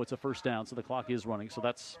run, even though it's a first down. So the clock is running. So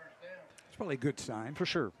it's probably a good sign. For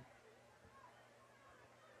sure.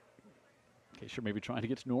 Okay, sure, maybe trying to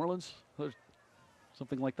get to New Orleans or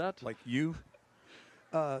something like that. Like you.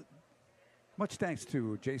 Much thanks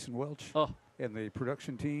to Jason Welch and the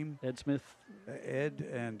production team. Ed Smith. Ed,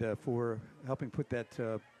 and for helping put that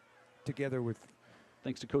together with.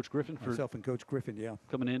 Thanks to Coach Griffin for myself and Coach Griffin,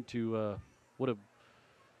 coming in to what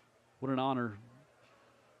an honor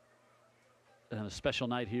and a special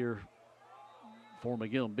night here for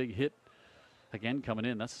McGill. Big hit again coming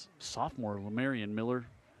in. That's sophomore Lamarion Miller.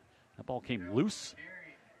 That ball came loose.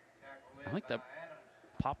 I think that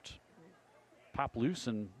popped loose,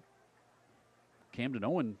 and Camden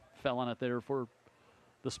Owen fell on it there for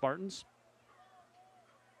the Spartans.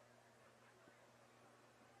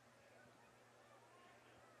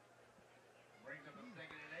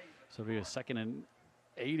 So we have 2nd and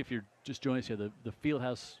 8 if you're just joining us here. The field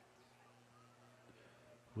house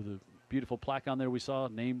with a beautiful plaque on there we saw,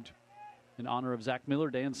 named in honor of Zach Miller,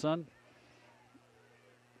 Dan's son.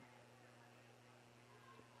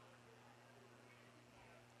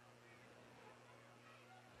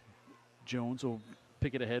 Jones will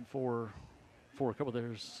pick it ahead for a couple.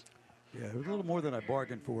 There's it was a little more than I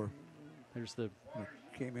bargained for. There's the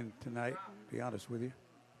came in tonight, to be honest with you.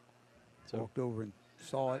 So walked over and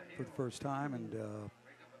saw it for the first time, and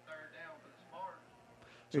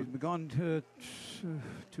it's been gone to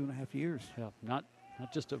 2.5 years. Yeah, not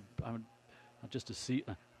just a SEAL.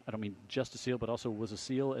 I don't mean just a SEAL, but also was a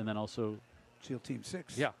SEAL, and then also SEAL Team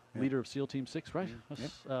 6. Yeah, leader of SEAL Team 6, right?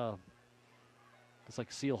 Mm-hmm. It's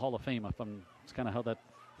like SEAL Hall of Fame. It's kind of how that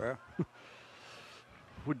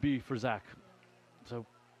would be for Zach. So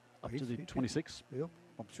up to the 26. Yeah,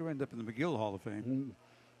 I'm sure end up in the McGill Hall of Fame.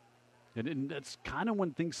 And that's kind of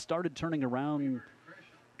when things started turning around,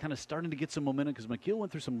 kind of starting to get some momentum, because McGill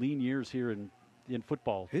went through some lean years here in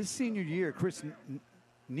football. His senior year, Chris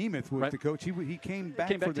Nemeth was the coach. He came back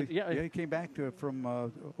he came back from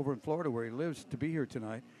over in Florida where he lives to be here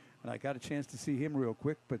tonight, and I got a chance to see him real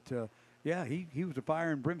quick. But he was a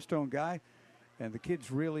fire and brimstone guy, and the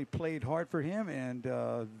kids really played hard for him, and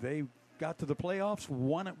they got to the playoffs.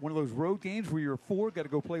 Won one of those road games where you're 4, got to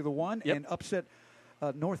go play the 1, and upset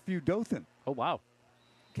Northview Dothan. Oh wow!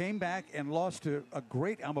 Came back and lost to a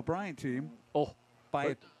great Alma Bryant team. Oh,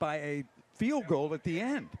 by a field goal at the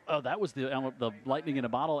end. Oh, that was the lightning in a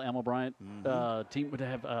bottle. Alma Bryant team would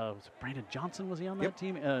have Brandon Johnson. Was he on that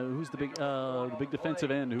team? Who's the big defensive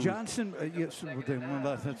end? Johnson. Yes,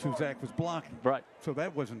 that's who Zach was blocking. Right. So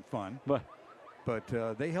that wasn't fun. But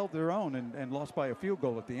they held their own and lost by a field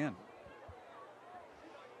goal at the end.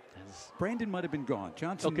 Brandon might have been gone.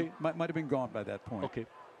 Johnson might have been gone by that point. Okay.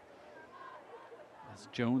 That's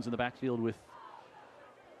Jones in the backfield with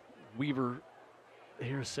Weaver.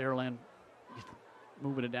 Here's Saraland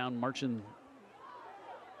moving it down, marching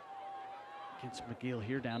against McGill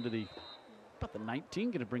here down to about the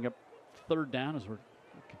 19. Going to bring up 3rd down as we're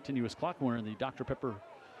continuous clock. We're in the Dr. Pepper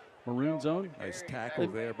maroon zone. Nice tackle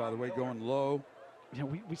there, by the way, going low.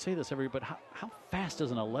 We say this but how fast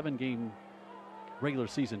does an 11-game regular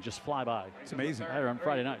season just fly by? It's amazing. On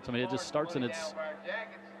Friday nights. I mean, it just starts and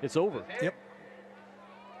it's over. Yep.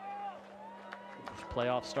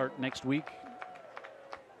 Playoffs start next week.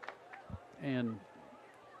 And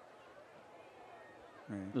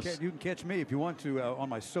you can catch me if you want to on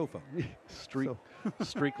my sofa.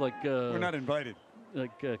 Streak like we're not invited.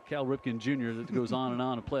 Like Cal Ripken Jr. that goes on and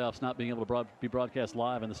on in playoffs not being able to be broadcast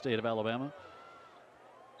live in the state of Alabama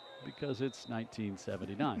because it's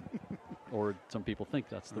 1979, or some people think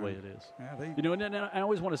that's the way it is. Yeah, and I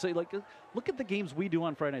always want to say, look at the games we do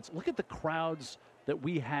on Friday nights. Look at the crowds that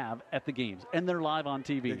we have at the games, and they're live on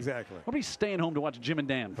TV. Exactly. Nobody's staying home to watch Jim and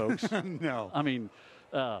Dan, folks. No. I mean,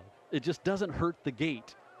 it just doesn't hurt the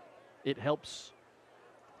gate. It helps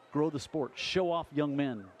grow the sport, show off young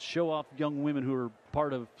men, show off young women who are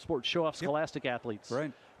part of sports, show off scholastic athletes.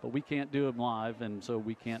 Right. But we can't do them live, and so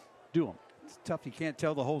we can't do them. It's tough. You can't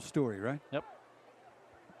tell the whole story, right? Yep.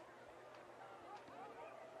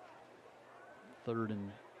 3rd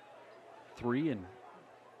and 3, and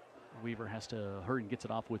Weaver has to hurry and gets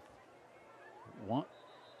it off with 1.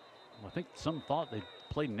 I think some thought the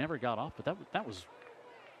play never got off, but that was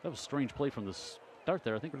a strange play from the start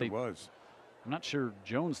there. I think it was. I'm not sure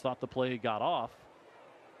Jones thought the play got off,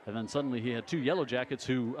 and then suddenly he had 2 Yellow Jackets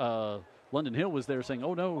who London Hill was there saying,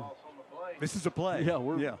 "Oh no, this is a play." Yeah,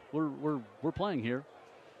 we're playing here,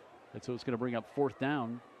 and so it's going to bring up 4th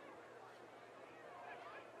down.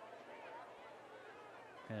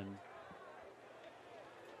 And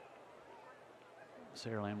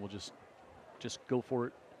Saraland will just go for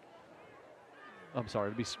it. I'm sorry,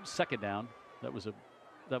 it'll be second down. That was a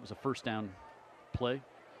first down play.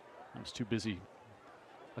 I was too busy.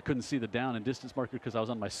 I couldn't see the down and distance marker because I was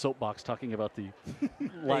on my soapbox talking about the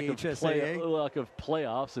lack of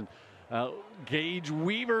playoffs. And Gage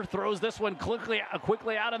Weaver throws this one quickly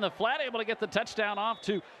out in the flat, able to get the touchdown off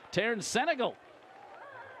to Terrence Senegal.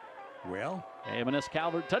 Well, A&M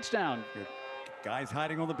Calvert touchdown. Guys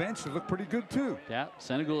hiding on the bench that look pretty good too. Yeah,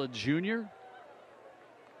 Senegal, a junior,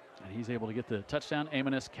 and he's able to get the touchdown.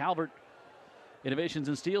 A&M Calvert, innovations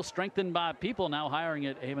in steel, strengthened by people. Now hiring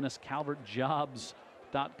at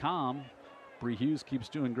amnscalvertjobs.com. Bree Hughes keeps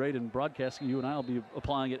doing great in broadcasting. You and I will be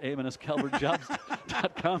applying at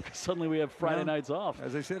amnscalvertjobs.com because suddenly we have Friday nights off.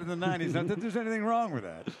 As I said in the 90s, not that there's anything wrong with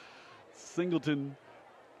that. Singleton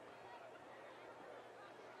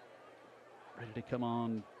ready to come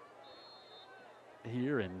on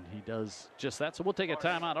here, and he does just that. So we'll take a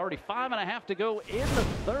timeout. Already 5.5 to go in the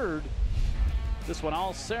third. This one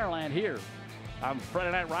all Saraland here on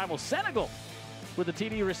Friday Night Rival. Senegal with the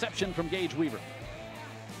TD reception from Gage Weaver.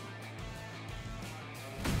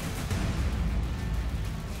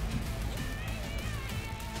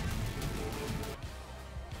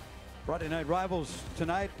 Friday Night Rivals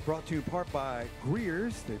tonight brought to you in part by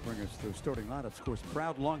Greer's. They bring us those starting lineups. Of course,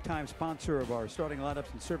 proud longtime sponsor of our starting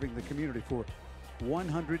lineups and serving the community for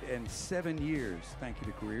 107 years. Thank you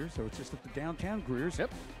to Greer's. So it's just at the downtown Greer's.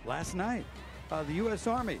 Yep. Last night. The U.S.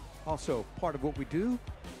 Army, also part of what we do.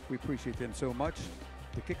 We appreciate them so much.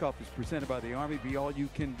 The kickoff is presented by the Army. Be all you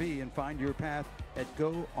can be and find your path at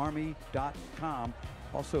goarmy.com.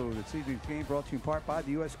 Also, this evening's game brought to you in part by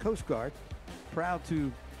the U.S. Coast Guard. Proud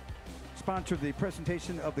to sponsor the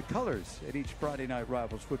presentation of the colors at each Friday Night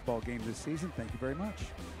Rivals football game this season. Thank you very much.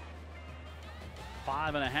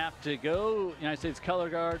 5.5 to go. United States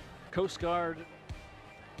Color Guard, Coast Guard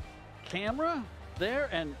camera there,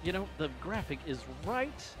 and you know the graphic is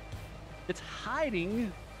right. It's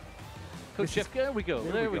hiding. Coach Jeff, there we go.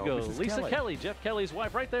 There we go. Lisa Kelly, Jeff Kelly's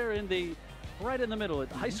wife, right there in the middle.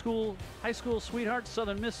 High school sweethearts,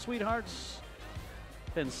 Southern Miss sweethearts,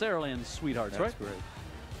 and Saraland sweethearts. That's right? Great.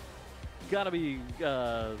 Gotta be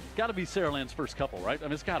Saraland's first couple, right? I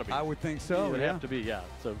mean, it's gotta be. I would think so. It would have to be, yeah.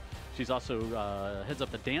 So she's also heads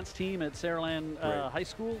up the dance team at Saraland High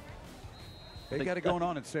School. They got it going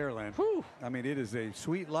on at Saraland. Whew. I mean, it is a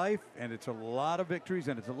sweet life, and it's a lot of victories,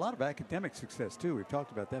 and it's a lot of academic success too. We've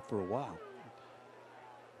talked about that for a while.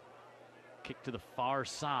 Kick to the far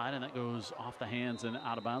side, and that goes off the hands and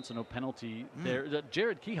out of bounds, so no penalty there.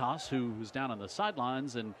 Jared Kihas, who was down on the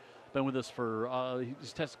sidelines and been with us for he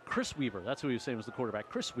just tested Chris Weaver. That's who he was saying was the quarterback,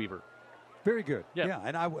 Chris Weaver. Very good. Yeah,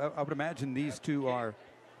 and I would imagine these two are.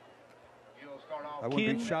 I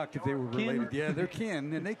wouldn't be shocked if they were related. Yeah, they're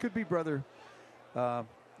kin, and they could be brother. But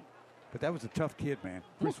that was a tough kid, man.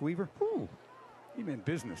 Chris Weaver. Whew. He meant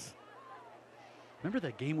business. Remember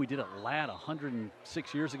that game we did at Ladd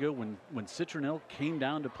 106 years ago when Citronelle came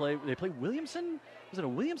down to play? They played Williamson. Was it a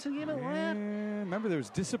Williamson game at Ladd? Remember there was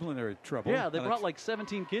disciplinary trouble. Yeah, they brought like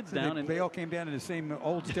 17 kids down. And they all came down in the same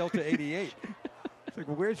Olds Delta 88. It's like,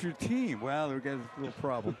 well, where's your team? Well, we got a little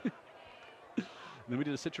problem. Then we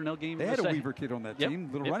did a Citronelle game. They had a Weaver kid on that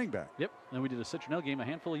team, little running back. Yep. Then we did a Citronelle game a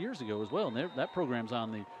handful of years ago as well. And that program's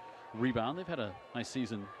on the rebound. They've had a nice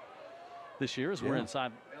season this year as we're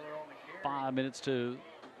inside 5 minutes to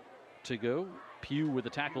go. Pugh with the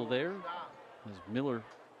tackle there. As Miller.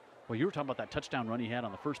 Well, you were talking about that touchdown run he had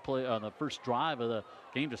on the first play, on the first drive of the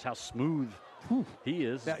game, just how smooth he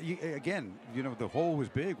is. Again, you know, the hole was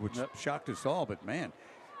big, which shocked us all, but man,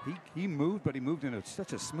 he moved, but he moved in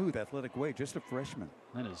such a smooth, athletic way, just a freshman.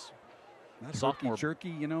 That is not sophomore jerky,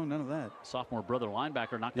 you know, none of that. Sophomore brother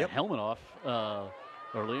linebacker knocked the helmet off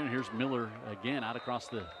earlier, and here's Miller again out across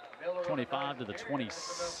the 25 to the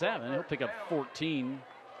 27. He'll pick up 14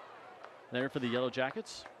 there for the Yellow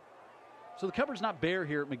Jackets. So the cover's not bare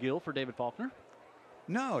here at McGill for David Faulkner.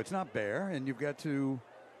 No, it's not bare, and you've got to,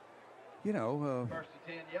 you know,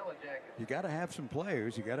 you got to have some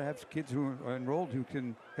players. You got to have some kids who are enrolled who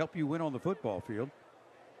can help you win on the football field.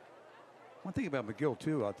 One thing about McGill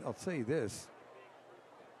too, I'll say this: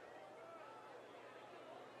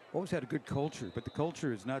 always had a good culture, but the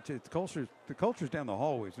culture is not just culture. The culture is down the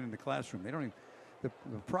hallways and in the classroom. They don't even. The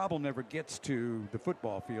problem never gets to the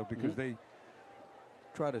football field because they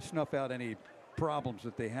try to snuff out any problems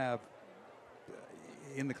that they have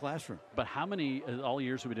in the classroom. But how many, all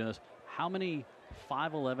years we've been doing this, how many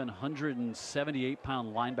 5'11",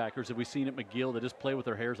 178-pound linebackers have we seen at McGill that just play with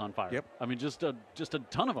their hairs on fire? Yep. I mean, just a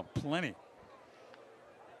ton of them. Plenty.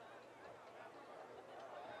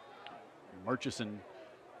 Murchison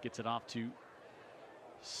gets it off to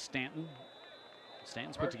Stanton.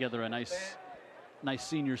 Stanton's put together a nice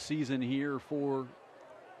senior season here for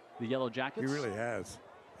the Yellow Jackets. He really has.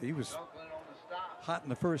 He was hot in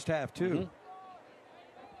the first half, too.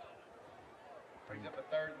 Brings up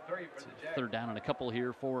a 3rd and 3 for the Jackets. Third down and a couple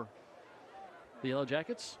here for the Yellow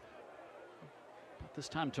Jackets. But this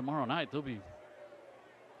time tomorrow night, they'll be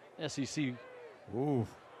SEC. Ooh.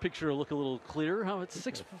 Picture will look a little clearer. How it's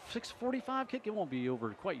 6:45 kick. It won't be over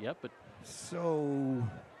quite yet, but so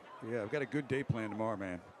yeah, I've got a good day planned tomorrow,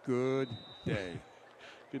 man. Good day.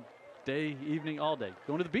 Good day, evening, all day.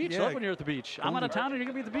 Going to the beach. Yeah. Love when you're at the beach. I'm out of town and you're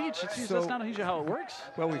gonna be at the beach. That's not usually how it works.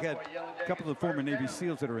 Well, we got a couple of the former Navy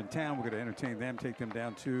SEALs that are in town. We're going to entertain them, take them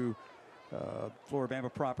down to Floribama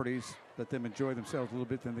properties, let them enjoy themselves a little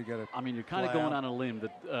bit. Then they got to. I mean, you're kind of going on a limb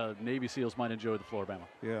that Navy SEAls might enjoy the Floribama.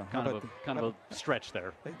 Yeah, kind of a stretch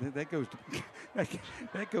there. That goes to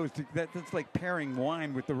that's like pairing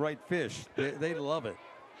wine with the right fish. They love it.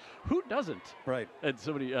 Who doesn't? Right. And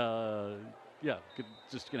somebody,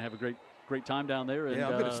 just gonna have a great time down there. And, yeah,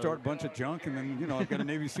 I'm gonna start a bunch of junk, and then I've got a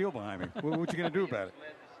Navy SEAL behind me. What you gonna do about it?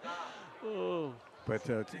 Oh. But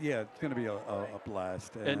yeah, it's going to be a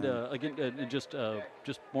blast. And again, just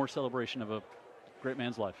more celebration of a great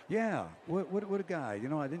man's life. Yeah, what a guy.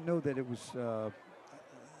 I didn't know that it was. I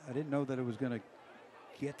didn't know that it was going to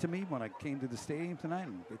get to me when I came to the stadium tonight,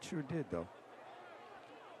 and it sure did, though.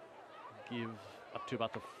 Give up to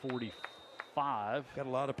about the 45. Got a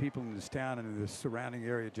lot of people in this town and in the surrounding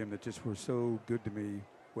area, Jim, that just were so good to me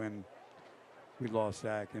when we lost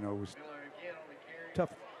Zach. It was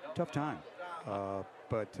tough time.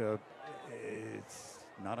 But it's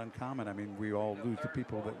not uncommon. I mean, we all lose the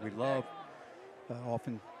people that we love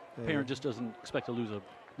often. Parent just doesn't expect to lose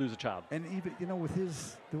a child. And even with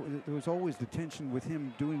his, there was always the tension with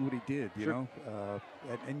him doing what he did. Sure.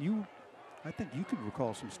 And you, I think you could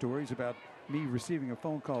recall some stories about me receiving a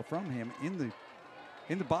phone call from him in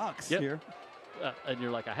the box here. And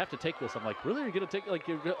you're like, I have to take this. I'm like, really? You're gonna take?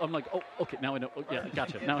 I'm like, oh, okay. Now I know. Oh, yeah,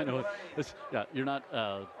 gotcha. Now I know. You're not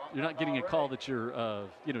getting a call that you're,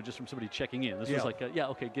 just from somebody checking in. This was like,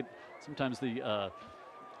 okay. Sometimes the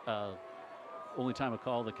only time a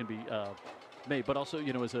call that can be made, but also, I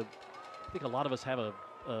think a lot of us have a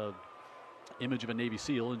image of a Navy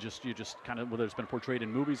SEAL, and you just kind of, whether it's been portrayed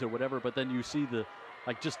in movies or whatever, but then you see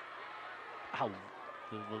just how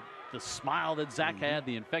the smile that Zach had,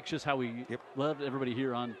 the infectious, how he loved everybody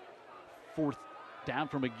here on 4th down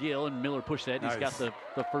from McGill, and Miller pushed that. Nice. He's got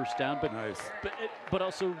the first down, but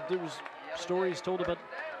also there was stories told about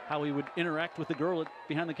how he would interact with the girl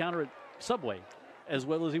behind the counter at Subway, as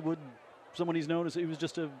well as he would someone he's known as. He was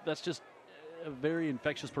that's just a very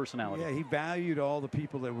infectious personality. Yeah, he valued all the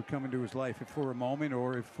people that would come into his life, if for a moment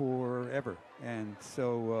or if forever. And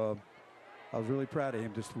so I was really proud of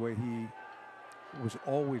him, just the way he was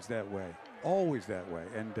always that way.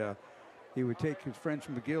 And he would take his friends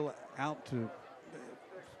from McGill out to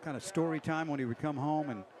kind of story time when he would come home.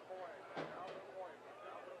 And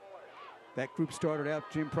that group started out,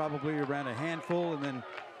 Jim, probably around a handful. And then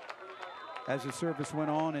as the service went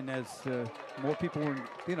on and as more people were,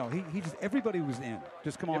 everybody was in.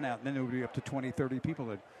 Just come on out. And then it would be up to 20, 30 people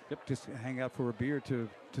that just hang out for a beer to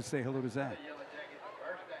say hello to Zach.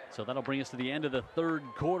 So that'll bring us to the end of the third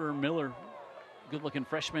quarter. Miller, good-looking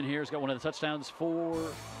freshman here, has got one of the touchdowns for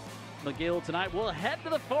McGill tonight. We'll head to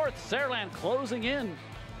the fourth. Saraland closing in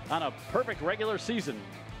on a perfect regular season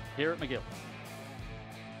here at McGill.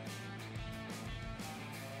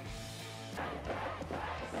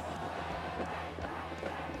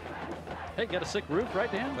 Hey, got a sick roof,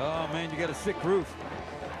 right, Dan? Oh, man, you got a sick roof.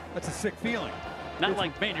 That's a sick feeling. Not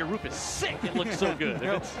like, man, your roof is sick. It looks so good.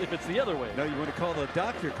 No. If it's the other way. No, you want to call the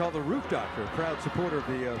doctor, call the roof doctor. A proud supporter of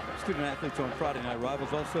the student athletes on Friday Night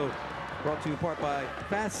Rivals. Also brought to you in part by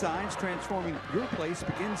Fast Signs. Transforming your place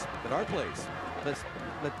begins at our place.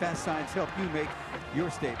 Let Fast Signs help you make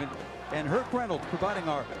your statement. And Herc Reynolds providing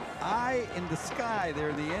our eye in the sky there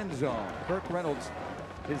in the end zone. Herc Reynolds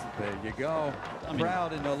there you go.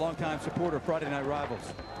 Proud and a longtime supporter of Friday Night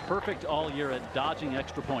Rivals. Perfect all year at dodging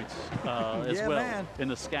extra points as well, man. In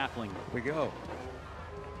the scaffolding. We go.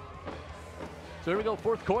 So here we go,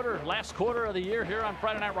 fourth quarter, last quarter of the year here on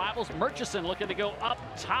Friday Night Rivals. Murchison looking to go up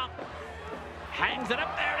top. Hangs it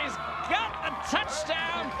up there, and he's got a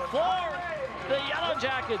touchdown for the Yellow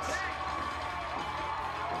Jackets.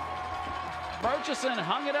 Murchison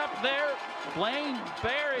hung it up there. Blaine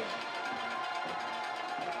Berry.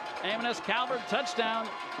 A&S Calvert touchdown.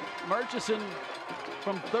 Murchison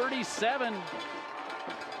from 37.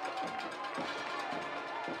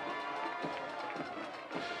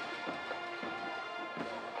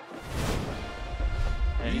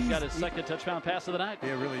 And he's got his second touchdown pass of the night.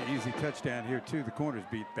 Yeah, really easy touchdown here, too. The corner's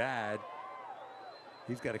beat bad.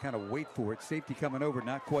 He's got to kind of wait for it. Safety coming over,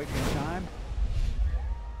 not quite in time.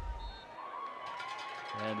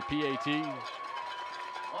 And the PAT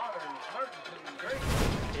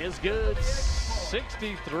is good.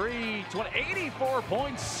 63-20, 84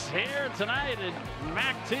 points here tonight at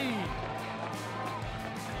MAC-T.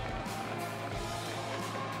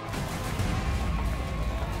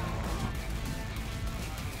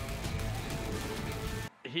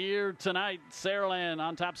 Here tonight, Saraland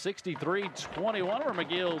on top 63-21, where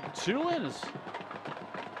McGill-Toolen is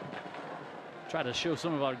trying to show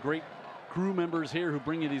some of our great crew members here who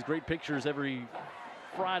bring you these great pictures every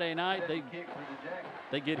Friday night. They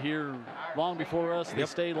get here long before us. They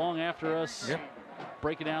stay long after us,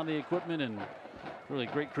 breaking down the equipment, and really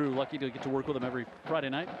great crew. Lucky to get to work with them every Friday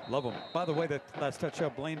night. Love them. By the way, that last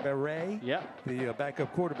touchdown, Blaine Barret, the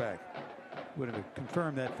backup quarterback. Would have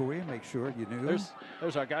confirmed that for you. Make sure you knew.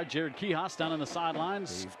 There's our guy, Jared Kihas, down on the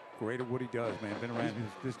sidelines. He's great at what he does, man. Been around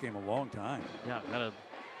this game a long time. Yeah, got a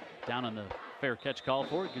down on the fair catch call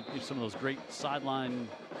for it. Give some of those great sideline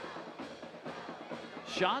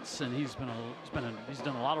shots, and he's done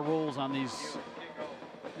a lot of roles on these.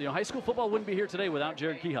 You know, high school football wouldn't be here today without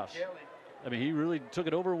Jared Kihas. I mean, he really took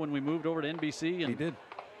it over when we moved over to NBC, and he did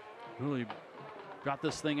really got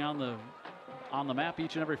this thing on the map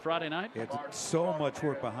each and every Friday night. He had so much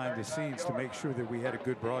work behind the scenes to make sure that we had a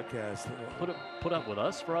good broadcast. Put up with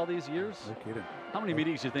us for all these years. No kidding. How many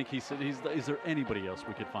meetings do you think he said? Is there anybody else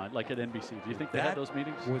we could find, like at NBC? Do you think they had those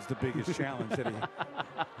meetings? Was the biggest challenge that he.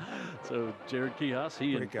 So Jared Kihas,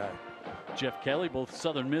 he great guy. Jeff Kelly, both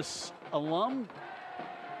Southern Miss alum.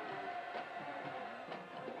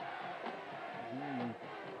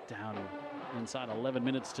 Down inside 11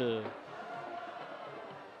 minutes to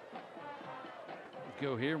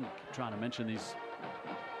go here. I'm trying to mention these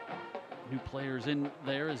new players in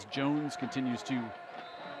there as Jones continues to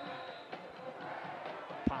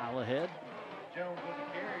pile ahead. Jones with the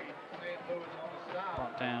carry. St. Louis on the side.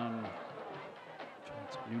 Brought down.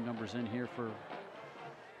 Some new numbers in here for.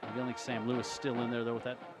 I don't think Sam Lewis still in there though with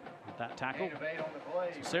that tackle.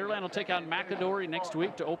 So Saraland will take on McAdory next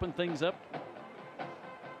week to open things up.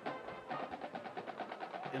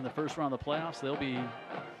 In the first round of the playoffs, they'll be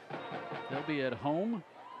at home.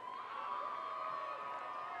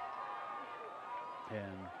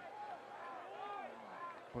 And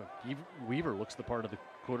boy, Weaver looks the part of the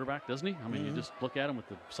quarterback, doesn't he? I mean, you just look at him with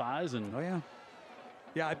the size and. Oh yeah.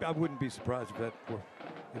 Yeah, I wouldn't be surprised if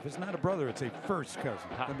it's not a brother, it's a first cousin.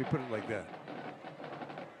 Let me put it like that.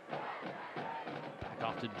 Back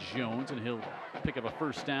off to Jones, and he'll pick up a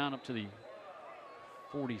first down up to the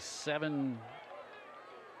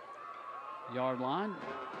 47-yard line.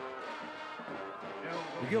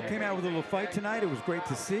 McGill came out with a little fight tonight. It was great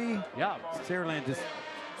to see. Yeah. Saraland just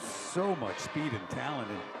so much speed and talent,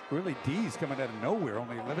 and really D's coming out of nowhere.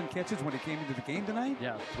 Only 11 catches when he came into the game tonight.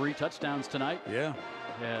 Yeah, 3 touchdowns tonight. Yeah.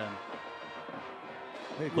 Yeah.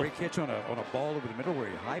 Hey, great catch on a ball over the middle where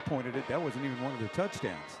he high pointed it. That wasn't even one of the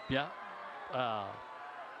touchdowns. Yeah.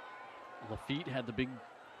 Lafitte had the big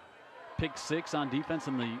pick 6 on defense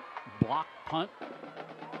and the block punt.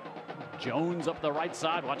 Jones up the right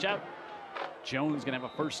side. Watch out. Jones going to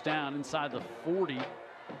have a first down inside the 40.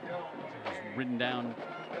 Ridden down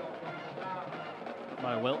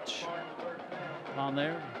by Welch on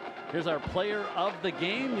there. Here's our player of the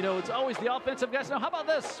game. You know, it's always the offensive guys. Now, how about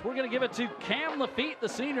this? We're going to give it to Cam Lafitte, the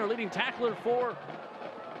senior leading tackler for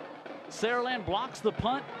Saraland. Blocks the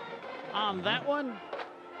punt on that one.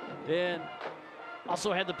 And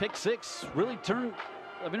also had the pick 6. Really turned,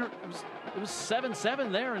 I mean, it was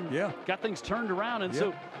 7-7 there and got things turned around. And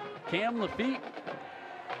so Cam Lafitte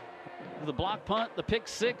with the block punt, the pick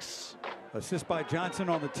 6. Assist by Johnson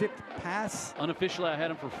on the tipped pass. Unofficially, I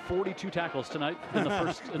had him for 42 tackles tonight in the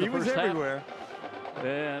first he was everywhere. Half.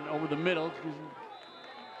 And over the middle.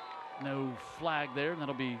 No flag there, and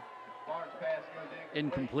that'll be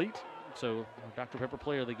incomplete. So Dr. Pepper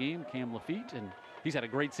player of the game, Cam Lafitte, and he's had a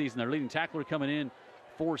great season. Their leading tackler coming in,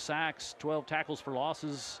 4 sacks, 12 tackles for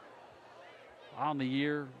losses on the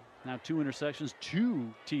year. Now 2 interceptions,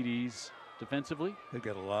 2 TDs defensively. They've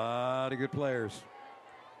got a lot of good players.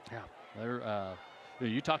 Yeah.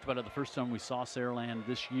 You talked about it the first time we saw Saraland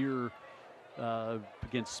this year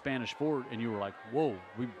against Spanish Fort, and you were like, "Whoa,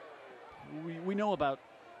 we know about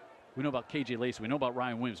KJ Lacey, we know about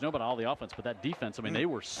Ryan Williams, we know about all the offense, but that defense, I mean, they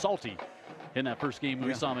were salty in that first game when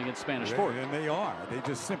we saw them against Spanish Fort." And they are. They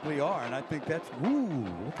just simply are. And I think that's,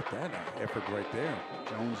 look at that effort right there.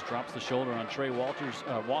 Jones drops the shoulder on Trey Waters,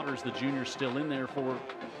 the junior, still in there for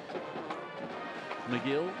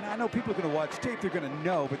McGill. Now, I know people are going to watch tape, they're going to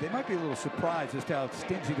know, but they might be a little surprised just how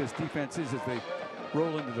stingy this defense is as they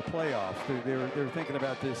roll into the playoffs. They're thinking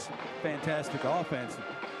about this fantastic offense.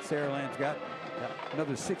 Saraland's got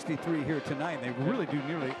another 63 here tonight. They really do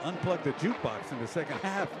nearly unplug the jukebox in the second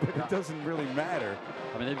half, but it doesn't really matter.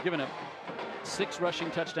 I mean, they've given up 6 rushing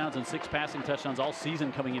touchdowns and 6 passing touchdowns all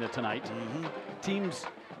season coming into tonight. Teams,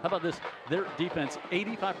 how about this? Their defense,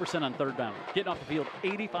 85% on third down. Getting off the field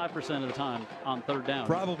 85% of the time on third down.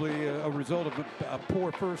 Probably a result of a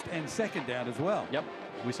poor first and second down as well. Yep.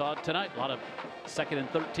 We saw it tonight. A lot of 2nd and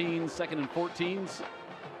 13s, 2nd and 14s.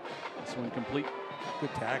 This one complete.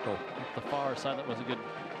 Good tackle. Up the far side, that was a good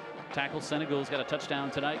tackle. Senegal's got a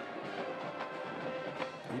touchdown tonight.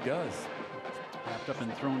 He does. Wrapped up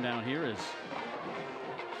and thrown down here as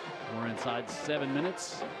we're inside 7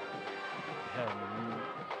 minutes.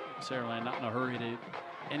 Saraland not in a hurry to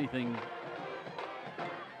anything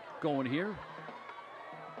going here.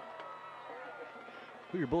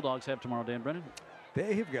 Who your Bulldogs have tomorrow, Dan Brennan?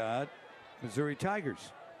 They have got Missouri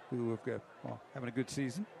Tigers, who have got having a good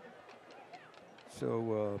season.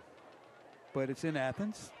 So, but it's in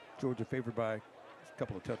Athens. Georgia favored by a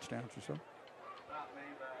couple of touchdowns or so.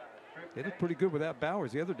 They looked pretty good without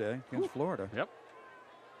Bowers the other day against Florida. Yep.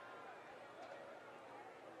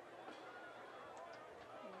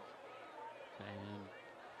 And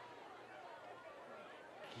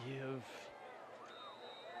give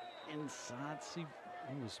inside. See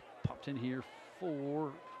who was popped in here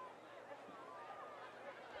for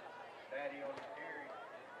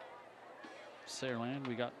Saraland.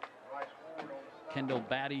 We got Kendall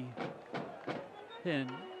Batty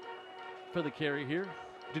in for the carry here.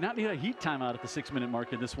 Do not need a heat timeout at the 6-minute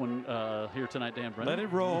mark in this one here tonight, Dan Brennan. Let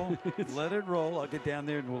it roll. Let it roll. I'll get down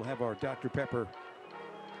there and we'll have our Dr. Pepper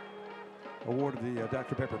award of the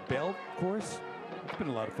Dr. Pepper belt, of course. It's been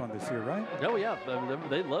a lot of fun this year, right? Oh, yeah.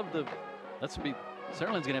 They love the. That's going to be.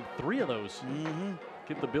 Saraland's going to have 3 of those.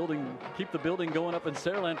 Keep the building going up in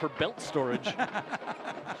Saraland for belt storage.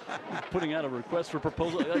 Putting out a request for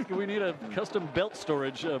proposal. We need a custom belt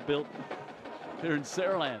storage built here in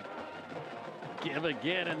Saraland. Give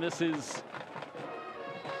again, and this is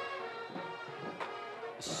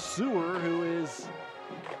Sewer, who is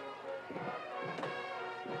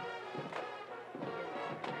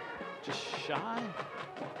just shy.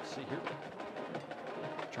 Let's see here.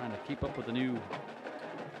 Trying to keep up with the new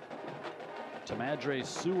Tamadre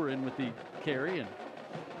Sewer in with the carry, and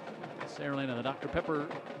Saraland and the Dr. Pepper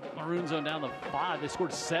Maroons on down the 5. They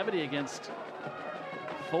scored 70 against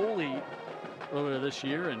Foley earlier this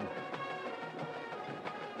year, and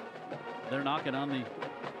they're knocking on the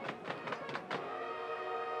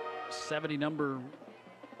 70 number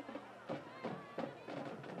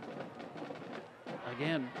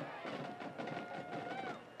again.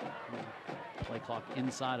 Play clock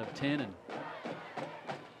inside of 10, and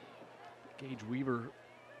Gage Weaver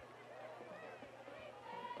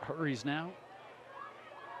hurries now.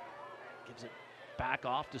 Gives it back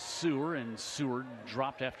off to Sewer, and Sewer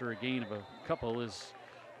dropped after a gain of a couple as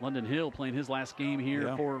London Hill, playing his last game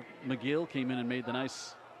here for McGill, came in and made the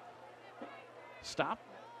nice stop.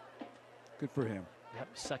 Good for him.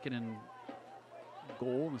 Yep, 2nd and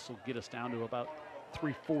goal. This will get us down to about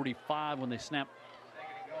 3:45 when they snap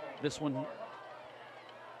this one.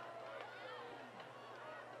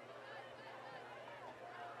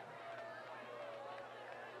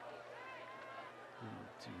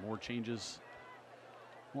 See more changes,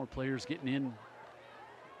 more players getting in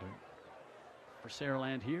for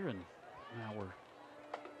Saraland here, and now we're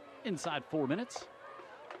inside 4 minutes.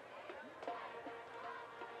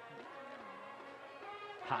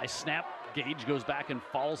 High snap. Gage goes back and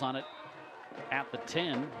falls on it at the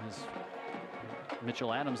 10 as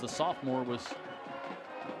Mitchell Adams, the sophomore, was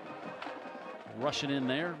rushing in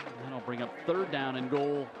there. That'll bring up 3rd down and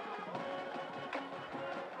goal.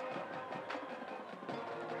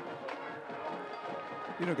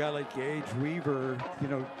 You know, a guy like Gage Weaver, you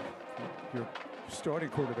know, your starting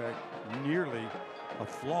quarterback, nearly a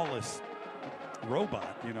flawless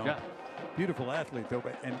robot, you know. Yeah. Beautiful athlete though,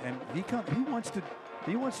 but and he wants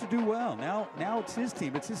to do well. Now it's his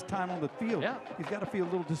team. It's his time on the field. Yeah. He's got to feel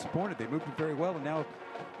a little disappointed. They moved him very well, and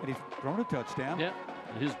he's thrown a touchdown. Yeah.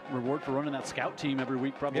 His reward for running that scout team every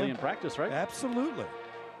week, probably in practice, right? Absolutely.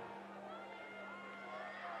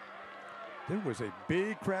 There was a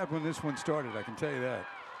big crowd when this one started, I can tell you that.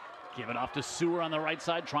 Give it off to Sewer on the right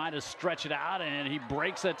side, trying to stretch it out, and he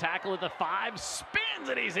breaks a tackle at the 5, spins,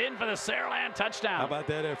 and he's in for the Saraland touchdown. How about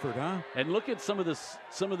that effort, huh? And look at some of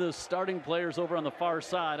the starting players over on the far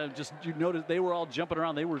side. You noticed they were all jumping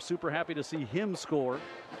around. They were super happy to see him score.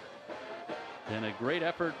 And a great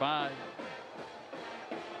effort by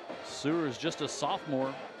Seward is just a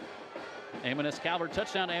sophomore. A&S Calvert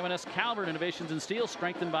touchdown to A&S Calvert. Innovations in steel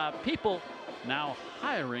strengthened by people. Now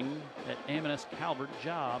hiring at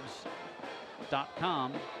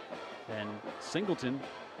AMSCalvertjobs.com. And Singleton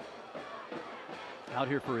out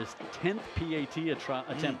here for his 10th PAT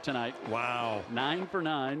attempt tonight. Wow. 9 for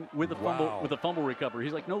 9 with a fumble recovery.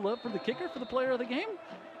 He's like, no love for the kicker for the player of the game.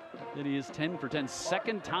 And he is 10 for 10.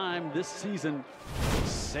 Second time this season,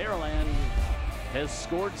 Saraland has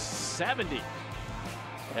scored 70.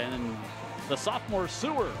 And the sophomore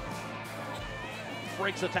Seward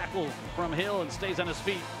breaks a tackle from Hill and stays on his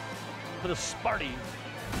feet for the Sparty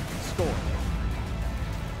score.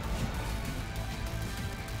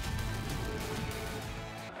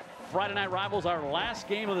 Friday Night Rivals, our last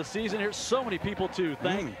game of the season. Here's so many people to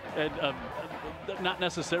thank, and not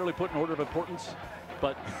necessarily put in order of importance,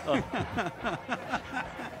 but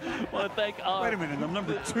want to thank. Wait a minute,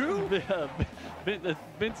 number 2?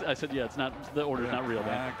 Vince, I said, yeah, it's not, the order's not real,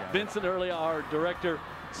 man. Vincent Early, our director.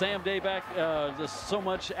 Sam Dayback, just so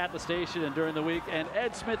much at the station and during the week. And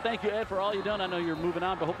Ed Smith, thank you, Ed, for all you've done. I know you're moving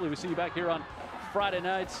on, but hopefully we see you back here on Friday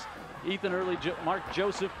nights. Ethan Early, Mark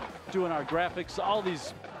Joseph doing our graphics. All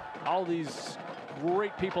these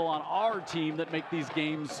great people on our team that make these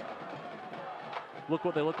games look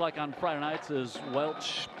what they look like on Friday nights as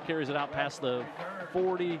Welch carries it out past the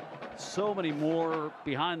 40. So many more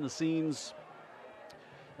behind the scenes.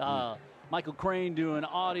 Michael Crane doing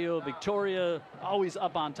audio. Victoria always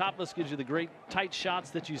up on top of us, gives you the great tight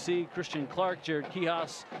shots that you see. Christian Clark, Jared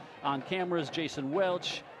Kihas on cameras, Jason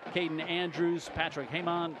Welch, Caden Andrews, Patrick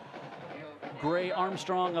Heyman, Gray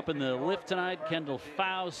Armstrong up in the lift tonight, Kendall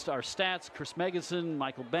Faust, our stats, Chris Megason,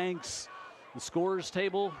 Michael Banks, the scorers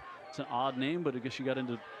table. It's an odd name, but I guess you got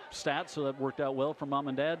into stats, so that worked out well for mom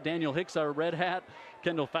and dad. Daniel Hicks, our red hat.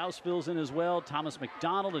 Kendall Faust fills in as well. Thomas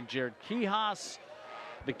McDonald and Jared Kihas.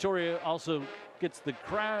 Victoria also gets the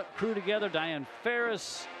crew together. Diane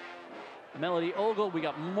Ferris, Melody Ogle. We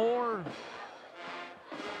got more.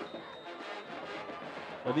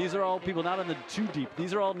 Well, these are all people not in the 2 deep.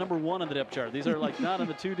 These are all number 1 on the depth chart. These are like not in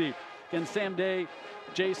the 2 deep. Again, Sam Day,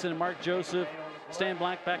 Jason, Mark Joseph, Stan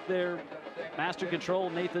Black back there. Master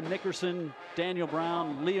Control, Nathan Nickerson, Daniel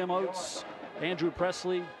Brown, Liam Oates, Andrew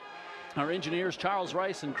Presley. Our engineers, Charles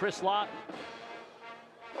Rice and Chris Lott.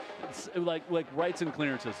 It's like rights and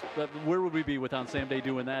clearances. But where would we be without Sam Day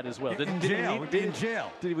doing that as well? In jail.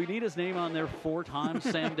 Did we need his name on there 4 times,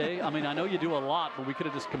 Sam Day? I mean, I know you do a lot, but we could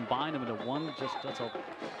have just combined them into one. That's all.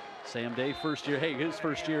 Sam Day, first year. Hey, his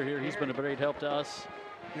first year here. He's been a great help to us.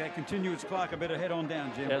 Yeah, continuous clock. I better head on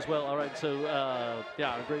down, Jim. As well. All right. So,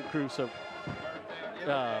 yeah, a great crew. So,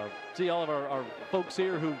 see all of our folks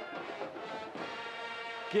here who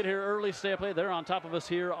get here early, stay up late. They're on top of us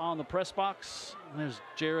here on the press box. There's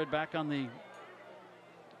Jared back on the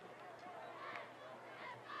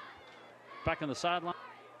sideline.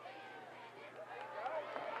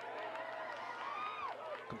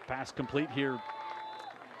 Pass complete here.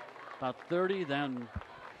 About 30, then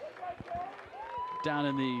down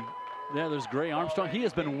in the, there's Gray Armstrong. He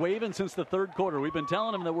has been waving since the 3rd quarter. We've been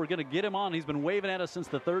telling him that we're going to get him on. He's been waving at us since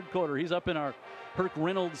the 3rd quarter. He's up in our Herc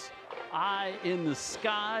Reynolds eye in the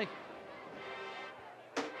sky.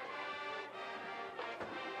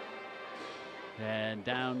 And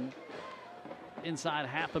down inside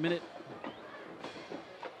half a minute.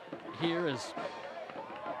 Here is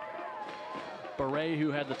Beret, who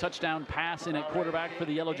had the touchdown pass in at quarterback for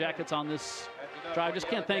the Yellow Jackets on this drive. Just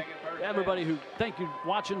can't thank everybody who, thank you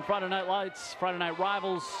watching Friday Night Lights, Friday Night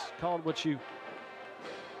Rivals. Call it what you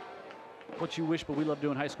wish, but we love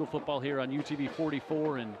doing high school football here on UTV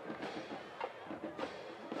 44, and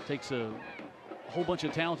it takes a whole bunch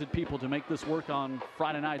of talented people to make this work on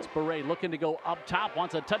Friday nights. Beret looking to go up top,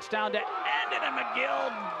 wants a touchdown to end it, and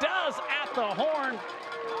McGill does at the horn.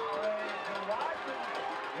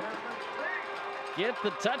 Get the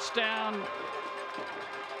touchdown.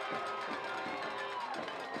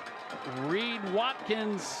 Reed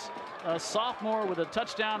Watkins, a sophomore, with a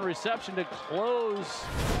touchdown reception to close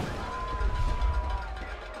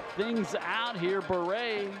things out here.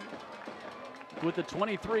 Beret with the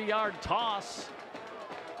 23-yard toss.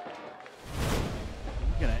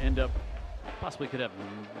 We're going to end up, possibly could have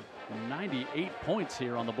 98 points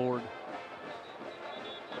here on the board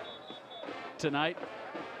tonight.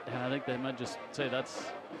 And I think they might just say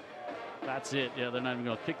that's it. Yeah, they're not even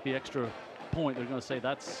going to kick the extra point. They're going to say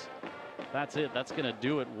that's it. That's going to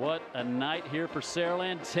do it. What a night here for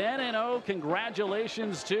Saraland. 10-0.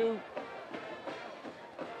 Congratulations to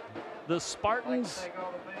the Spartans.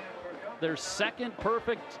 Their 2nd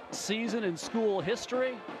perfect season in school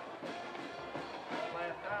history.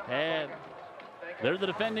 And They're the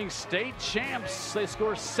defending state champs. They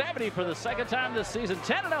score 70 for the second time this season.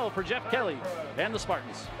 10-0 for Jeff Kelly and the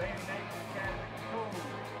Spartans.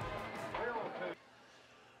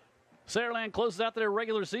 Saraland closes out their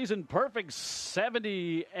regular season perfect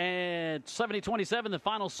 70-27. The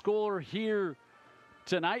final score here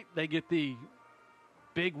tonight. They get the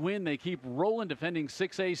big win. They keep rolling. Defending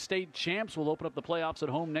 6A state champs will open up the playoffs at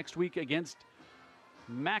home next week against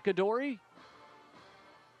McAdory.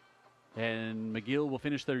 And McGill will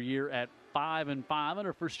finish their year at 5-5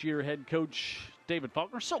 under first-year head coach David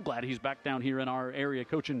Faulkner. So glad he's back down here in our area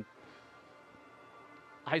coaching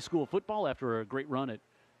high school football after a great run at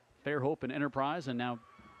Fairhope and Enterprise, and now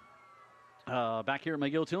back here at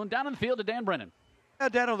McGill-Toolen. Down on the field to Dan Brennan.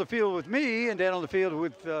 Down on the field with me and down on the field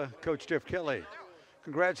with Coach Jeff Kelly.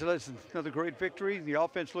 Congratulations, another great victory. The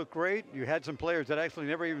offense looked great. You had some players that actually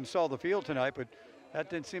never even saw the field tonight, but that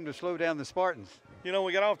didn't seem to slow down the Spartans. You know,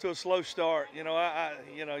 we got off to a slow start. You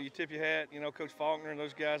know, you tip your hat, Coach Faulkner and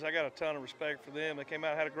those guys. I got a ton of respect for them. They came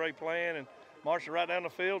out and had a great plan and marched it right down the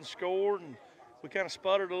field and scored. And we kind of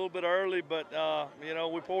sputtered a little bit early, but,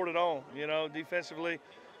 we poured it on. Defensively,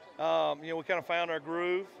 we kind of found our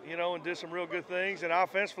groove, and did some real good things. And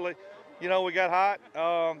offensively, we got hot.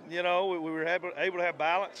 We were able to have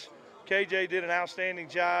balance. KJ did an outstanding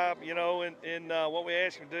job, in what we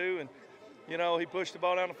asked him to do. And, he pushed the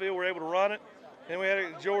ball down the field. We were able to run it. And we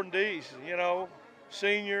had Jordan Dees,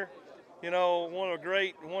 senior, one of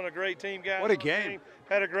the great team guys. What a game.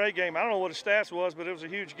 Had a great game. I don't know what his stats was, but it was a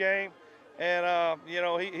huge game. And,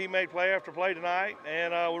 he made play after play tonight.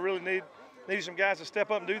 And we really needed some guys to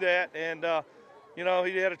step up and do that. And,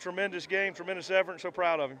 he had a tremendous game, tremendous effort, and so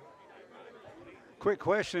proud of him. Quick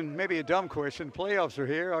question, maybe a dumb question. Playoffs are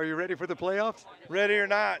here. Are you ready for the playoffs? Ready or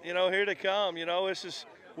not, here they come.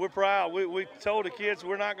 We're proud. We told the kids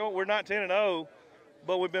we're not 10-0,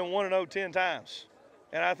 but we've been 1-0 10 times.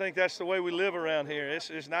 And I think that's the way we live around here.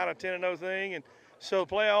 It's not a 10-0 thing. And so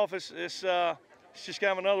the playoff is it's just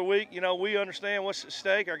kind of another week. We understand what's at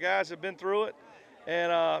stake. Our guys have been through it.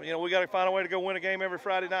 And, we got to find a way to go win a game every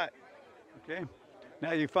Friday night. Okay.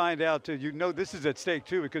 Now you find out, this is at stake,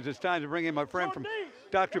 too, because it's time to bring in my friend from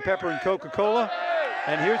Dr. Pepper and Coca-Cola.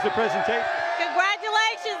 And here's the presentation.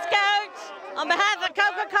 Congratulations, Coach, on behalf of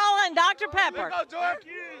Coca-Cola and Dr. Pepper.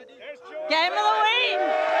 Game of the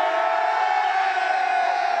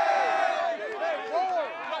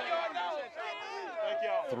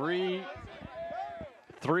week.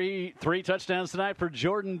 Three touchdowns tonight for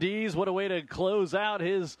Jordan Dees. What a way to close out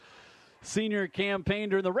his senior campaign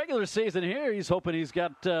during the regular season here. He's hoping he's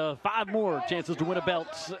got 5 more chances to win a belt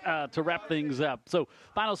to wrap things up. So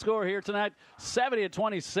final score here tonight,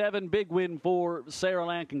 70-27. Big win for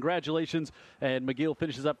Saraland. Congratulations. And McGill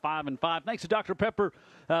finishes up 5-5. Thanks to Dr. Pepper.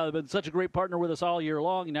 Been such a great partner with us all year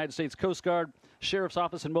long. United States Coast Guard, Sheriff's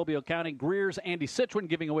Office in Mobile County, Greer's, Andy Citron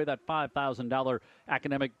giving away that $5,000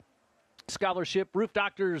 academic scholarship. Roof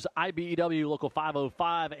Doctors, IBEW, Local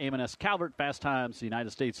 505, A&S Calvert, Fast Times,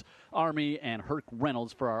 United States Army, and Herc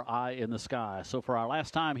Reynolds for our Eye in the Sky. So for our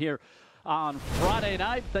last time here on Friday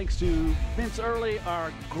night, thanks to Vince Early,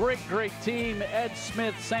 our great team, Ed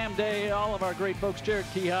Smith, Sam Day, all of our great folks, Jared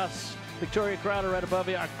Kihas, Victoria Crowder right above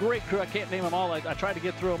you, our great crew. I can't name them all. I tried to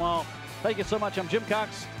get through them all. Thank you so much. I'm Jim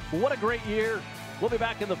Cox. What a great year. We'll be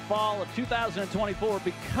back in the fall of 2024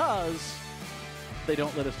 because they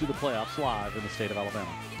don't let us do the playoffs live in the state of Alabama.